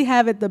probably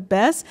have it the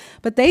best,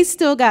 but they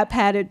still got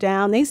patted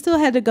down. They still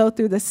had to go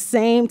through the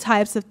same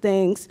types of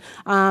things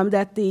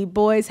that the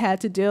boys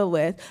had to deal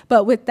with,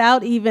 but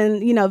without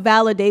even,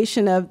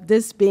 validation of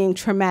this being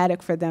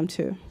traumatic for them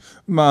too.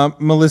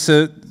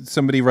 Melissa,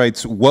 somebody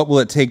writes, what will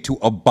it take to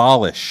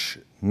abolish,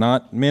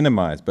 not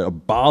minimize, but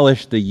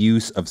abolish the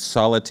use of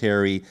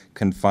solitary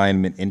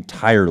confinement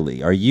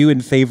entirely? Are you in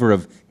favor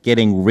of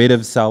getting rid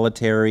of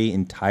solitary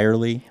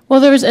entirely?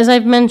 Well, as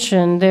I've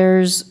mentioned,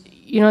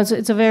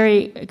 it's a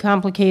very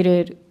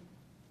complicated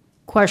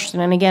question.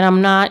 And again,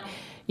 I'm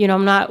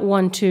not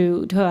one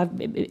to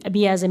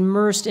be as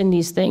immersed in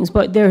these things,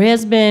 but there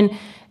has been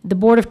the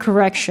Board of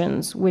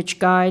Corrections, which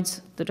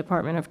guides the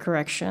Department of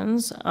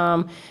Corrections,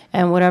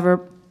 and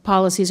whatever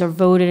policies are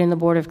voted in the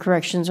Board of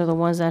Corrections are the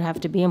ones that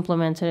have to be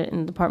implemented in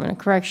the Department of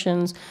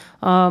Corrections.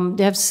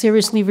 They have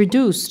seriously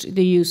reduced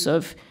the use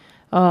of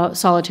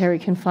solitary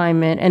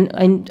confinement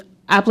and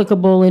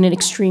applicable in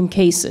extreme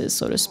cases,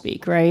 so to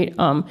speak, right?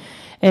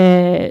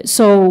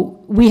 So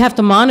we have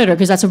to monitor,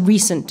 because that's a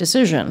recent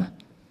decision.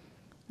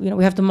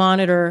 We have to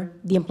monitor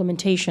the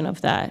implementation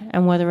of that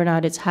and whether or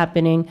not it's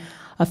happening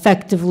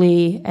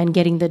effectively, and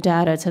getting the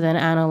data to then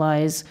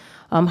analyze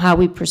how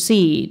we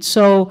proceed.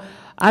 So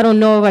I don't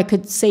know if I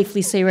could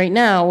safely say right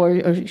now,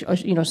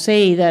 or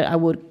say that I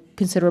would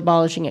consider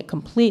abolishing it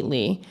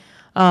completely.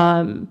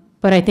 But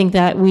I think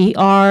that we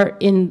are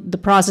in the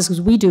process, because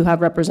we do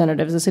have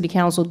representatives. The City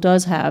Council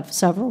does have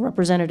several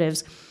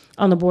representatives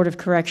on the Board of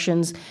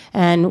Corrections,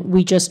 and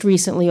we just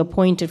recently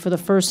appointed for the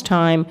first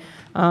time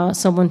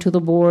someone to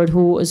the board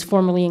who is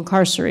formerly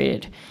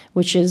incarcerated,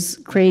 which is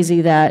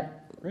crazy that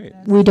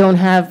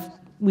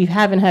we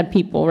haven't had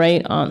people,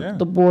 right, on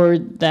the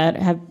board that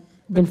have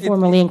been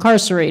formerly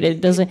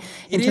incarcerated.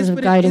 In terms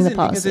of guiding the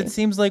policy. Because it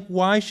seems like,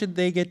 why should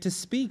they get to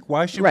speak?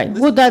 Why should we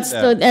listen well, that's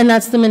to them?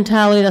 that's the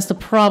mentality. That's the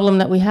problem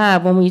that we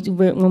have when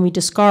we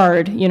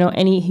discard,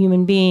 any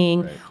human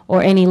being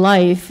or any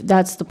life.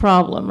 That's the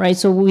problem, right?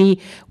 So we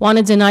want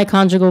to deny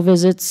conjugal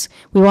visits.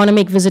 We want to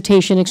make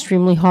visitation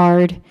extremely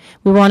hard.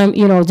 We want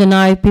to,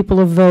 deny people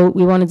a vote.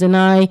 We want to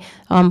deny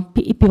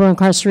people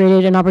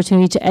incarcerated an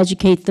opportunity to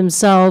educate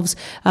themselves.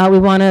 We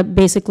want to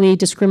basically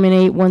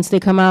discriminate once they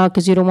come out,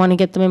 because you don't want to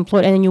get them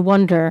employed, and then you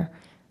wonder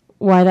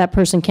why that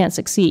person can't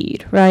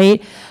succeed,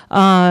 right?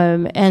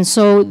 And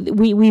so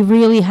we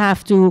really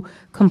have to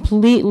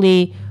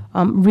completely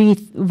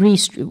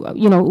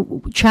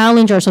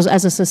challenge ourselves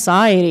as a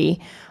society,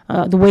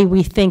 the way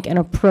we think and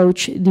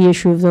approach the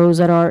issue of those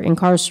that are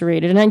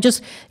incarcerated. And then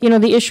just,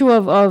 the issue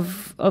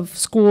of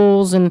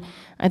schools, and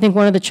I think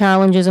one of the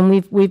challenges, and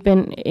we've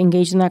been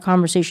engaged in that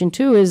conversation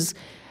too, is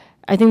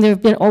I think there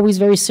have been always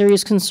very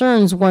serious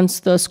concerns once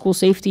the school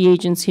safety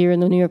agents here in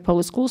the New York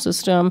public school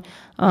system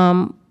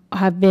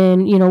have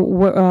been,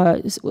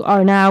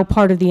 are now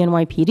part of the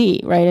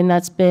NYPD, right? And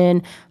that's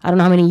been, I don't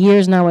know how many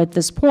years now at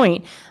this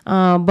point.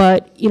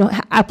 But,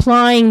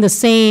 applying the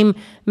same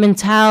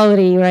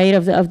mentality, right,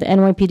 of the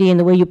NYPD and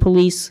the way you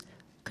police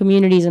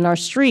communities in our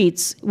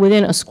streets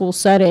within a school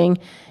setting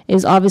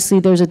is obviously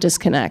there's a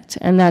disconnect,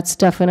 and that's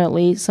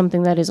definitely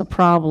something that is a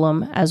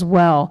problem as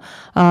well.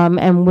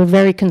 And we're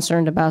very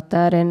concerned about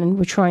that, and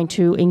we're trying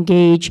to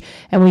engage.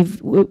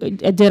 And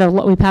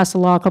we passed a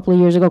law a couple of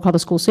years ago called the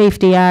School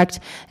Safety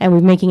Act, and we're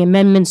making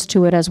amendments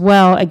to it as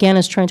well. Again,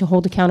 is trying to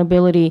hold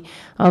accountability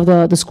of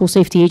the school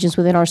safety agents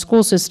within our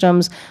school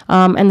systems,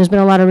 and there's been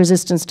a lot of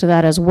resistance to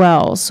that as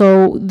well.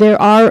 So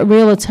there are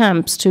real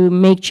attempts to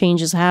make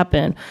changes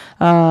happen,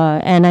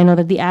 and I know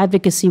that the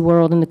advocacy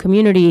world in the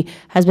community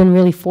has been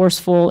really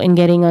forceful in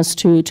getting us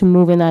to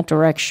move in that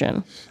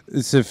direction.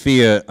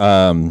 Sophia,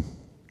 a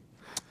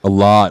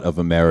lot of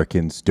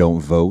Americans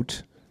don't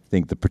vote. I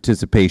think the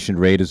participation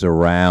rate is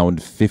around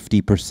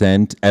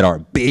 50% at our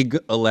big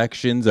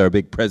elections, our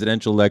big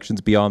presidential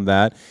elections. Beyond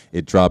that,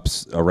 it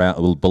drops around a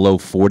little below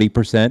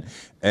 40%.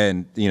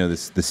 And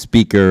the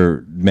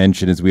speaker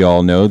mentioned, as we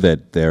all know,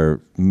 that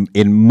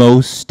in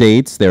most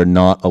states they're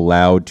not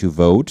allowed to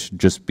vote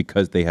just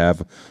because they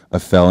have a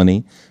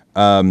felony.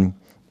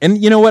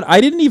 And you know what?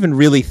 I didn't even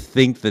really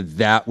think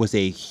that was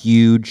a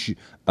huge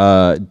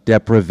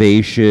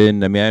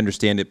deprivation. I mean, I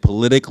understand it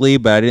politically,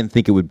 but I didn't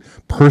think it would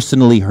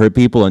personally hurt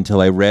people until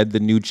I read the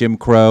new Jim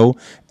Crow.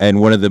 And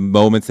one of the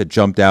moments that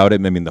jumped out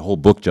at me, I mean, the whole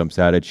book jumps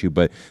out at you,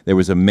 but there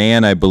was a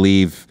man, I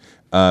believe,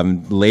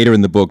 later in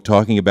the book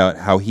talking about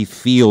how he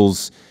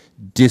feels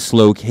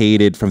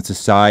dislocated from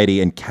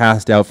society and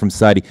cast out from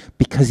society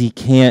because he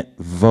can't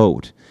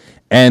vote.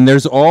 And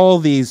there's all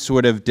these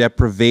sort of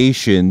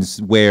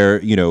deprivations where,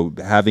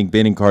 having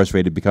been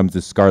incarcerated becomes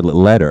the scarlet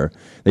letter,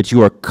 that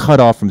you are cut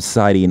off from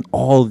society in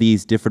all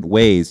these different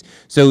ways.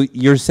 So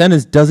your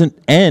sentence doesn't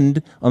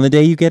end on the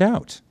day you get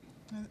out.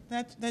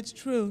 That's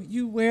true.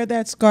 You wear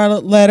that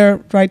scarlet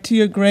letter right to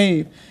your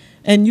grave,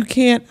 and you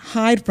can't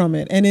hide from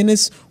it. And in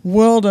this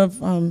world of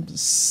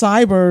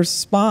cyber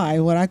spy,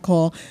 what I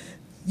call,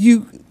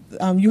 you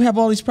have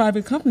all these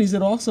private companies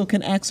that also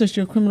can access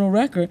your criminal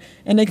record,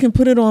 and they can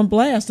put it on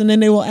blast, and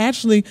then they will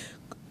actually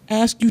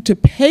ask you to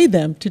pay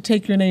them to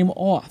take your name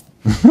off.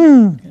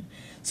 Okay.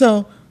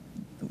 So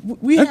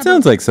that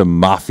sounds like some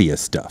mafia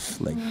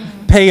stuff. Like,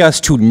 pay us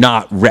to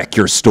not wreck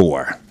your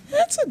store.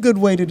 That's a good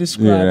way to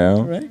describe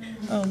it,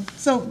 right?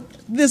 So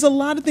there's a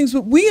lot of things,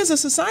 but we as a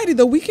society,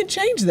 though, we can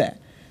change that.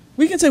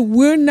 We can say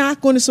we're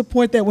not going to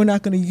support that, we're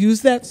not going to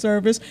use that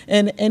service,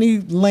 and any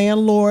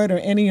landlord or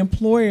any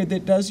employer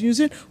that does use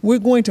it, we're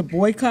going to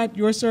boycott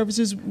your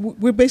services.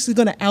 We're basically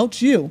going to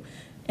out you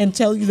and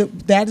tell you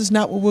that that is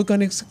not what we're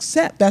going to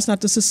accept. That's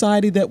not the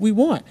society that we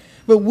want.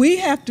 But we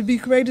have to be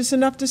courageous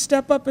enough to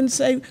step up and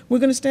say we're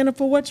going to stand up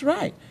for what's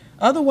right.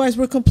 Otherwise,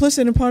 we're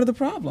complicit and part of the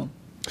problem.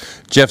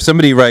 Jeff,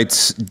 somebody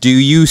writes, do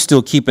you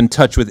still keep in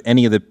touch with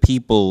any of the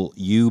people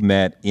you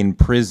met in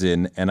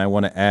prison? And I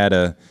want to add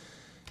a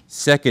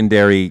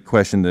secondary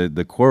question,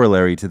 the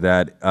corollary to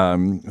that.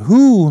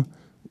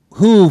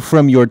 Who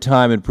from your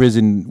time in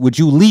prison would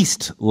you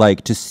least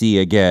like to see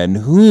again?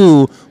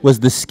 Who was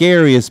the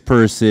scariest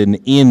person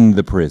in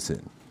the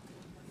prison?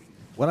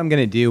 What I'm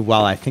going to do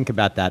while I think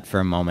about that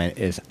for a moment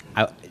is,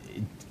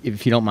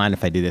 if you don't mind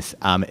if I do this,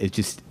 I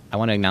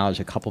want to acknowledge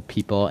a couple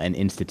people and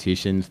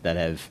institutions that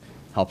have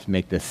helped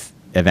make this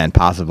event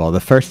possible. The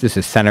first is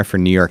the Center for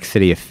New York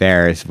City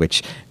Affairs,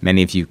 which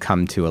many of you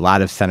come to a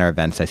lot of center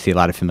events. I see a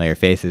lot of familiar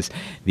faces.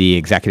 The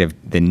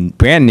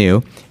brand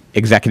new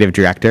executive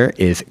director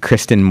is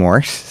Kristen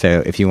Morse.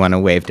 So if you want to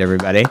wave to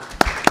everybody.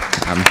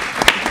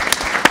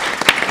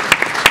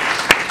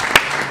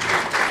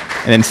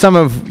 And then some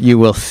of you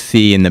will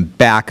see in the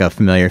back a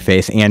familiar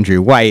face,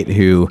 Andrew White,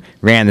 who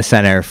ran the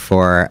center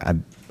for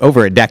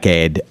over a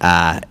decade.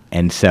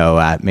 And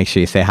so make sure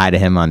you say hi to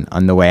him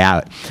on the way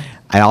out.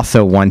 I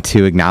also want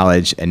to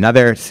acknowledge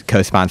another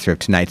co-sponsor of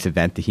tonight's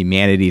event, the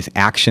Humanities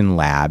Action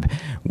Lab,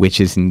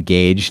 which is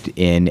engaged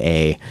in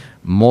a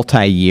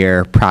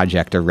multi-year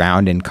project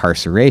around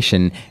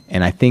incarceration.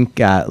 And I think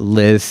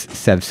Liz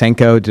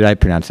Sevchenko, did I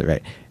pronounce it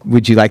right?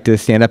 Would you like to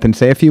stand up and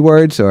say a few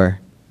words, or?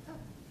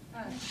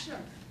 Sure.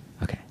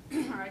 Okay.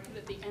 Or I could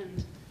at the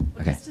end.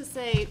 Well, Okay. just to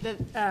say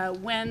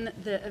that when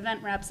the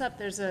event wraps up,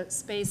 there's a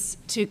space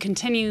to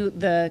continue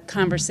the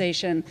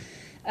conversation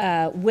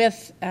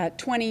with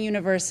 20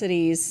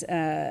 universities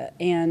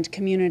and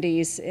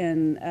communities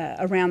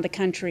around the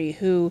country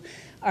who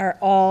are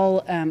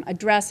all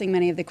addressing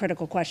many of the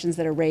critical questions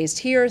that are raised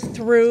here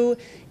through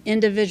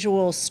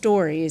individual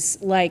stories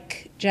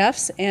like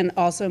Jeff's, and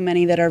also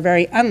many that are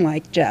very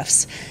unlike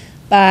Jeff's,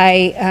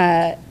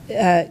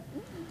 by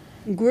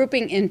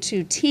grouping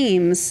into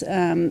teams,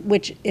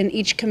 which in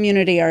each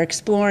community are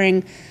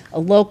exploring a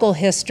local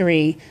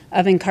history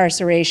of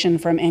incarceration,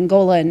 from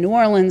Angola and New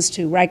Orleans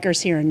to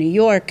Rikers here in New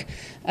York,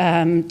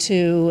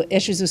 to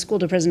issues of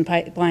school-to-prison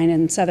pipeline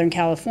in Southern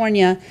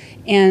California,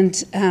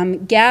 and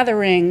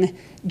gathering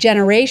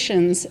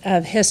generations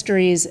of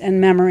histories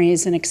and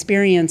memories and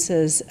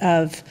experiences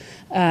of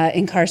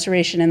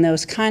incarceration in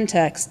those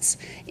contexts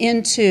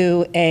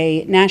into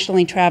a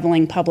nationally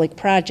traveling public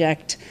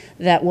project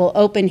that will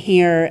open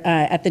here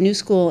at the New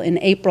School in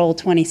April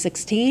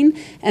 2016,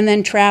 and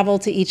then travel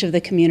to each of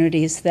the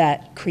communities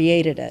that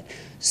created it.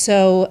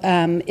 So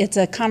it's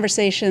a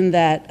conversation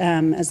that,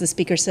 as the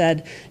speaker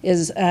said,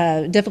 is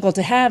difficult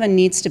to have and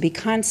needs to be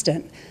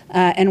constant.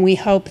 And we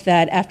hope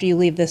that after you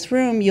leave this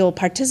room, you'll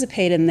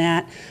participate in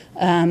that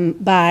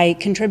by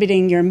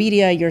contributing your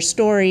media, your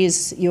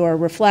stories, your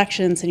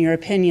reflections, and your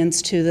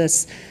opinions to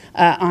this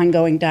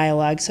ongoing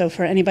dialogue. So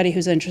for anybody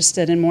who's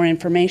interested in more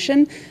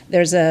information,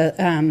 there's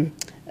a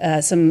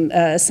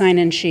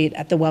sign-in sheet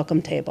at the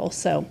welcome table.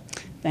 So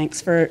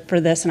thanks for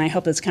this, and I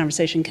hope this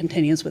conversation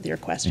continues with your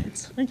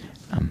questions.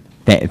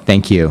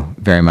 Thank you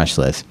very much,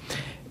 Liz.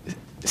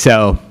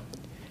 So,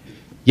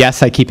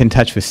 yes, I keep in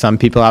touch with some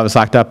people I was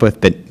locked up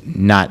with, but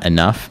not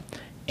enough.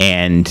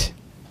 And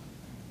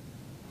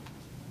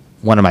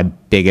one of my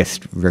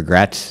biggest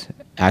regrets,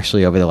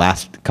 actually, over the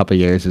last couple of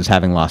years is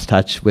having lost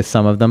touch with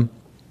some of them.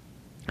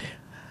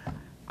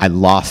 I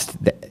lost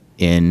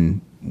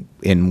in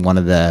one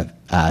of the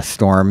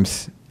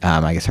storms,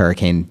 I guess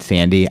Hurricane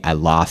Sandy, I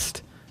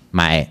lost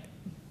my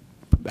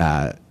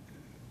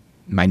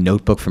my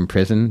notebook from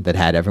prison that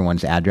had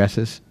everyone's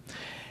addresses,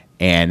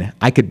 and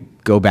I could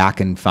go back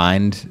and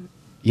find,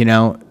 you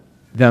know,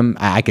 them.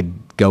 I could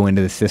go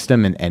into the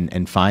system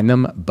and find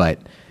them, but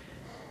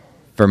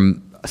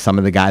from some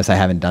of the guys, I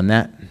haven't done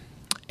that,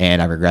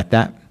 and I regret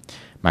that.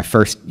 My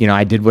first, you know,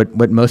 I did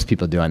what most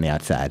people do on the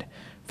outside.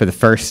 For the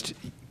first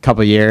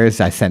couple of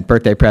years, I sent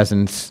birthday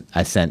presents,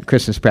 I sent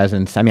Christmas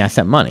presents. I mean, I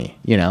sent money,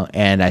 you know,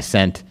 and I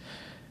sent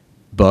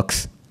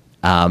books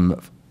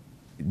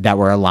that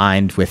were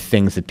aligned with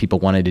things that people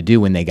wanted to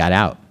do when they got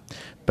out.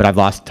 But I've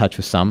lost touch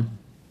with some.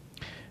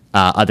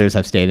 Others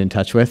I've stayed in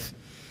touch with.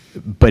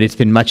 But it's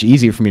been much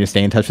easier for me to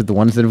stay in touch with the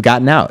ones that have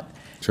gotten out.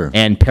 Sure.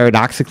 And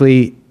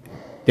paradoxically,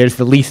 there's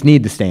the least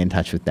need to stay in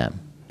touch with them.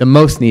 The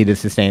most need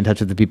is to stay in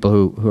touch with the people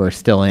who are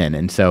still in.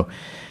 And so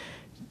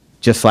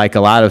just like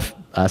a lot of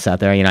us out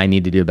there, you know, I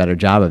need to do a better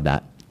job of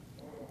that.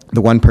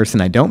 The one person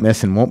I don't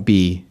miss and won't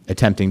be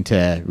attempting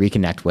to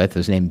reconnect with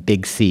was named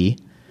Big C.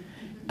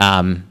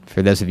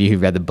 For those of you who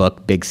read the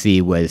book, Big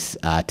C was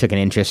took an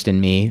interest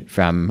in me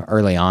from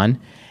early on,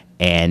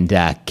 and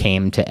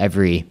came to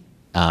every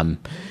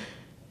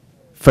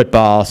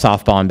football,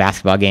 softball, and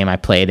basketball game I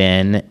played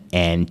in,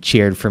 and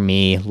cheered for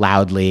me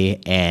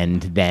loudly,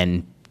 and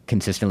then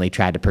consistently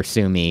tried to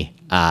pursue me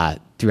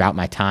throughout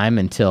my time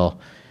until,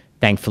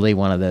 thankfully,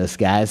 one of those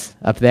guys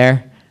up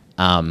there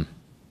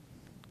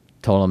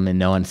told him in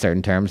no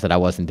uncertain terms that I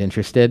wasn't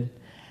interested.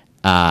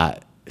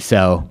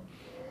 So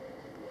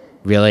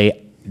really,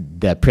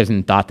 the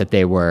prison thought that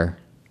they were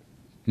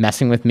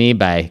messing with me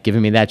by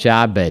giving me that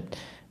job, but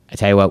I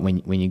tell you what,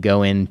 when you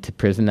go into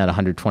prison at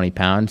 120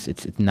 pounds,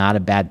 it's not a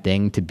bad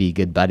thing to be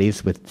good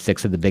buddies with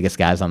 6 of the biggest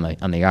guys on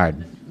the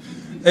yard.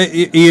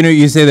 You know,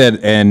 you say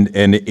that, and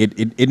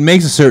it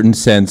makes a certain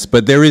sense,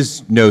 but there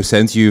is no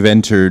sense. You've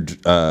entered,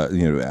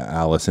 you know,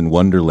 Alice in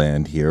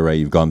Wonderland here, right?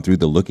 You've gone through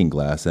the looking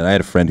glass, and I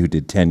had a friend who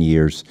did 10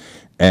 years,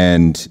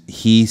 and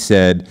he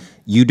said,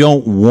 you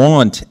don't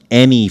want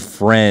any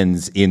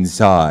friends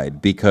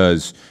inside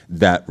because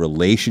that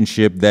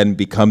relationship then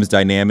becomes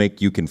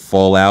dynamic. You can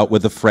fall out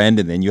with a friend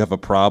and then you have a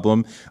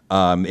problem.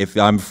 If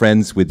I'm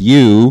friends with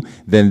you,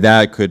 then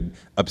that could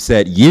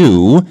upset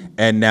you,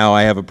 and now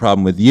I have a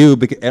problem with you,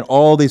 and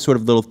all these sort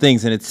of little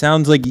things. And it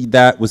sounds like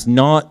that was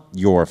not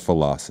your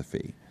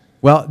philosophy.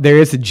 Well, there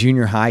is a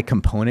junior high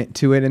component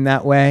to it in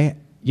that way.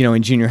 You know,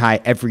 in junior high,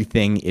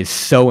 everything is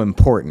so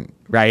important,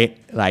 right?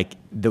 Like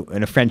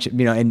in a friendship,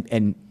 you know,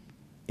 and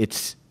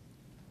it's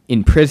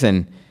in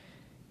prison,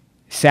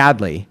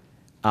 sadly,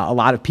 a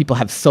lot of people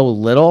have so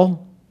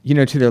little, you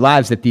know, to their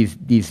lives that these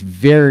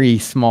very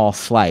small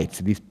slights,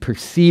 these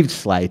perceived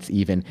slights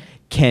even,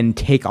 can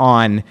take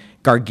on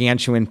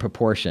gargantuan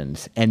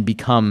proportions and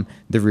become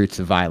the roots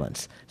of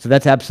violence. So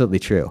that's absolutely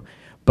true.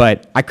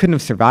 But I couldn't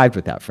have survived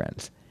without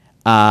friends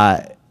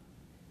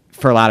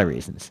for a lot of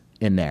reasons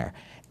in there.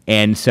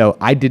 And so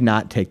I did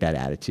not take that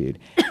attitude.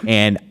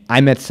 And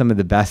I met some of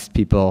the best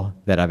people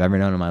that I've ever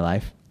known in my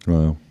life.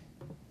 Wow.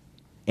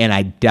 And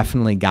I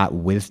definitely got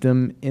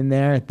wisdom in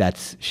there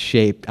that's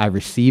shaped. I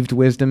received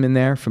wisdom in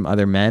there from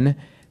other men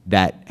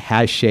that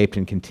has shaped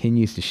and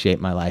continues to shape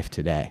my life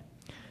today.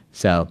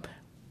 So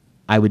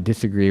I would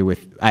disagree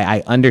with,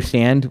 I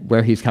understand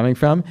where he's coming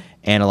from,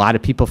 and a lot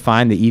of people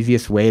find the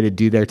easiest way to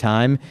do their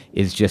time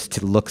is just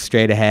to look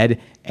straight ahead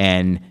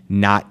and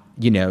not,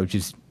 you know,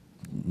 just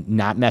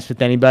not mess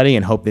with anybody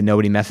and hope that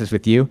nobody messes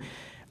with you.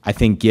 I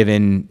think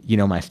given, you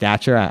know, my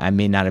stature, I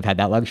may not have had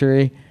that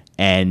luxury,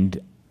 and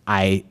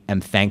I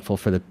am thankful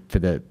for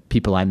the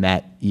people I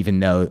met, even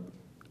though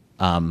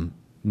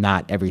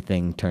not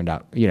everything turned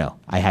out, you know,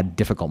 I had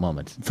difficult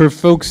moments. For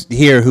folks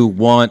here who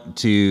want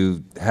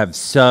to have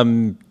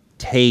some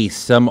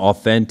taste, some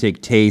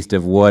authentic taste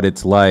of what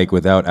it's like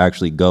without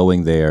actually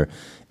going there,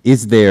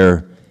 is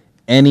there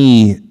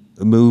any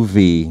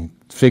movie,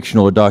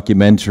 fictional or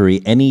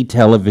documentary, any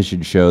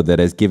television show that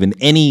has given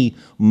any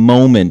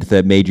moment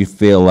that made you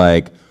feel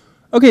like,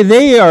 okay,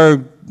 they are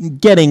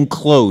getting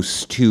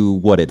close to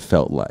what it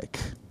felt like?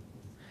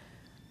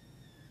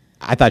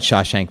 I thought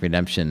Shawshank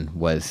Redemption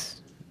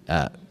was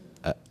an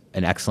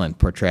excellent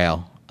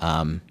portrayal,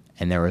 and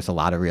there was a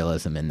lot of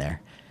realism in there.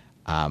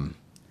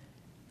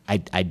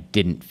 I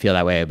didn't feel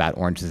that way about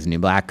Orange is the New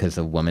Black because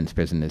a woman's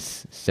prison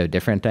is so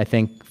different, I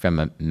think, from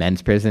a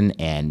men's prison,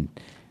 and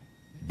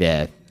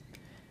the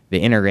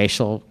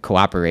interracial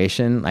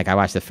cooperation. Like, I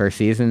watched the first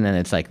season, and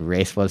it's like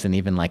race wasn't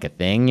even like a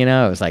thing, you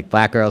know? It was like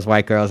black girls,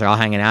 white girls are all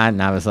hanging out,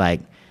 and I was like,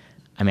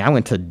 I mean, I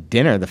went to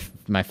dinner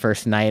my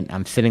first night.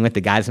 I'm sitting with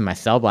the guys in my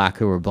cell block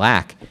who were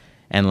black,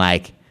 and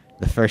like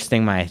the first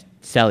thing my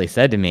cellie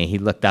said to me, he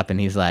looked up and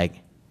he's like,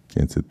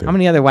 "Can't sit there. How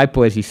many other white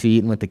boys you see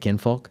eating with the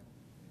kinfolk?"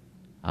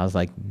 I was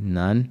like,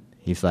 "None."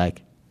 He's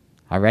like,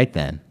 "All right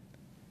then,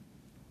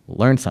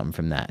 learn something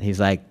from that." He's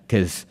like,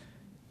 "Because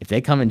if they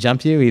come and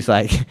jump you," he's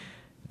like,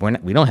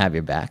 we don't have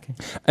your back.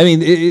 I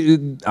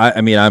mean,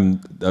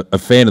 I'm a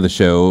fan of the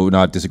show,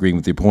 not disagreeing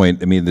with your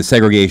point. I mean, the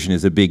segregation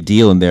is a big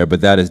deal in there, but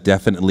that is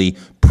definitely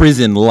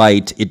prison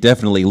light. It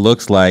definitely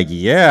looks like,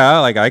 yeah,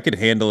 like I could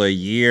handle a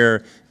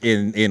year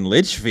in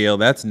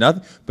Litchfield. That's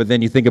nothing. But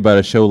then you think about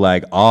a show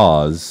like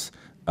Oz,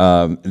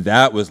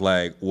 that was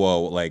like,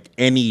 whoa, like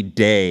any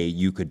day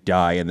you could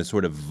die, and the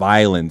sort of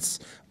violence,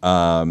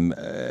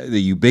 the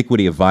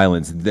ubiquity of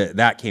violence,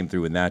 that came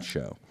through in that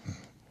show.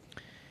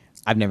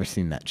 I've never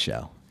seen that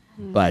show,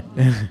 but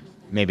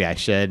maybe I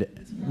should.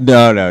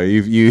 No,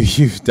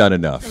 you've done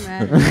enough.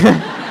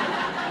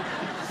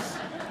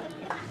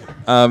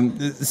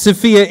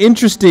 Sophia,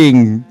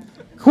 interesting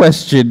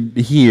question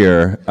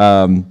here.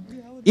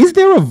 Is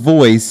there a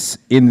voice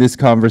in this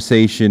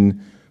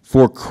conversation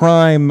for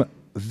crime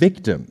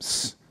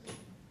victims?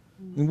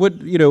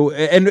 What, you know,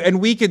 and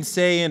we can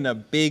say in a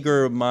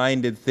bigger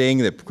minded thing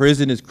that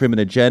prison is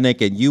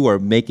criminogenic and you are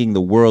making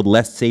the world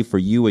less safe for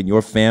you and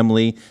your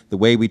family, the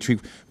way we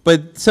treat,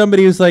 but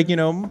somebody who's like, you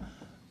know,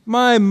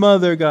 my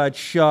mother got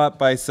shot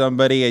by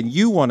somebody and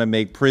you want to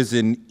make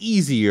prison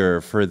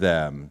easier for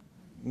them.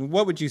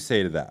 What would you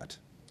say to that?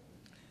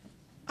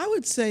 I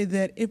would say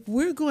that if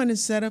we're going to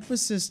set up a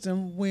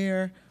system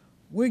where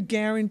we're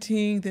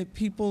guaranteeing that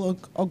people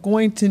are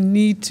going to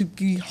need to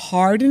be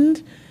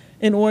hardened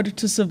in order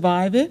to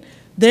survive it,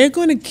 they're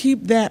going to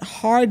keep that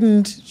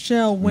hardened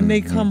shell when they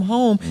come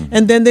home,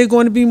 and then they're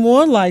going to be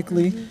more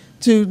likely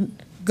to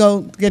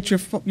go get your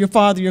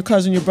father, your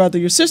cousin, your brother,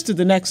 your sister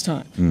the next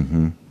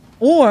time.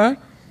 Or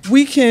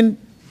we can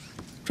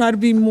try to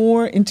be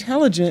more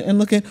intelligent and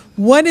look at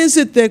what is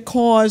it that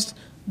caused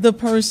the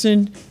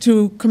person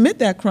to commit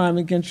that crime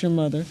against your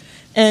mother,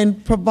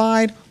 and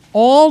provide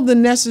all the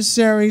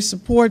necessary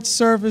support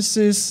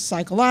services,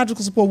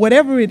 psychological support,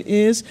 whatever it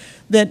is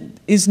that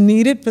is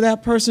needed for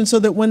that person, so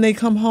that when they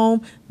come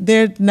home,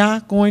 they're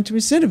not going to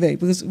recidivate,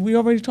 because we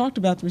already talked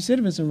about the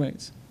recidivism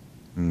rates.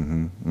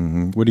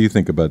 What do you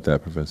think about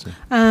that, Professor?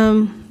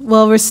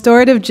 Well,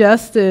 restorative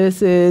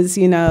justice is,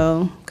 you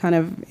know, kind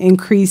of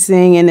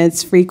increasing in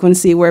its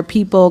frequency, where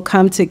people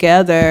come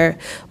together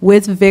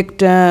with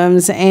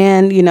victims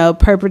and, you know,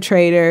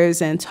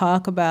 perpetrators and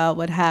talk about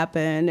what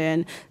happened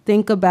and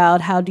think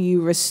about how do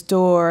you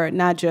restore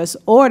not just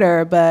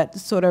order, but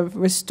sort of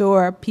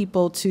restore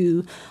people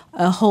to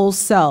a whole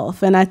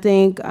self. And I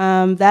think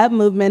that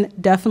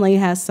movement definitely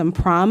has some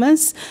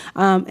promise.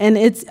 And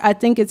I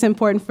think it's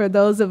important for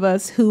those of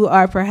us who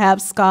are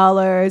perhaps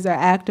scholars or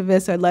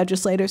activists or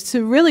legislators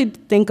to really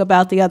think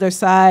about the other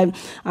side.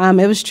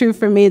 It was true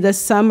for me this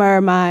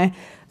summer. My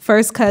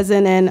first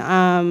cousin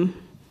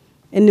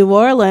in New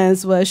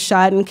Orleans was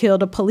shot and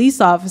killed a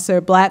police officer,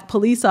 black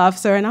police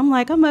officer. And I'm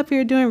like, I'm up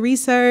here doing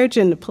research,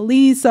 and the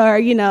police are,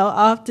 you know,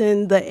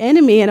 often the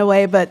enemy in a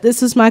way, but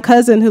this is my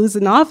cousin who's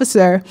an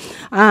officer.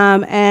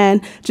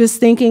 And just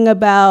thinking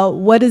about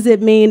what does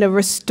it mean to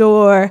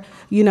restore,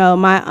 you know,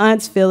 my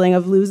aunt's feeling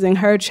of losing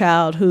her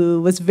child,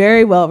 who was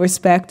very well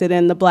respected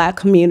in the black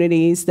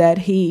communities that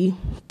he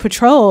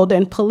patrolled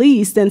and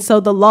policed. And so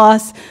the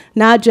loss,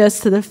 not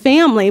just to the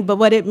family, but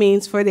what it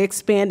means for the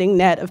expanding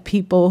net of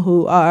people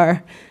who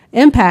are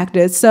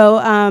impacted.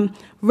 So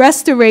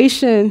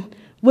restoration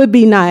would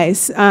be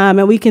nice,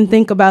 and we can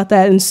think about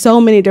that in so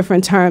many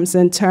different terms,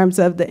 in terms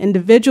of the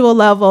individual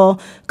level,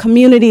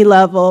 community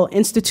level,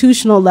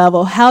 institutional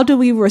level. How do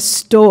we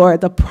restore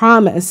the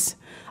promise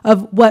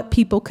of what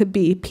people could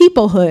be?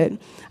 Peoplehood.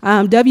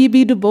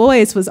 W.B. Du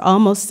Bois was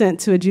almost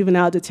sent to a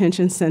juvenile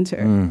detention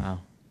center. Wow.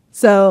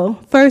 So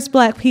first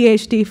black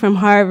PhD from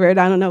Harvard.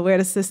 I don't know where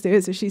the sister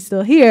is, if she's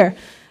still here.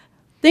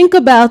 Think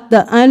about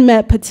the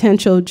unmet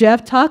potential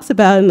Jeff talks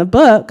about in the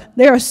book.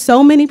 There are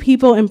so many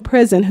people in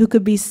prison who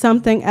could be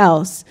something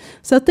else.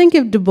 So think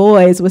if Du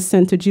Bois was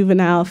sent to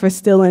juvenile for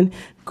stealing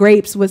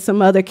grapes with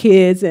some other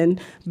kids in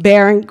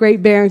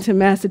Great Barrington,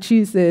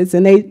 Massachusetts,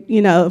 and they,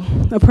 you know,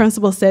 the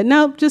principal said,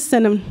 no, just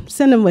send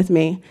them with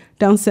me.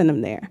 Don't send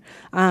them there.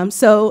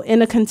 So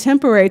in a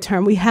contemporary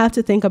term, we have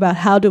to think about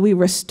how do we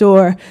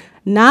restore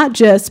not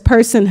just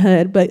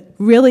personhood, but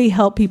really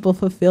help people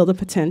fulfill the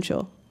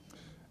potential.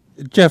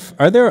 Jeff,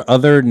 are there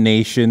other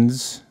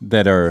nations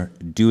that are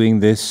doing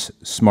this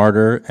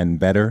smarter and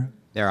better?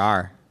 There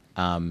are.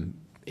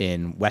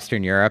 In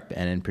Western Europe,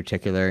 and in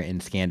particular in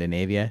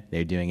Scandinavia,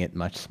 they're doing it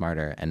much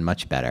smarter and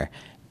much better.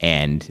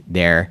 And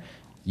they're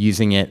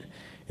using it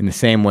in the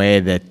same way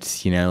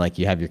that, like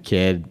you have your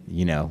kid,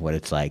 you know what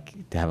it's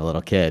like to have a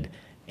little kid,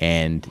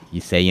 and you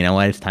say, you know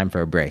what, it's time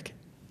for a break.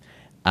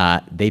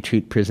 They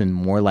treat prison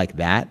more like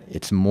that.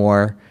 It's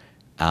more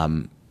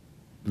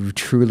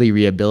truly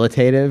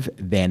rehabilitative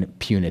than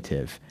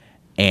punitive.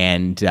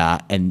 And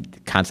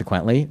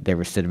consequently, their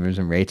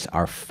recidivism rates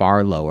are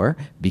far lower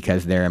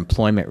because their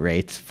employment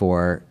rates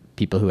for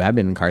people who have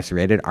been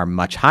incarcerated are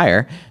much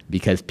higher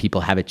because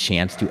people have a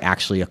chance to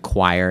actually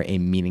acquire a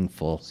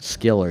meaningful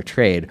skill or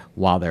trade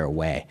while they're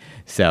away.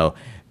 So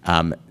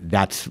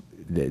that's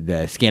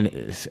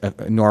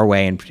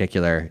Norway in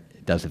particular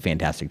does a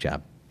fantastic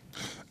job.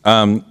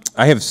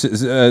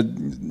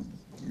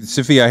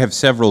 Sophia, I have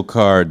several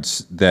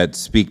cards that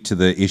speak to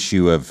the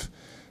issue of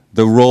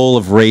the role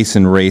of race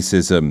and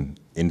racism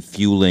in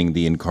fueling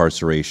the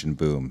incarceration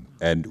boom.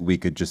 And we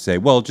could just say,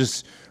 well,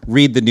 just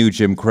read the new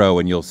Jim Crow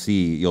and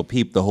you'll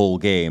peep the whole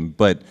game.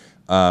 But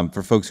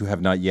for folks who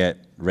have not yet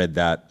read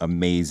that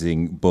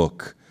amazing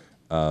book,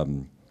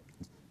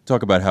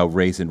 talk about how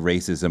race and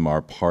racism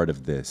are part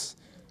of this.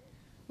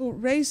 Well,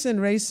 race and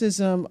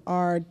racism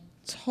are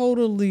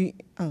totally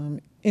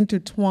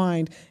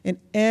intertwined in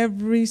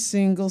every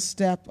single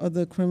step of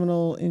the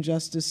criminal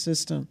injustice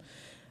system.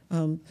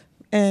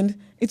 And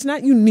it's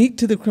not unique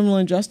to the criminal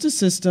injustice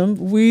system.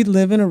 We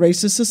live in a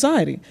racist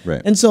society.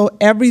 Right. And so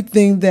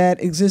everything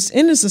that exists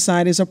in the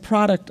society is a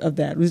product of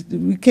that.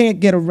 We can't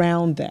get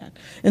around that.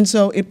 And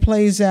so it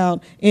plays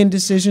out in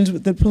decisions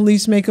that the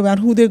police make about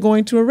who they're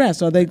going to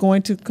arrest. Are they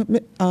going to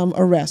commit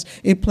arrest?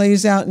 It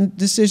plays out in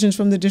decisions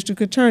from the district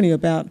attorney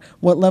about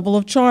what level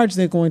of charge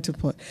they're going to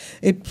put.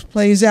 It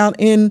plays out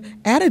in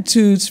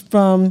attitudes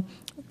from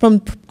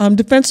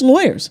defense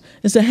lawyers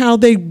as to how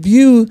they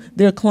view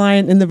their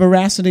client and the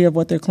veracity of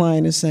what their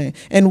client is saying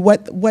and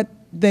what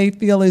they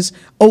feel is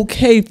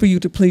okay for you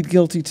to plead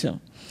guilty to.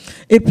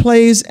 It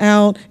plays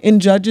out in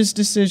judges'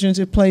 decisions.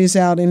 It plays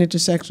out in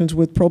intersections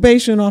with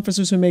probation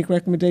officers who make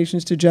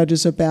recommendations to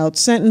judges about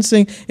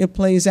sentencing. It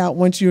plays out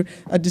once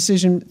a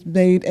decision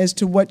made as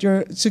to what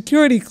your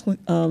security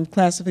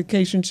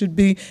classification should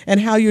be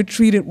and how you're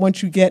treated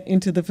once you get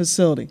into the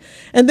facility.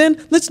 And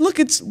then let's look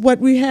at what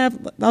we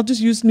have. I'll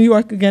just use New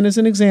York again as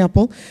an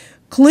example.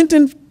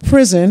 Clinton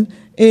Prison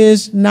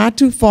is not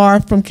too far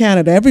from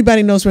Canada.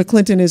 Everybody knows where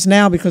Clinton is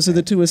now because of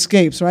the two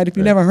escapes, right? If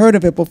you never heard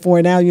of it before,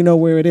 now you know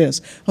where it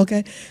is,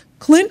 okay?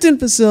 Clinton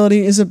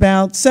facility is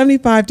about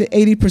 75 to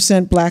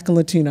 80% Black and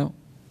Latino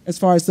as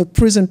far as the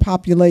prison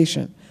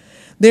population.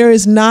 There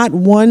is not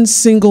one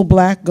single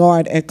Black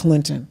guard at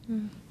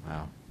Clinton.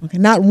 Wow. Okay,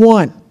 not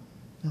one,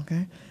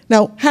 okay?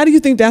 Now, how do you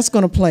think that's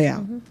gonna play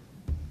out?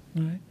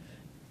 All right.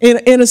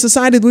 In a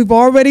society that we've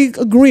already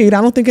agreed,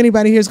 I don't think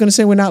anybody here is going to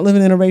say we're not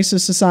living in a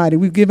racist society.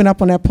 We've given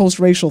up on that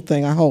post-racial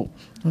thing, I hope.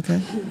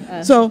 Okay?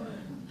 So,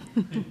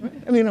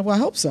 I mean, well, I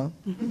hope so.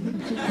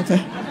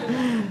 Okay.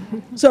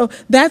 So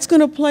that's going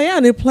to play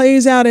out. It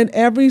plays out in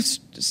every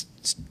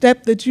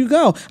step that you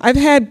go. I've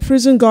had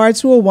prison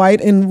guards who are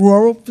white in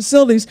rural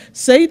facilities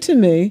say to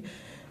me,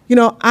 you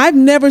know, I've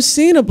never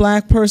seen a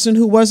Black person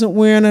who wasn't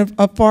wearing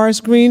a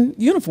forest green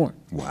uniform.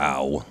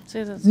 Wow.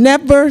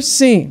 Never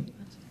seen.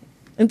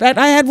 In fact,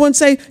 I had one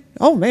say,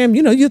 oh, ma'am,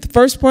 you know, you're the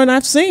first one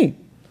I've seen.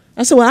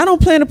 I said, well, I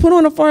don't plan to put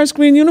on a forest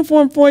green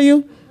uniform for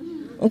you.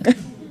 Okay.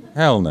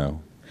 Hell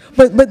no.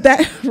 But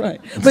that, right.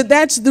 But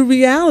that's the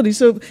reality.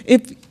 So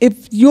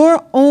if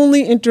your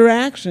only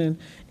interaction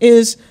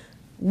is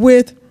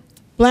with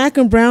Black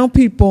and brown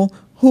people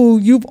who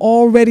you've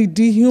already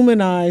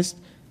dehumanized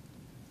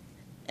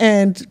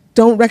and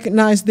don't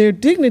recognize their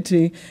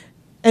dignity,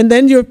 and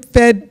then you're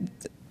fed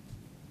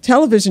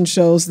television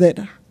shows that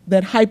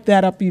hype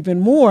that up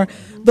even more,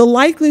 the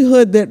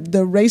likelihood that the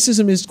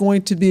racism is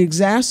going to be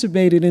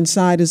exacerbated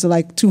inside is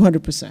like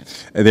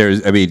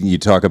 200%. I mean, you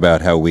talk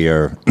about how we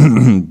are,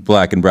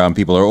 Black and brown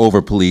people are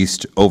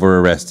over-policed,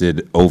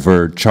 over-arrested,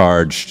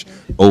 overcharged,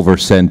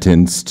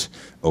 over-sentenced,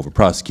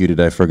 over-prosecuted,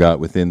 I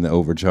forgot, within the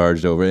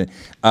overcharged,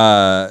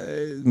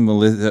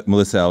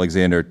 Melissa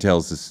Alexander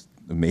tells this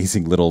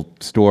amazing little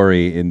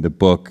story in the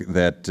book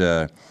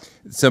that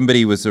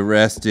somebody was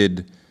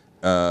arrested,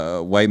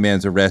 white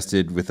man's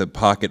arrested with a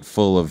pocket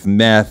full of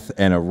meth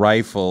and a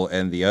rifle,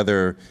 and the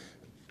other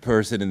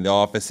person in the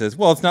office says,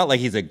 well, it's not like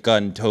he's a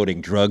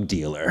gun-toting drug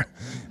dealer.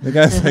 The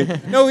guy's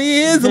like, no,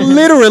 he is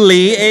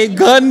literally a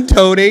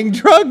gun-toting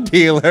drug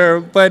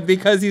dealer, but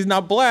because he's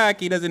not Black,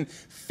 he doesn't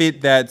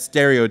fit that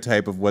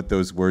stereotype of what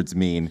those words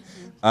mean.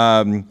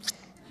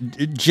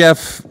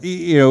 Jeff,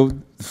 you know,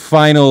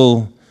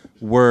 final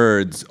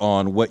words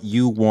on what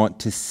you want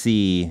to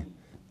see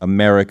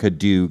America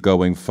do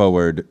going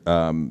forward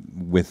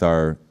with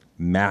our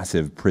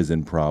massive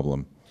prison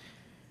problem?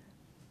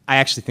 I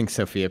actually think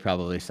Sophia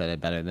probably said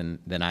it better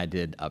than I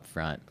did up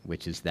front,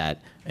 which is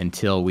that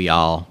until we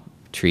all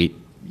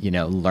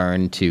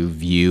learn to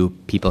view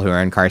people who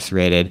are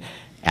incarcerated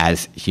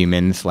as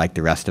humans like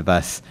the rest of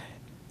us,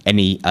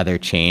 any other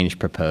change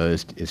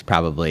proposed is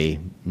probably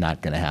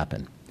not going to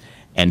happen.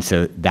 And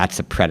so that's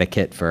a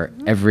predicate for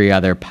every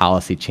other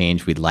policy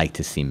change we'd like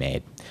to see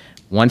made.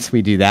 Once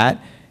we do that,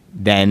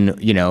 then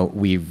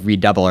we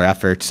redouble our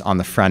efforts on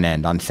the front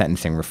end on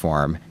sentencing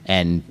reform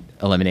and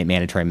eliminate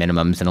mandatory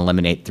minimums and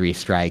eliminate 3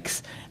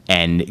 strikes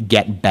and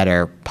get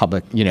better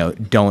public,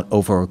 don't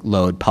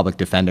overload public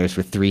defenders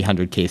with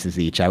 300 cases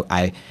each.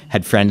 I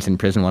had friends in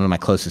prison. One of my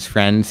closest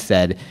friends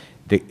said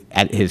that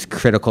at his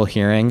critical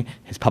hearing,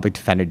 his public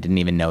defender didn't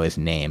even know his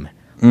name,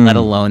 let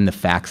alone the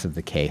facts of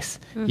the case.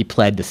 He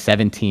pled to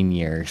 17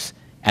 years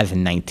as a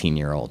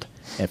 19-year-old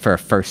for a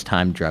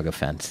first-time drug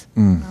offense.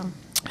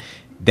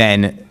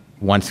 Then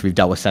once we've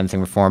dealt with sentencing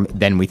reform,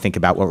 then we think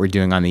about what we're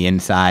doing on the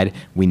inside.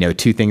 We know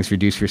 2 things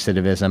reduce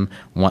recidivism.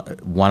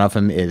 One of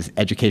them is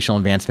educational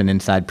advancement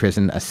inside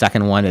prison. A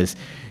second one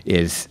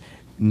is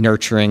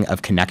nurturing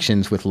of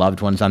connections with loved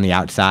ones on the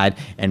outside,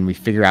 and we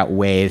figure out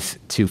ways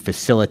to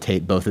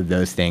facilitate both of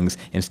those things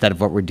instead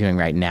of what we're doing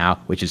right now,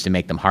 which is to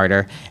make them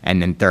harder.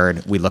 And then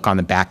third, we look on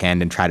the back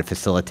end and try to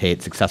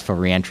facilitate successful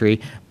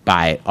reentry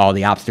by all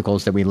the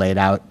obstacles that we laid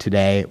out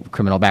today: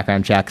 criminal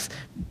background checks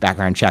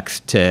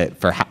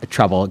for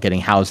trouble getting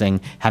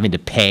housing, having to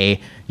pay,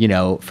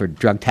 for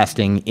drug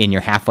testing in your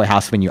halfway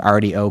house when you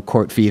already owe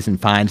court fees and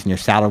fines and you're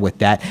saddled with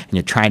debt and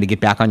you're trying to get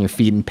back on your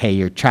feet and pay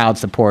your child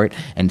support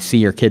and see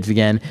your kids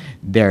again.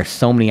 There are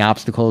so many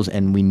obstacles,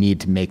 and we need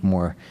to make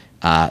more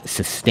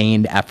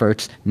sustained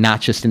efforts,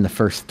 not just in the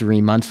first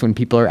 3 months when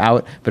people are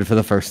out, but for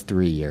the first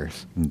 3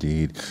 years.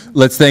 Indeed.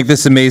 Let's thank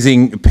this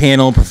amazing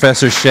panel: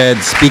 Professor Shedd,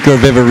 Speaker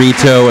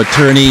Viverito,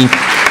 Attorney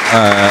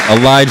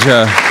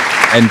Elijah,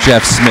 and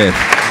Jeff Smith.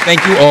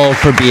 Thank you all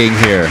for being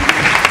here.